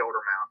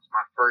 shoulder mounts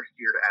my first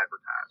year to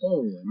advertise.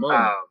 Holy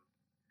moly!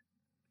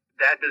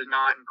 That does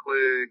not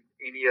include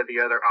any of the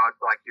other odds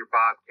like your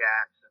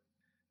bobcats and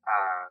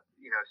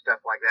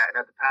stuff like that.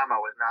 And at the time, I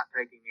was not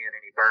taking in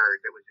any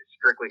birds. It was just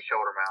strictly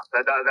shoulder mounts.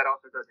 That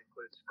also does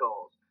include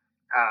skulls.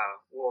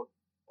 Well,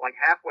 like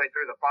halfway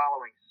through the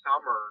following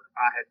summer,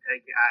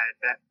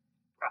 that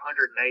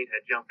 108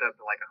 had jumped up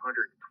to like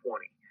 120,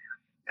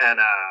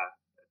 and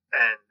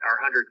or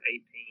 118,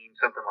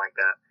 something like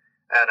that.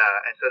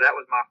 And so that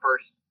was my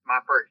first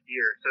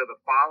year. So the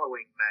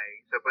following May,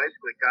 so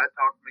basically, God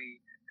talked to me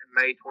in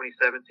May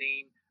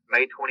 2017.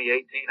 May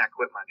 2018, I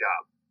quit my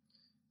job.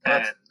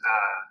 And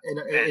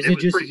is it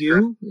just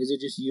you? Is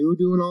it just you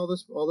doing all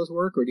this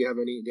work, or do you have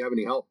any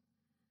help?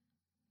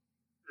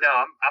 No,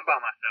 I'm by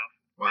myself.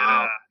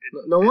 Wow.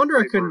 No wonder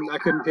I couldn't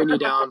pin you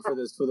down for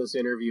this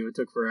interview. It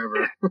took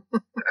forever.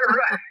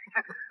 Right.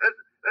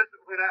 That's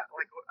when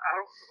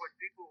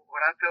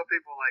I tell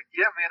people like,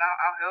 yeah, man,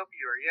 I'll help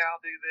you, or yeah, I'll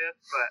do this,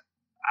 but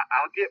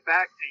I'll get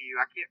back to you.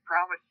 I can't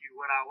promise you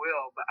when I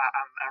will, but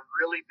I'm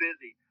really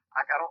busy.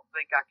 I don't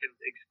think I can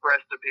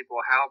express to people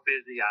how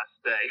busy I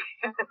stay.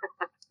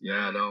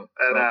 Yeah, I know.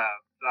 And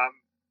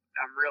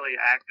I'm really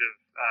active,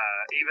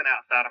 even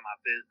outside of my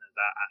business.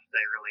 I stay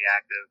really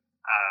active,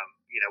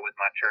 with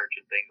my church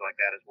and things like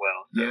that as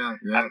well. So yeah.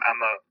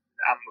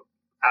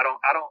 I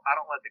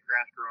don't let the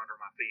grass grow under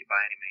my feet by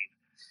any means.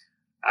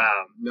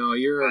 No,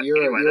 you're a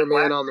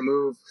man on the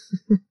move.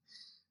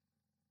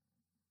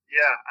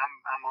 Yeah,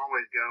 I'm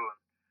always going.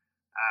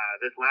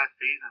 This last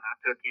season, I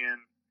took in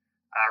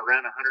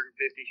around 150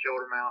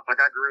 shoulder mounts.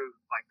 Like I grew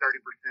like 30%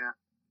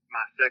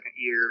 my second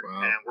year,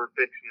 wow. And we're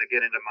fixing to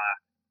get into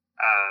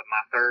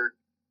my third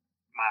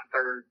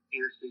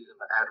deer season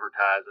to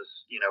advertise us.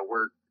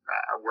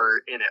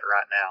 We're in it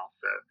right now,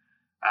 so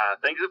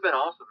things have been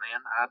awesome,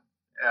 man.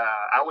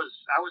 I was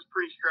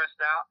pretty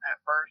stressed out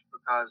at first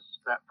because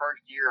that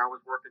first year I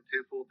was working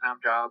 2 full-time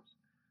jobs.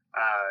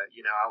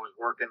 I was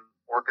working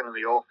in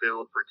the oil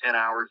field for 10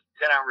 hours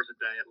a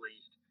day at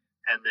least.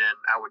 And then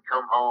I would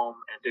come home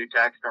and do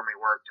taxidermy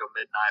work till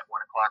midnight,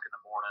 1 o'clock in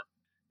the morning,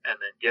 and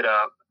then get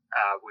up,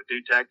 would do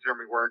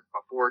taxidermy work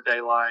before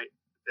daylight.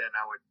 Then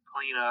I would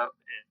clean up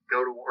and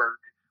go to work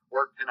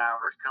 10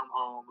 hours, come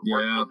home,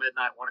 work till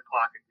midnight, 1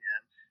 o'clock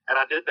again. And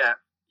I did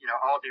that,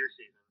 all deer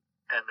season.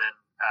 And then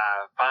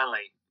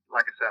finally,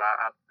 like I said,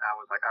 I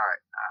was like, all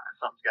right,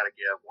 something's got to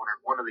give,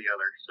 one or the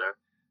other. So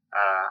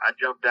I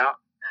jumped out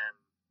and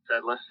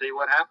said, let's see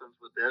what happens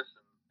with this.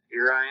 And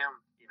here I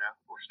am.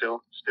 We're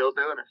still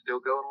doing it, still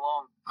going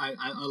along. I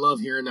love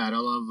hearing that. I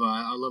love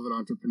an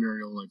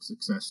entrepreneurial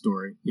success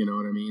story. You know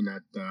what I mean?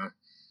 That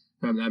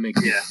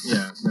makes me,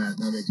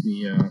 that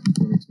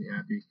makes me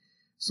happy.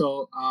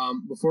 So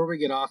before we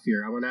get off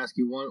here, I want to ask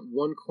you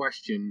one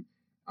question.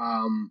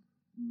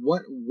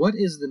 What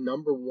is the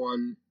number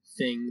one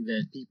thing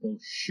that people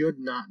should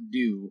not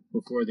do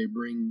before they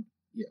bring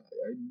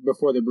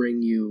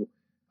you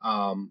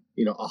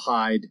a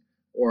hide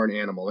or an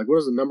animal? Like, what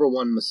is the number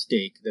one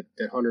mistake that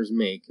hunters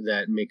make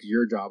that makes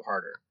your job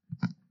harder?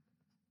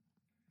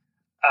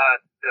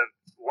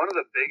 One of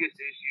the biggest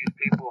issues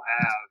people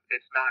have,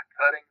 it's not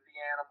cutting the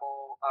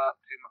animal up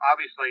too much.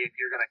 Obviously, if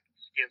you're going to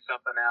skin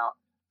something out,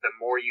 the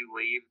more you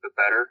leave, the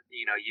better.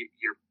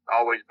 You're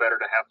always better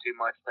to have too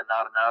much than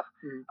not enough.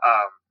 Mm-hmm.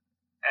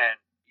 And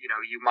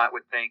you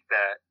would think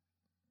that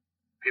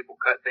people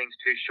cut things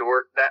too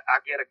short. That I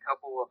get a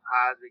couple of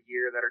hides a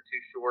year that are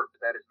too short,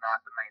 but that is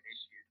not the main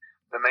issue.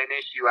 The main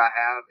issue I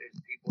have is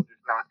people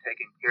just not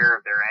taking care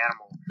of their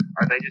animal,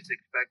 or they just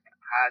expect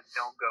hides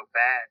don't go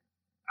bad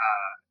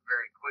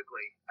very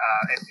quickly.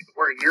 And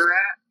where you're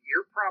at, you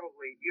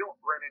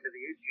don't run into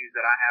the issues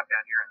that I have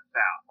down here in the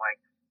South. Like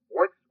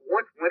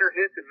once winter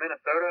hits in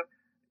Minnesota,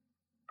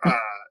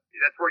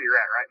 that's where you're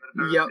at, right?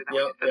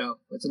 Minnesota. Yep.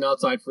 It's an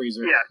outside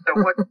freezer. Yeah. So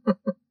what?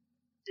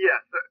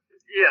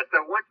 So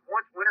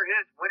once winter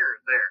hits, winter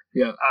is there.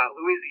 Yeah.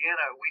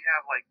 Louisiana, we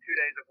have like 2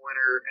 days of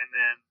winter and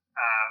then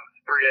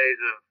 3 days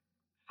of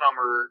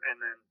summer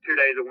and then 2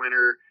 days of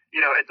winter.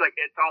 It's like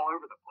it's all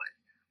over the place.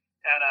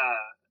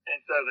 And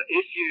so the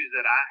issues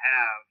that I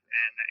have,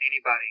 and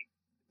anybody,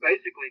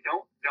 basically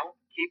don't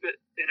keep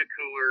it in a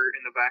cooler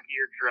in the back of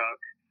your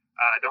truck.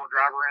 Don't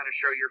drive around and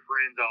show your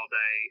friends all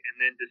day and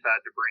then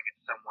decide to bring it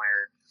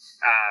somewhere.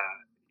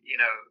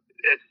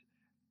 It's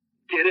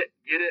get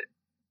it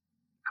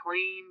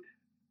cleaned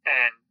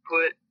and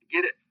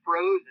get it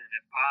frozen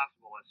if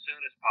possible as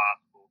soon as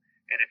possible.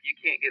 And if you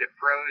can't get it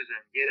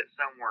frozen, get it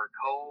somewhere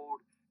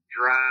cold,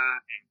 dry,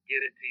 and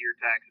get it to your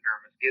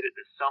taxidermist. Get it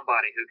to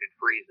somebody who can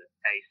freeze it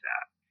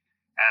ASAP.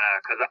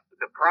 Because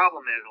the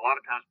problem is a lot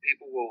of times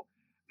people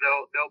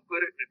they'll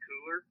put it in a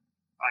cooler,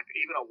 like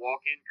even a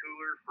walk-in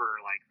cooler for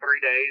like 3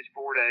 days,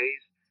 4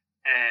 days,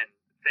 and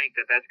think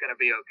that that's going to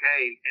be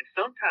okay. And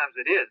sometimes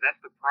it is.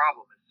 That's the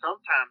problem. Is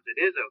sometimes it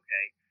is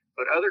okay,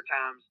 but other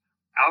times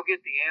I'll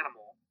get the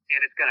animal and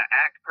it's going to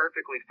act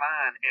perfectly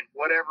fine, and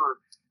whatever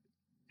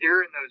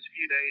during those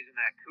few days in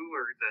that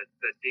cooler,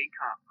 the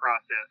decomp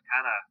process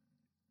kind of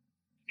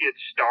gets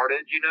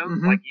started.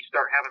 Mm-hmm. Like you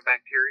start having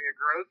bacteria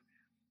growth,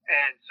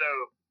 and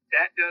so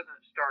that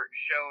doesn't start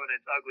showing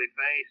its ugly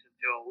face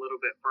until a little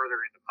bit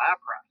further into my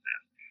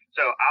process.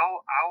 So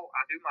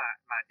I do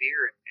my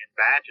deer in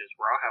batches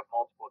where I'll have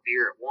multiple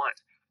deer at once,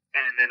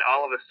 and then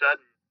all of a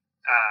sudden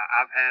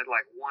I've had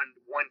like one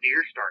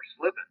deer start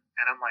slipping,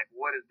 and I'm like,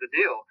 what is the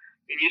deal?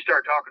 And you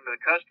start talking to the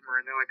customer,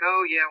 and they're like,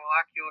 oh yeah, well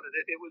I killed it.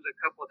 It was a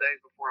couple of days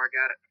before I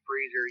got it in the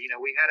freezer.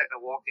 We had it in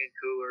a walk-in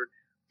cooler.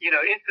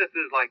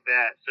 Instances like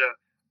that. So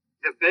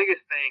the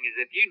biggest thing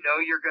is if you know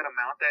you're going to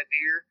mount that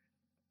deer,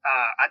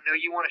 I know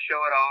you want to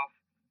show it off,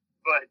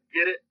 but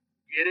get it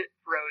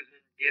frozen,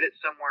 get it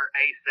somewhere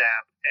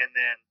ASAP, and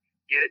then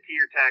get it to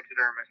your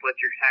taxidermist. Let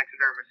your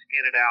taxidermist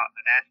skin it out,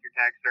 and then ask your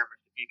taxidermist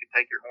if you can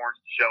take your horns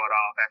to show it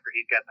off after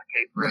he's got the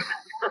cape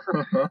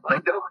frozen.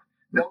 Like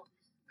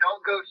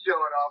don't go show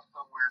it off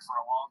somewhere for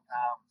a long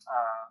time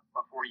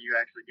before you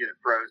actually get it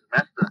frozen.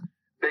 That's the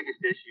biggest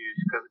issues,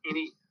 because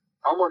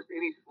almost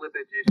any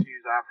slippage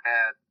issues I've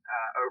had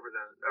over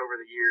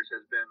the years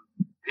has been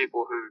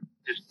people who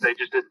just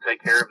didn't take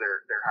care of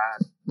their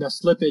hide. Now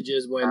slippage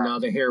is when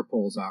the hair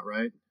pulls out,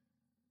 right?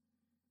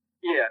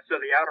 Yeah.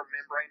 So the outer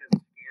membrane of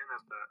the skin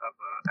of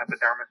the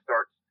epidermis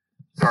starts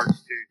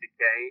to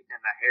decay, and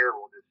the hair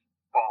will just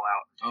fall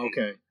out.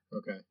 Okay.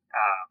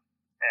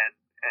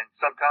 And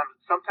sometimes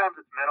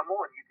it's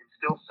minimal, and you can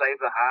still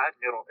save the hide,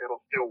 and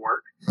it'll still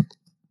work.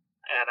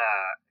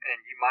 And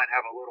you might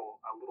have a little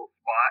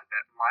spot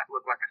that might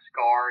look like a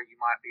scar. You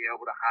might be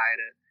able to hide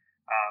it.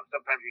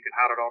 Sometimes you can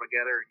hide it all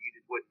together, and you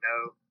just wouldn't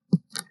know.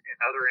 In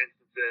other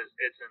instances,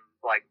 it's in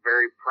like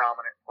very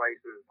prominent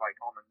places, like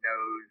on the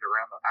nose,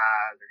 around the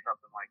eyes, or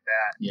something like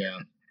that. Yeah.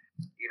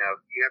 You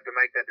have to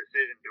make that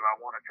decision. Do I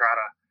want to try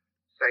to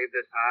save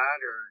this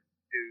hide, or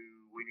do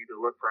we need to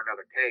look for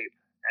another cape?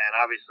 And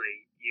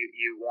obviously,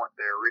 you want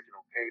the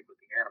original cape with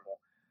the animal.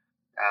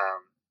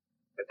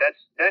 But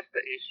that's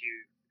the issue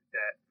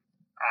that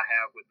I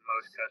have with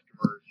most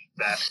customers,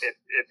 that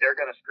if they're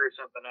going to screw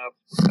something up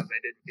because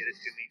they didn't get it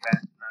to me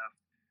fast enough,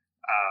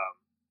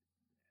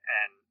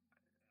 and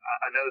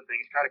another thing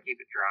is try to keep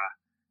it dry.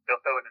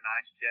 They'll throw it in an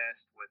ice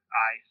chest with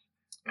ice,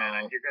 and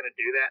if you're going to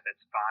do that,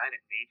 that's fine.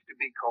 It needs to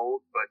be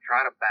cold, but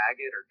try to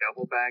bag it or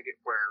double bag it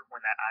where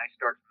when that ice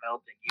starts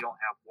melting, you don't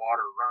have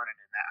water running,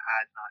 and that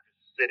hide's not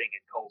just sitting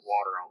in cold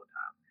water all the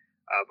time,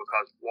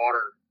 because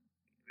water,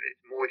 it's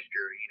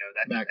moisture,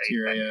 that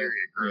bacteria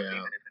grows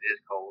even if it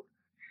is cold.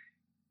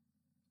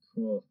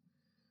 Cool.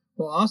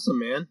 Well, awesome,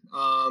 man.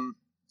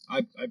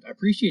 I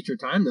appreciate your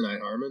time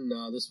tonight, Harmon.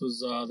 This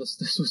was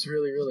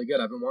really, really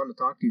good. I've been wanting to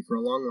talk to you for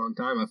a long, long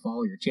time. I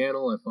follow your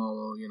channel. I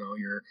follow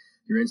your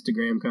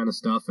Instagram kind of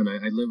stuff, and I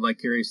live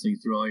vicariously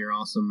through all your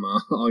awesome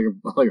all your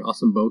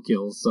awesome bow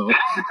kills. So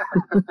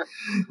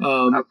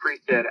I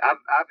appreciate it.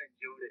 I've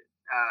enjoyed it.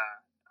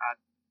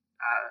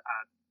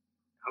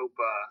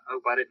 I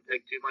hope I didn't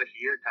take too much of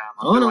your time.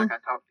 I feel like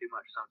I talk too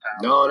much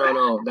sometimes.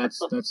 No.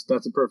 That's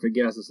a perfect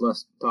guess. It's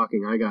less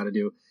talking I got to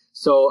do.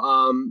 So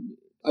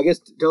I guess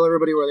tell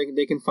everybody where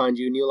they can find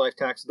you. New Life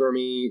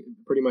Taxidermy,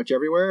 pretty much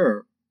everywhere.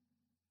 Or?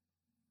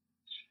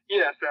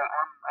 Yeah, so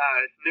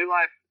it's New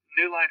Life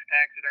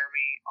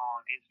Taxidermy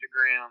on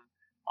Instagram,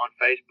 on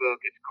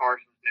Facebook. It's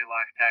Carson's New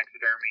Life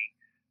Taxidermy.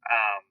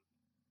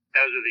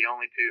 Those are the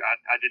only two.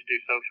 I just do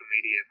social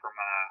media for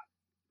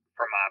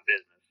my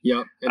business.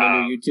 Yep, and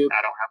on your YouTube?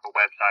 I don't have a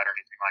website or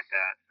anything like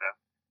that. So.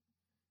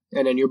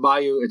 And then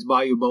it's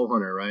Bayou Bow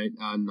Hunter, right,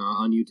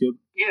 on YouTube?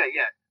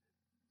 Yeah.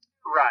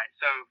 Right.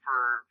 So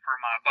for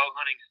my bow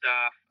hunting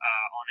stuff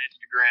on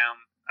Instagram,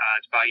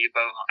 it's Bayou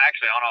Bow.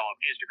 Actually, on all of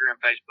Instagram,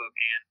 Facebook,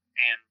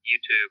 and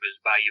YouTube is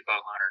Bayou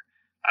Bow Hunter,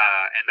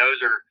 and those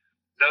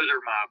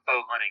are my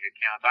bow hunting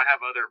accounts. I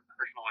have other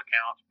personal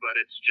accounts, but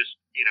it's just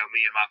me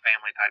and my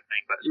family type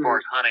thing. But as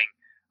far as hunting,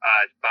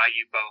 it's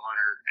Bayou Bow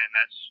Hunter, and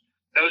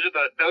those are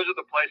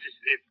the places.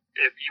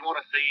 If you want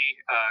to see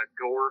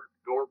gore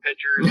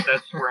pictures,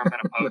 that's where I'm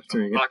going to post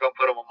them. I'm not going to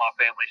put them on my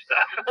family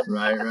stuff.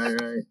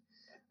 Right.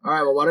 All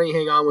right, well, why don't you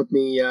hang on with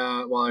me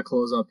while I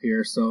close up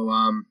here? So,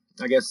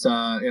 I guess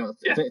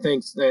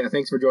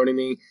thanks for joining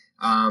me.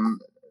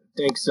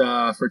 Thanks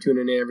for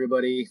tuning in,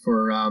 everybody.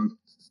 For I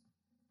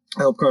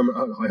hope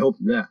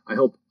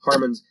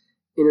Harmon's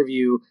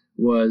interview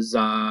was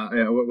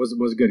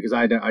good, because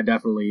I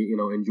definitely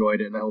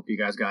enjoyed it, and I hope you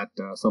guys got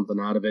something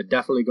out of it.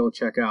 Definitely go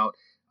check out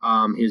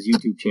his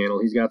YouTube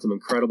channel. He's got some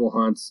incredible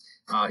hunts.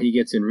 He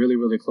gets in really,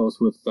 really close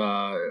with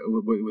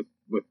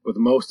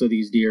most of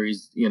these deer.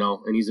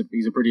 And he's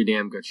a pretty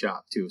damn good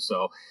shot too.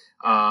 So,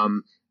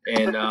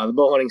 the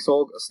bow hunting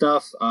soul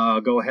stuff,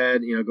 go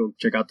ahead, go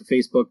check out the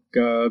Facebook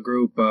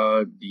group,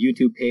 the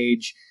YouTube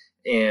page.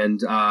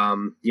 And,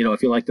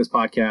 if you like this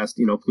podcast,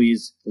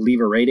 please leave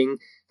a rating.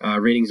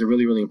 Ratings are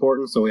really, really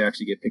important, so we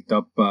actually get picked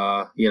up,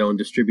 and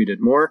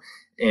distributed more.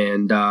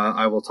 And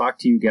I will talk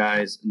to you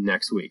guys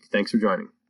next week. Thanks for joining.